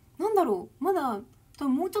なんだろう、まだ多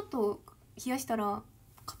分もうちょっと冷やしたら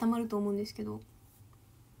固まると思うんですけど、も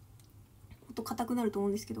っと硬くなると思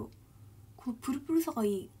うんですけど、このプルプルさがい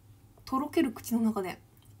い。とろける口の中で。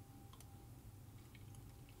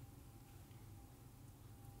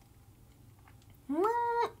うまー、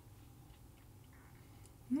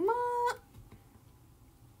うまー。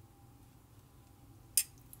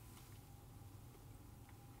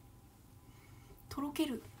とろけ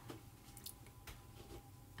る。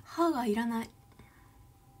歯がいらない。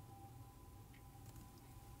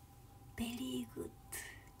ベリーグッド。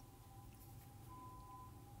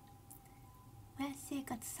おやし生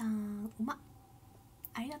活さん、うまっ、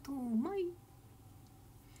ありがとう。うまい、う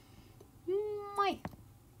まい。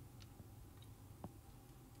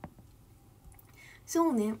そ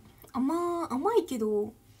うね、甘いけ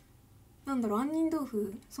ど、なんだろう、杏仁豆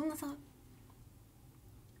腐そんなさ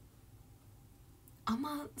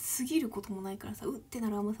甘すぎることもないからさ、うってな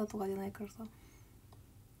る甘さとかじゃないからさ、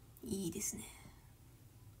いいですね。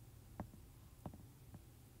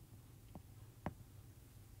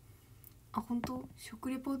あ、本当食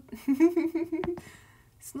レポ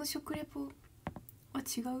その食レポは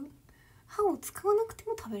違う。歯を使わなくて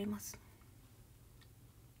も食べれます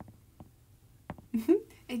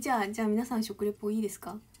じゃあ皆さん食レポいいです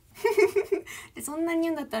かそんなに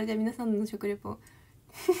言うんだったら、じゃあ皆さんの食レポ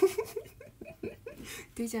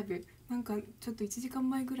デジャブ、なんかちょっと1時間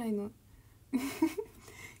前ぐらいの1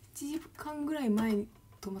時間ぐらい前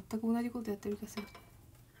と全く同じことやってる気がする。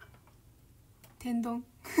天丼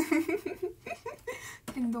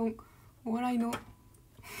天丼、お笑いの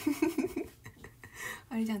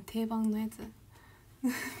あれじゃん、定番のやつ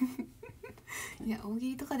いや大喜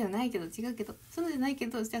利とかではないけど、違うけど、そうじゃないけ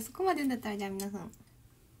ど、じゃあそこまで言うんだったら、じゃあ皆さ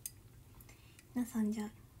んじゃあ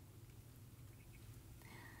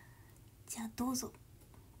どうぞ。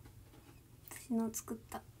私の作っ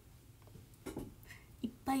たいっ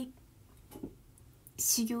ぱい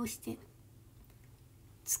修行して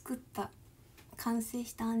作った完成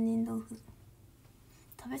した杏仁豆腐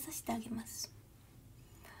食べさせてあげます。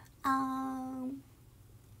あーん、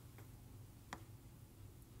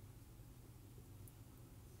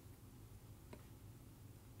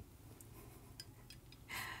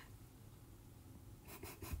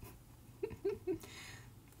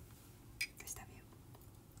私食べよ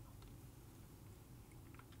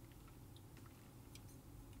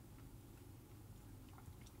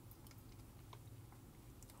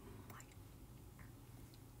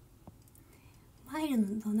う。マイ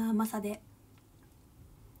ルドな甘さで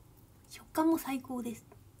食感も最高です。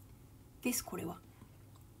これは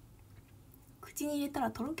口に入れた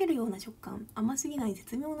らとろけるような食感、甘すぎない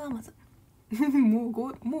絶妙な甘さもう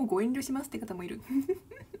ご遠慮しますって方もいる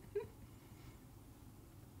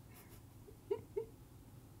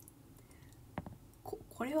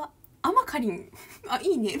これは甘かりんあ、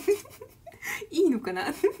いいねいいのか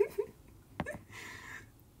な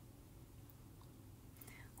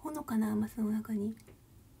ほのかな甘さの中に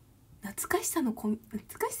懐かしさが込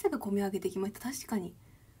み上げてきました。確かに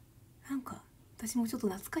なんか私もちょっと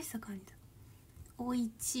懐かしさ感じた。おい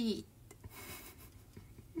ちい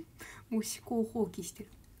もう思考放棄してる。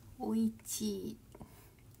おいちい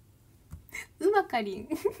うまかりんい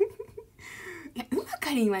や、うまか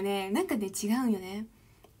りんはね、なんかね違うんよね。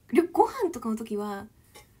ご飯とかの時は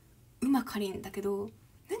うまかりんだけど、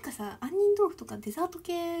なんかさ杏仁豆腐とかデザート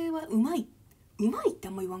系はうまいって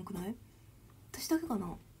あんま言わんくない？私だけか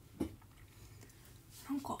な。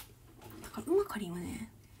なんかだからうまかりんは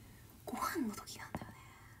ねご飯の時なんだよ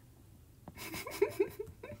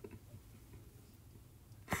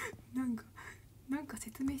ねなんか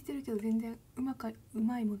説明してるけど全然う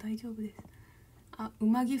まいも大丈夫です。あ、う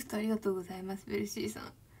まギフトありがとうございます。ベルシーさ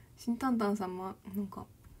ん、新タンタンさんもなんか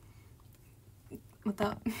ま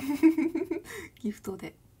たギフト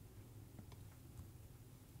で。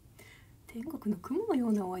天国の雲のよ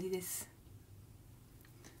うなお味です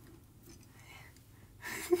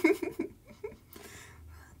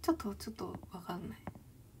ちょっとわかんない。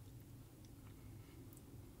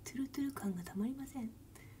トゥルトゥル感がたまりません。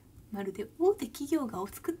まるで大手企業が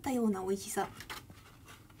作ったような美味しさ。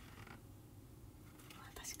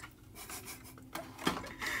確かに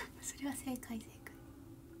それは正解。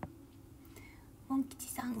モン吉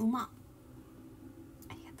さんうま、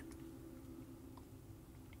ありがとう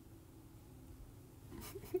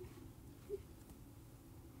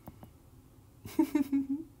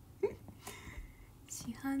市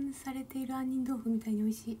販されている杏仁豆腐みたいに美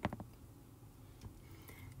味しい。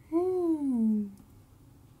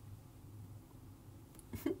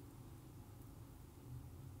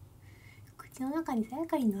口の中にさや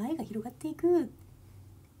かりんの愛が広がっていく。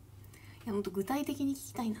いや、もっと具体的に聞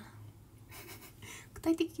きたいな具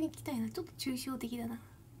体的に聞きたいな。ちょっと抽象的だな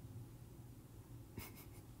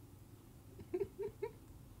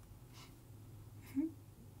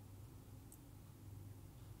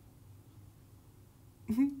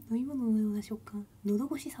飲み物のような食感、喉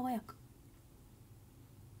越し爽やか。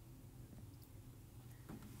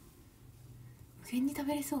無限に食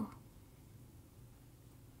べれそう。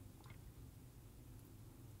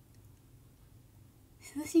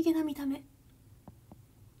涼しげな見た目、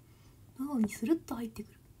喉にスルッと入って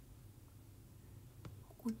くる。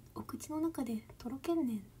お口の中でとろけん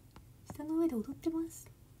ねん。舌の上で踊ってま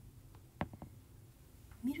す。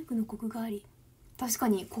ミルクのコクがあり、確か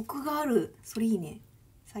にコクがある。それいいね。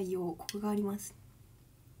採用。コクがあります。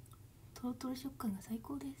トロトロ食感が最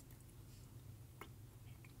高です。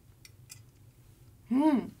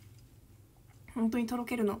本当にとろ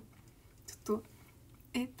けるの。ちょっと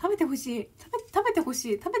食べてほしい。食べてほ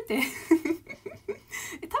しい。食べて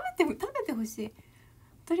ほしい。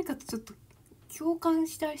誰かとちょっと共感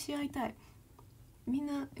し合いたい。みん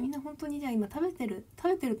な本当にじゃあ今食べてる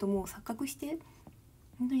ともう錯覚して、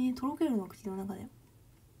本当にねとろけるの口の中で。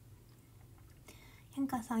ヤン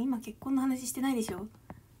カーさん、今結婚の話してないでしょ。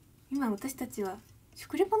今私たちは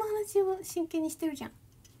食レポの話を真剣にしてるじゃん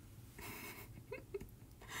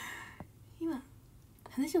今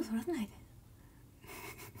話をそらさないで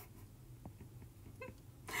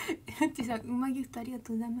ラッチさん、うまギフトありが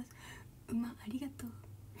とうございます。うま、ありがとう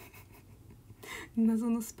謎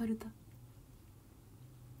のスパルタ。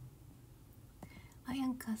アヤ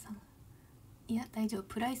ンカーさん、いや大丈夫、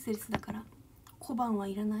プライスレスだから小判は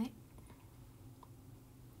いらない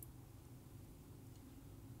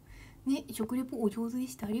ね。食レポお上手で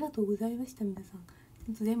した。ありがとうございました。皆さんち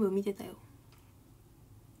ょっと全部見てたよ。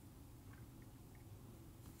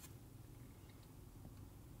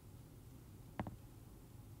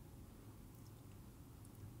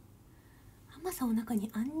甘さの中に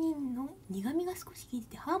杏仁の苦みが少し効いて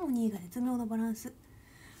て、ハーモニーが絶妙なバランス。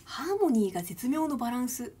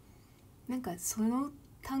なんかその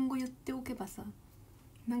単語言っておけばさ、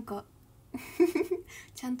なんか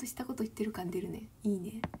ちゃんとしたこと言ってる感出るね。いい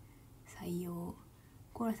ね。採用。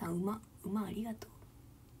コーラさん、うまありがとう。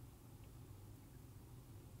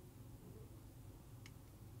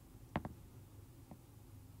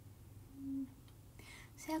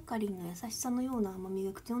さやかりんの優しさのような甘み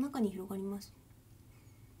が口の中に広がります。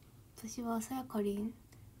私はさやかりん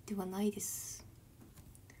ではないです。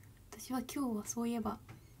私は今日はそういえば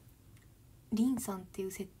りんさんってい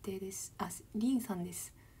う設定です。りんさんで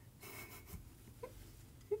す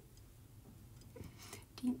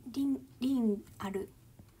りんある。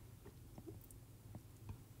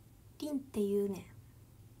りんっていうね。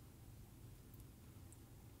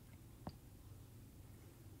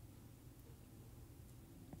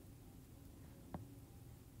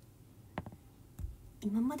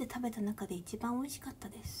今まで食べた中で一番美味しかった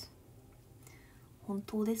です。本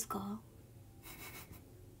当ですか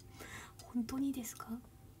本当にですか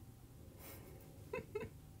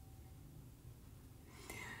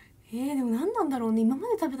でも何なんだろうね。今ま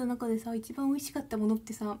で食べた中でさ、一番美味しかったものっ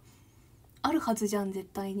てさあるはずじゃん、絶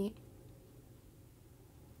対に。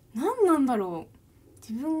何なんだろう。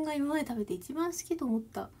自分が今まで食べて一番好きと思っ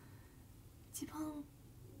た一番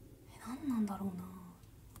何なんだろうな。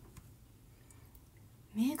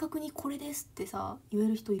明確にこれですってさ言え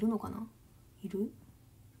る人いるのかな。いる？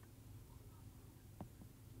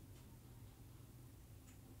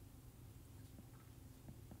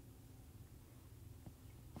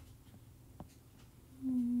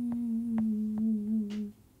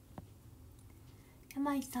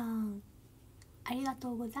山井さんありがと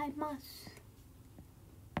うございます。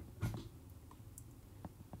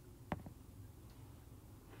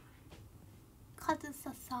かず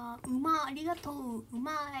ささんうまありがとう。う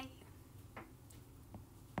まい。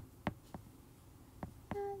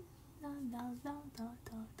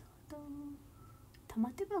玉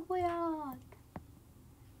手箱や。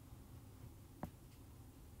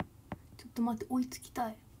ちょっと待って追いつきた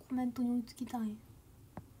い。コメントに追いつきたい。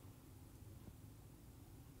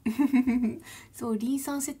そうリン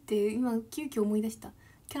さん設定今急遽思い出した。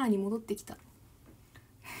キャラに戻ってきた。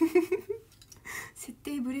設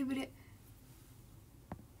定ブレブレ。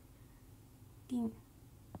リン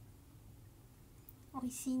美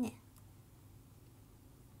味しいね。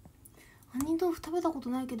杏仁豆腐食べたこと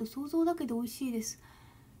ないけど想像だけで美味しいです。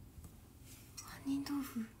杏仁豆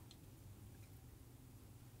腐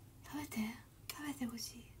食べてほ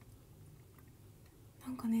しい。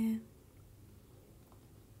なんかね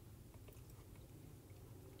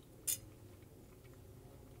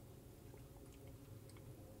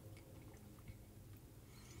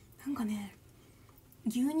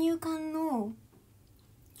牛乳缶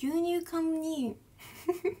に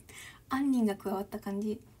杏仁が加わった感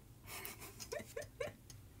じ。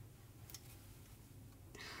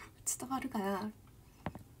伝わるかな。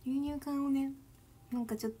牛乳缶をねなん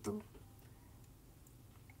かちょっと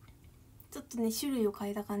ね種類を変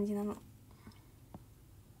えた感じなの。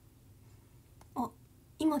あ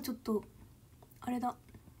今ちょっとあれだ、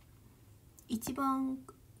一番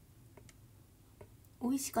美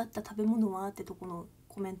味しかった食べ物はってとこの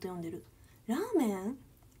コメント読んでる。ラーメン、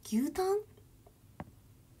牛タン、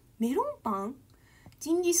メロンパン、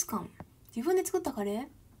ジンギスカン、自分で作ったカレー。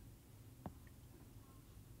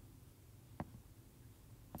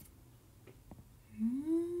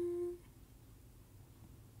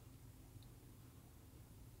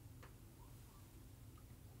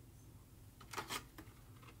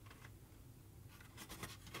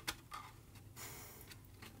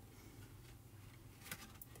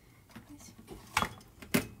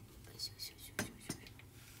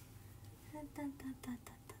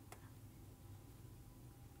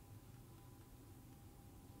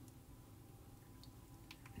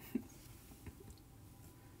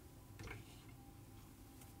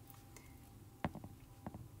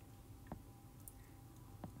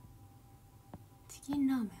チキン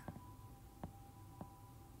ラーメン。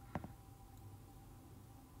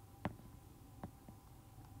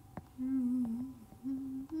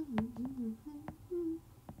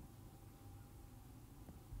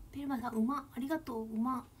ペルマさんうまありがとう。う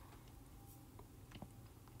ま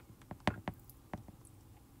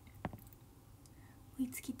追い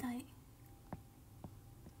つきたい。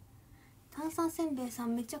炭酸せんべいさ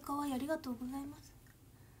んめっちゃ可愛い。ありがとうございます。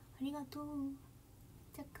ありがとう。めっ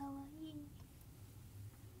ちゃ可愛い。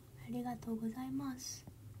ありがとうございます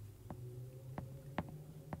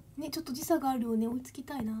ね。ちょっと時差があるよね。追いつき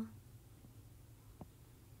たいな。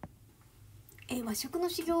和食の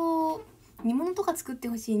修行、煮物とか作って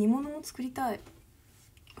ほしい。煮物も作りたい。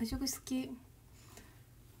和食好き。ま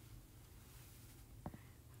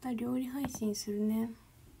た料理配信するね。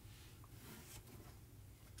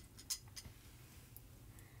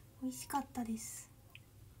美味しかったです。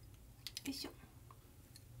よいしょ。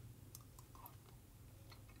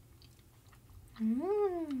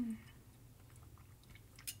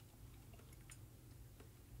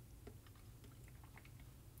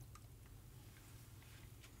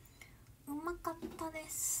うまかったで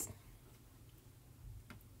す。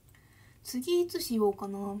次いつしようか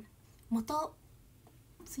な。また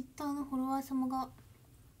ツイッターのフォロワー様が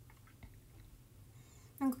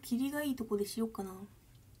なんかキリがいいとこでしようかな。や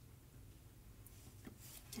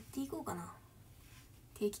っていこうかな。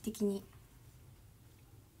定期的に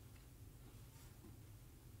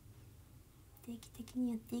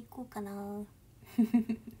やっていこうかな。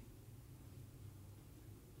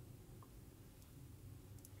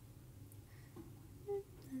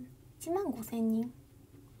15000人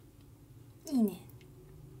いいね。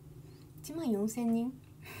14000人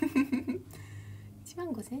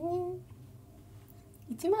15000人、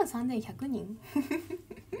13100人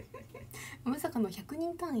まさかの100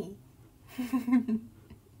人単位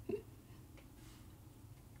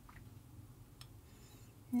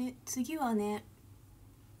ね。次はね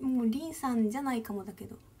もうリンさんじゃないかもだけ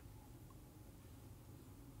ど、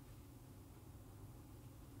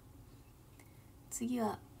次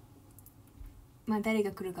はまあ誰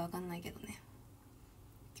が来るか分かんないけどね。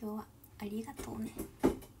今日はありがとうね。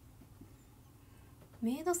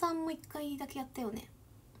メイドさんも1回だけやったよね。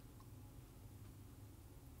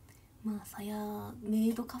まあさやメ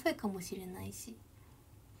イドカフェかもしれないし、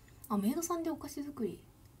あ、メイドさんでお菓子作り、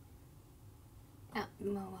あ、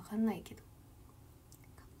まあ分かんないけどか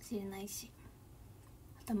もしれないし、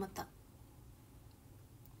はたまた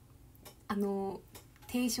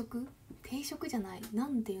定食じゃない、な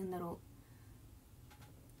んて言うんだろ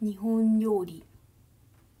う、日本料理、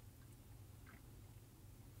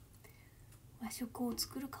和食を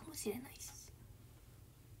作るかもしれないし、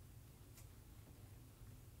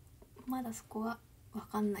まだそこは分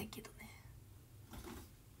かんないけどね。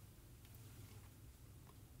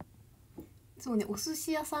そうね、お寿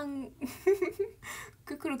司屋さん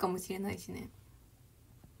が来るかもしれないしね、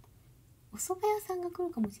お蕎麦屋さんが来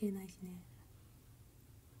るかもしれないしね。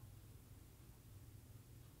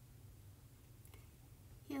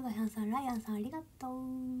ゆうがやんさん、ライアンさん、ありがとう。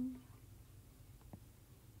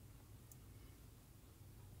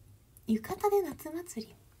浴衣で夏祭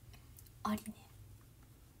りありね。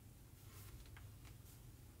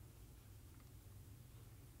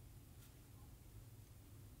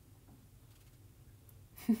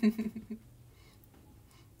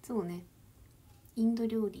そうね、インド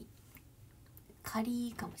料理カ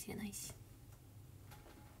リーかもしれないし、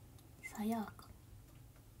さやか。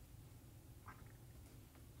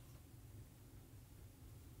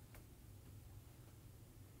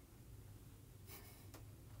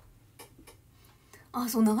あ、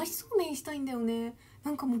そう、流しそうめんしたいんだよね。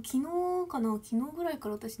なんかもう昨日ぐらいか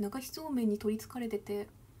ら私流しそうめんに取りつかれてて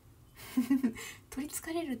取りつ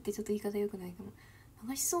かれるってちょっと言い方よくないかも。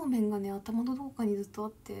流しそうめんがね、頭のどこかにずっとあ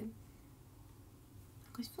って、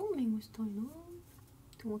流しそうめんをしたいなっ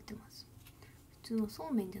て思ってます。普通のそ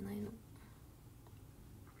うめんじゃないの、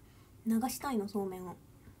流したいの、そうめんを。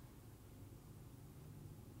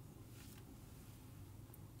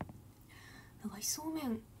流しそうめ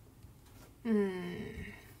ん、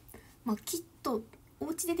まあきっとお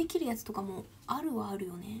家でできるやつとかもあるはある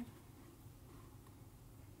よね。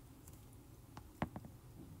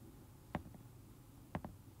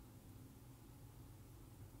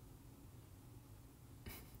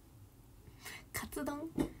カ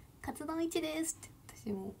ツ丼1ですって、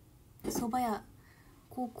私も蕎麦屋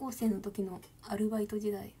高校生の時のアルバイト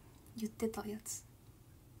時代言ってたやつ。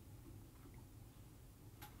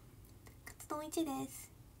カツ丼1で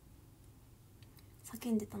す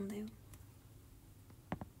叫んでたんだよ。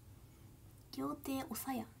料亭お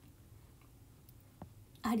さや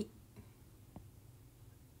あり。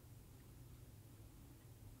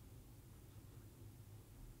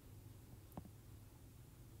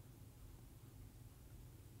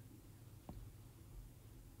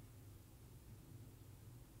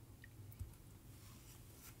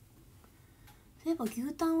そういえば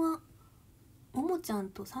牛タンはももちゃん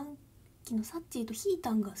とさっきのサッチーとヒー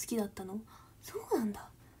タンが好きだったの。そうなんだ。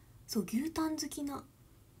そう、牛タン好きな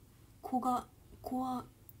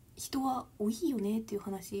人は多いよねっていう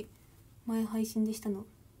話前配信でしたの。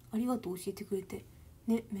ありがとう、教えてくれて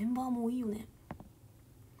ね。メンバーも多いよね。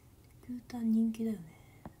牛タン人気だよね。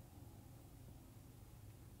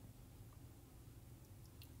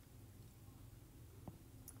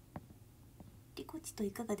リコチと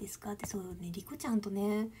いかがですかって。そうね、リコちゃんと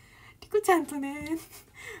ね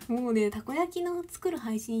もうね、たこ焼きの作る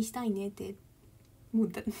配信したいねってもう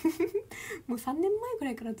もう3年前ぐ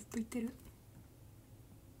らいからずっと言ってる。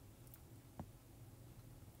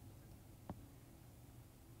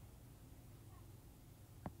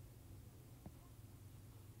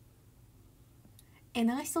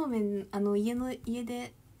流しそうめん、家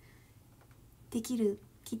でできる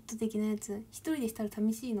キット的なやつ一人でしたら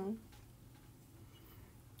寂しいの？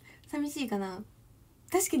寂しいかな。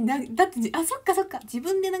確かにだってあ、そっか自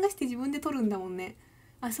分で流して自分で撮るんだもんね。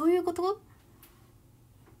あ、そういうこと？は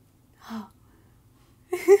あ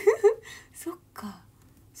そっか、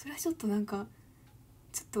それはちょっとなんか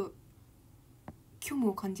ちょっと虚無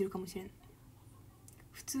を感じるかもしれん。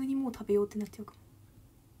普通にもう食べようってなっちゃうかも。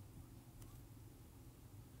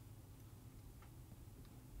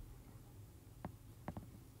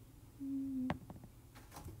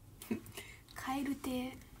カエル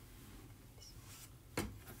亭、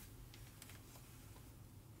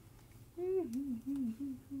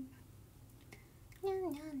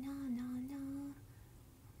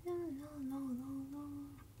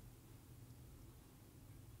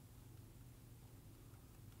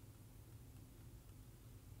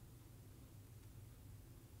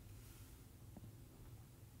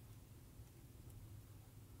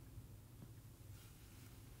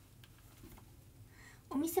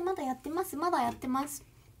店まだやってます。まだやってます。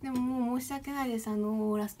でももう申し訳ないです。ラス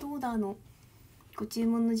トオーダーのご注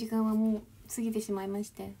文の時間はもう過ぎてしまいま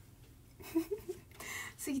して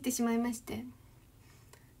過ぎてしまいまして、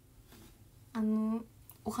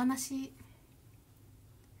お話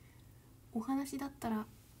だったら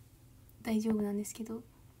大丈夫なんですけど、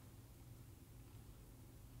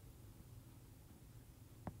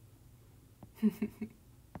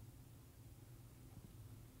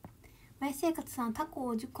前生活さん、タコ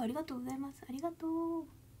を10個ありがとうございます。ありがとう、あ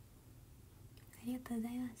りがとうござ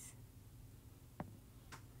います。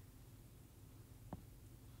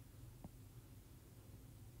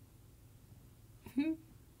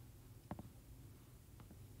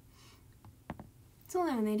そう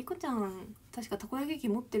だよね、リコちゃん確かたこ焼き器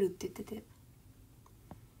持ってるって言ってて、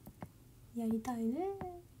やりたいね。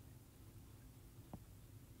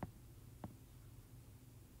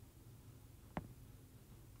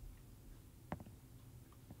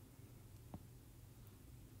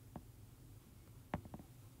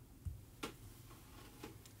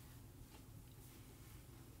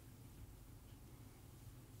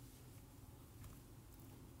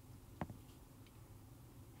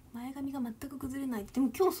前髪が全く崩れない。で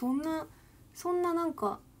も今日そんななん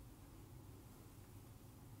か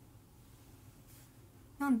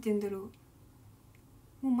なんて言うんだろ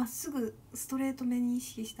う、もうまっすぐストレート目に意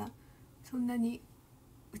識した、そんなに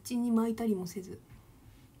内に巻いたりもせず、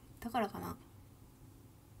だからかな。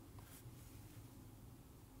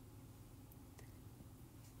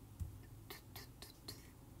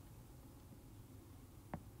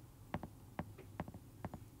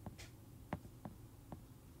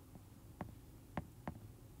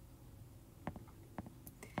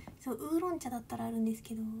そう、ウーロン茶だったらあるんです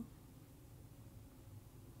けど、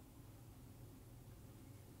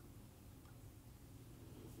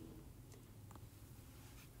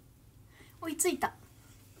追い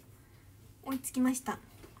つきました。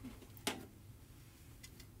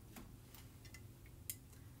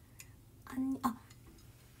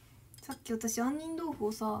さっき私杏仁豆腐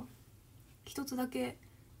をさ、一つだけ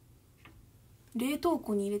冷凍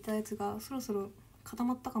庫に入れたやつがそろそろ固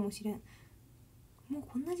まったかもしれん。もう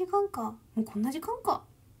こんな時間か。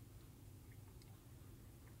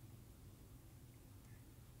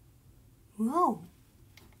うわお。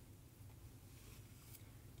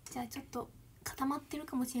じゃあちょっと固まってる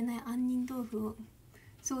かもしれない杏仁豆腐を、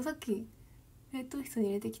そう、さっき冷凍室に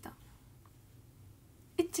入れてきた。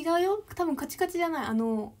違うよ、多分カチカチじゃない。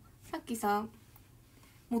さっきさ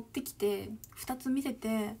持ってきて2つ見せ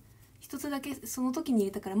て1つだけその時に入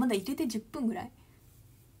れたから、まだ入れて10分ぐらい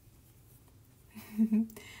10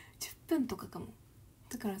分とかかも。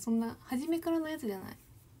だからそんな初めからのやつじゃない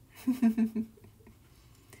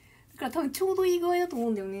だから多分ちょうどいい具合だと思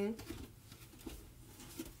うんだよね。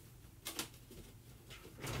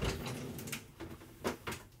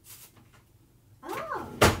ああ、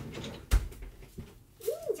い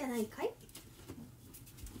いんじゃないかい。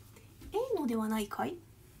のではないかい。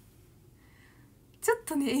ちょっ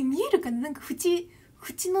とね、見えるかな、なんか縁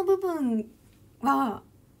の部分は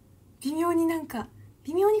微妙に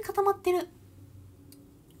固まってる。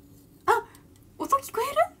あ、音聞こ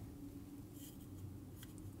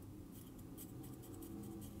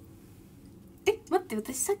える？待って、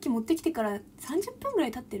私さっき持ってきてから30分ぐら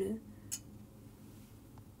い経ってる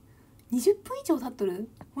？20分以上経っとる？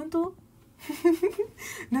本当？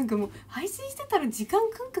なんかもう配信してたら時間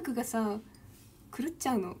感覚がさ狂っち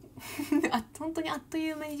ゃうの本当にあっとい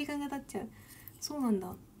う間に時間が経っちゃう。そうなんだ、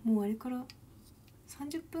もうあれから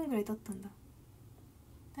30分ぐらい経ったんだ。い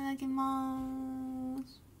ただきまー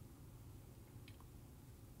す。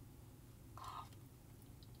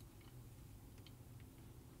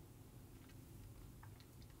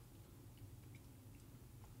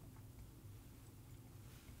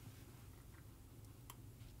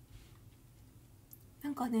な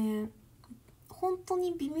んかね、本当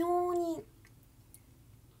に微妙に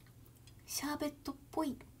シャーベットっぽ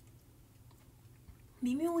い、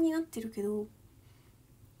微妙になってるけど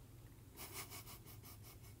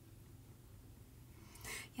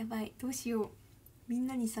やばい、どうしよう。みん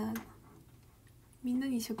なに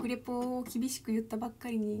食レポを厳しく言ったばっか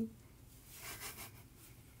りに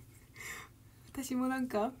私もなん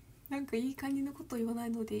かいい感じのことを言わな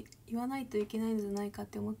いといけないのじゃないかっ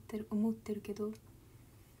て思ってるけど、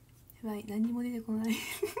やばい、何にも出てこないや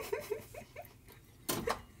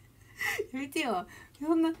めてよ、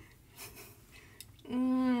そんな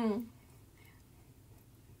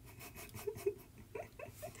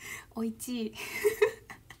おいちい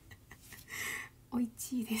おい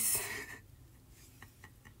ちいです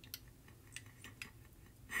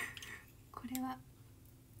これは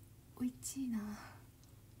おいちいな。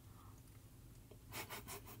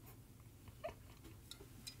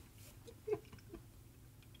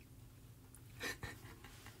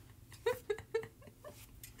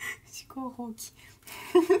考放棄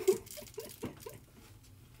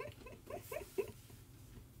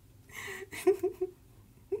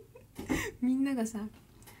みんながさ、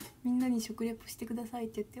みんなに食レポしてくださいっ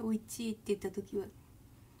て言っておいちいって言った時は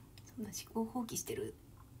そんな思考放棄してる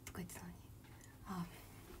とか言ってたのに、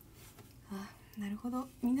なるほど、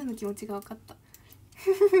みんなの気持ちが分かった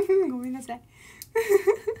ごめんなさい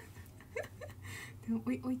でも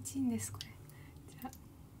おいちいんです、これ。じゃああ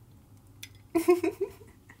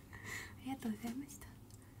りがとうございました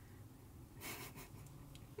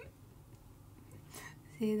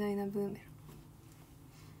盛大なブーメ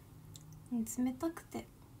ラン、冷たくて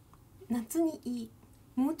夏にいい。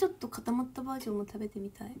もうちょっと固まったバージョンも食べてみ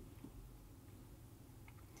たい。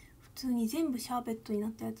普通に全部シャーベットにな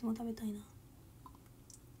ったやつも食べたいな。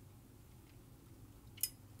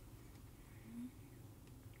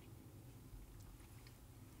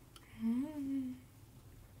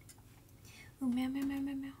うめめめ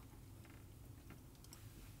めめ。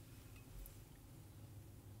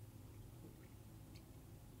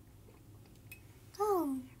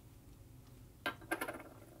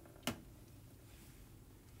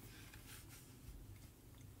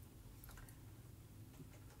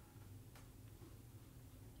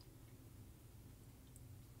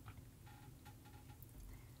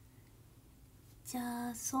じゃ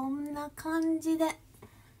あそんな感じで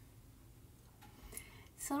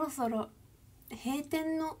そろそろ閉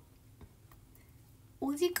店の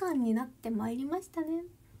お時間になってまいりましたね。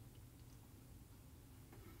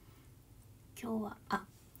今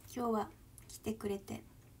日は来てくれて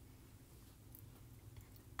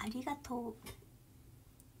ありがと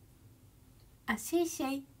う。シェイシ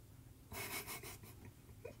ェイ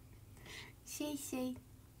シェイシェイ。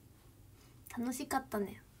楽しかった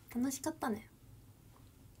ね。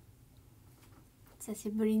久し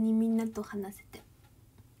ぶりにみんなと話せて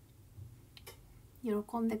喜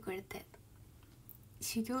んでくれて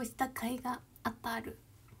修行した甲斐がある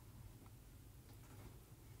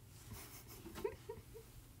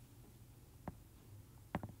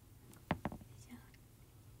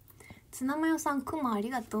ツナマヨさん、クマあ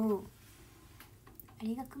りがとう。あ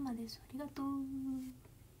りがクマです。ありがとう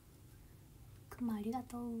クマ、ありが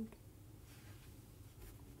とう。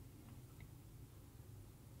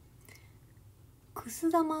く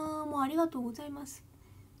す玉もありがとうございます。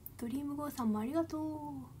ドリームゴーさんもありがとう。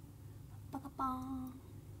パカパーン。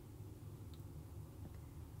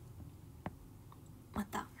ま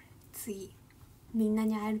た次みんな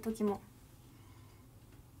に会える時も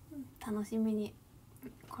楽しみに、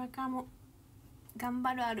これからも頑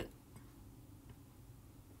張るある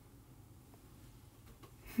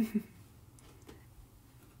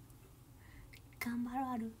頑張る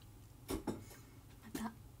ある。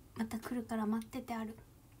また来るから待っててある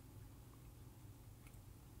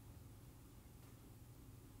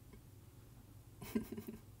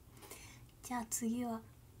じゃあ次は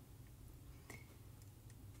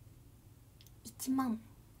1万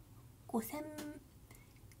5000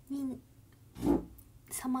人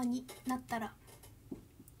様になったら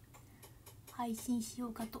配信しよ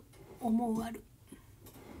うかと思うある。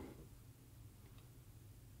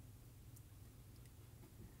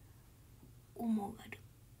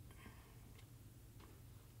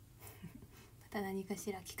また何かし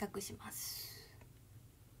ら企画します。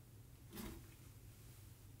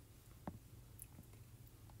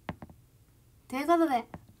ということで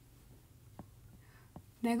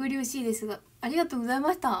名残惜しいですがありがとうござい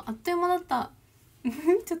ました。あっという間だった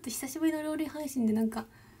ちょっと久しぶりの料理配信でで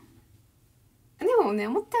もね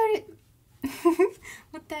思ったより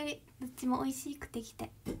どっちも美味しくてきて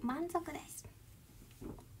満足です。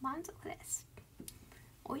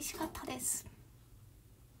美味しかったです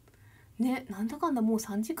ね。なんだかんだもう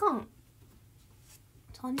3時間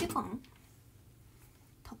経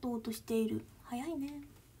とうとしている。早いね。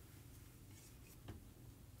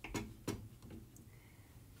あ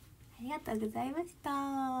りがとうございまし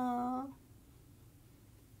た。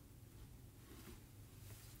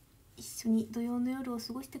一緒に土曜の夜を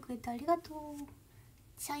過ごしてくれてありがとう。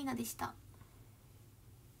チャイナでした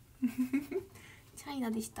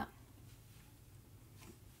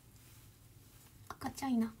赤チャ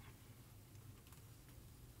イナ。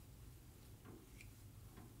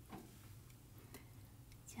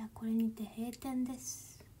じゃあこれにて閉店で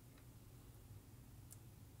す。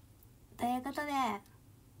ということで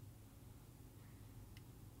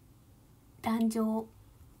壇上を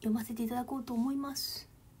読ませていただこうと思います。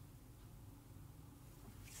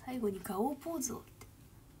最後にガオーポーズをって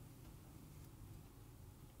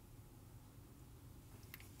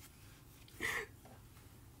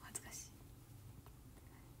恥ずかしい。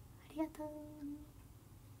ありがとう。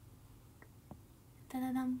ダ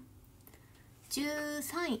ダダン13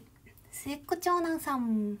位末っ子長男さ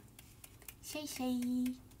んシェイシェ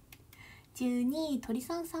イ。12位鳥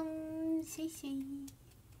さんさんシェイシェイ。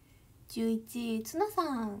11位ツナさ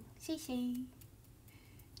んシェイシェイ。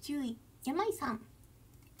10位山井さん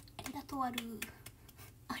ありがとうある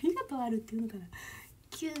ありがとうあるっていうのかな。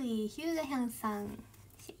9位ヒューガヒャンさん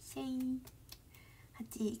シェイシェイ。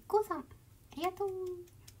8位コウさんありがとう。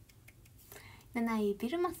7位ビ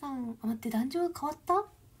ルマさん、待って壇上が変わった？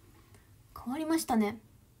変わりましたね。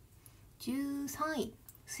13位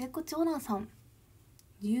末っ子長男さん。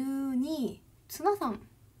12位ツナさん。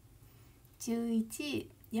11位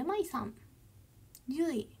山井さん。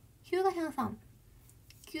10位ヒューガヒャンさん。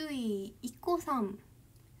9位一光さん。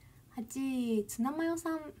8位ツナマヨ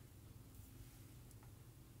さん。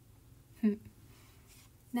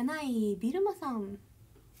7位ビルマさん。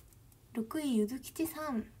6位ゆずきちさ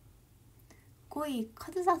ん。5位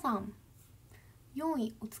かずささん。4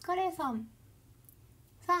位おつかれさん。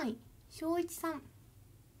3位しょういちさん。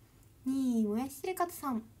2位もやし生活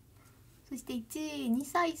さん。そして1位2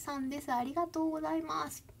歳さんです。ありがとうござい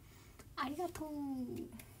ます。ありがとう。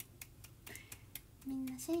みん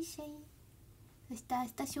なシェイシェイ。そして明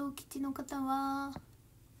日小吉の方は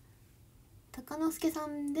高之助さ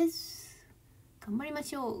んです。頑張りま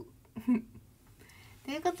しょう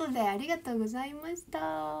ということでありがとうございまし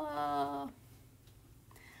た。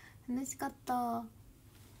楽しかった。あ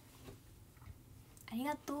り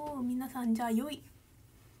がとう皆さん。じゃあ良い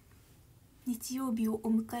日曜日をお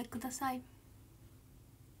迎えください。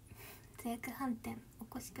製薬飯店お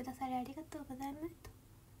越しくださりありがとうございました。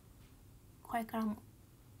これからも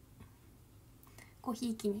ご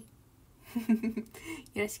ひいきに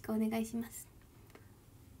よろしくお願いします。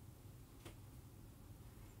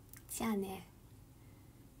じゃあね、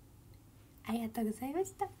ありがとうございま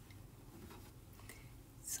した。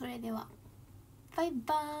それではバイ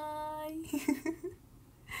バーイ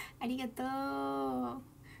ありがとう。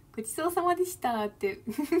ごちそうさまでしたって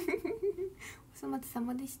お粗末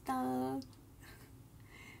様でした。バ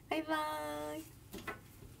イバーイ。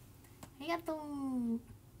ありがとう。ま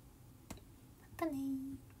たね。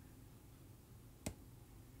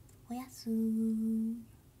おやす。明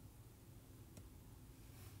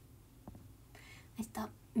日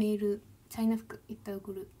メールチャイナ服いっぱい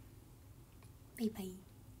送る。バイバイ。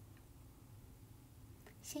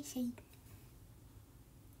シェイシェイ。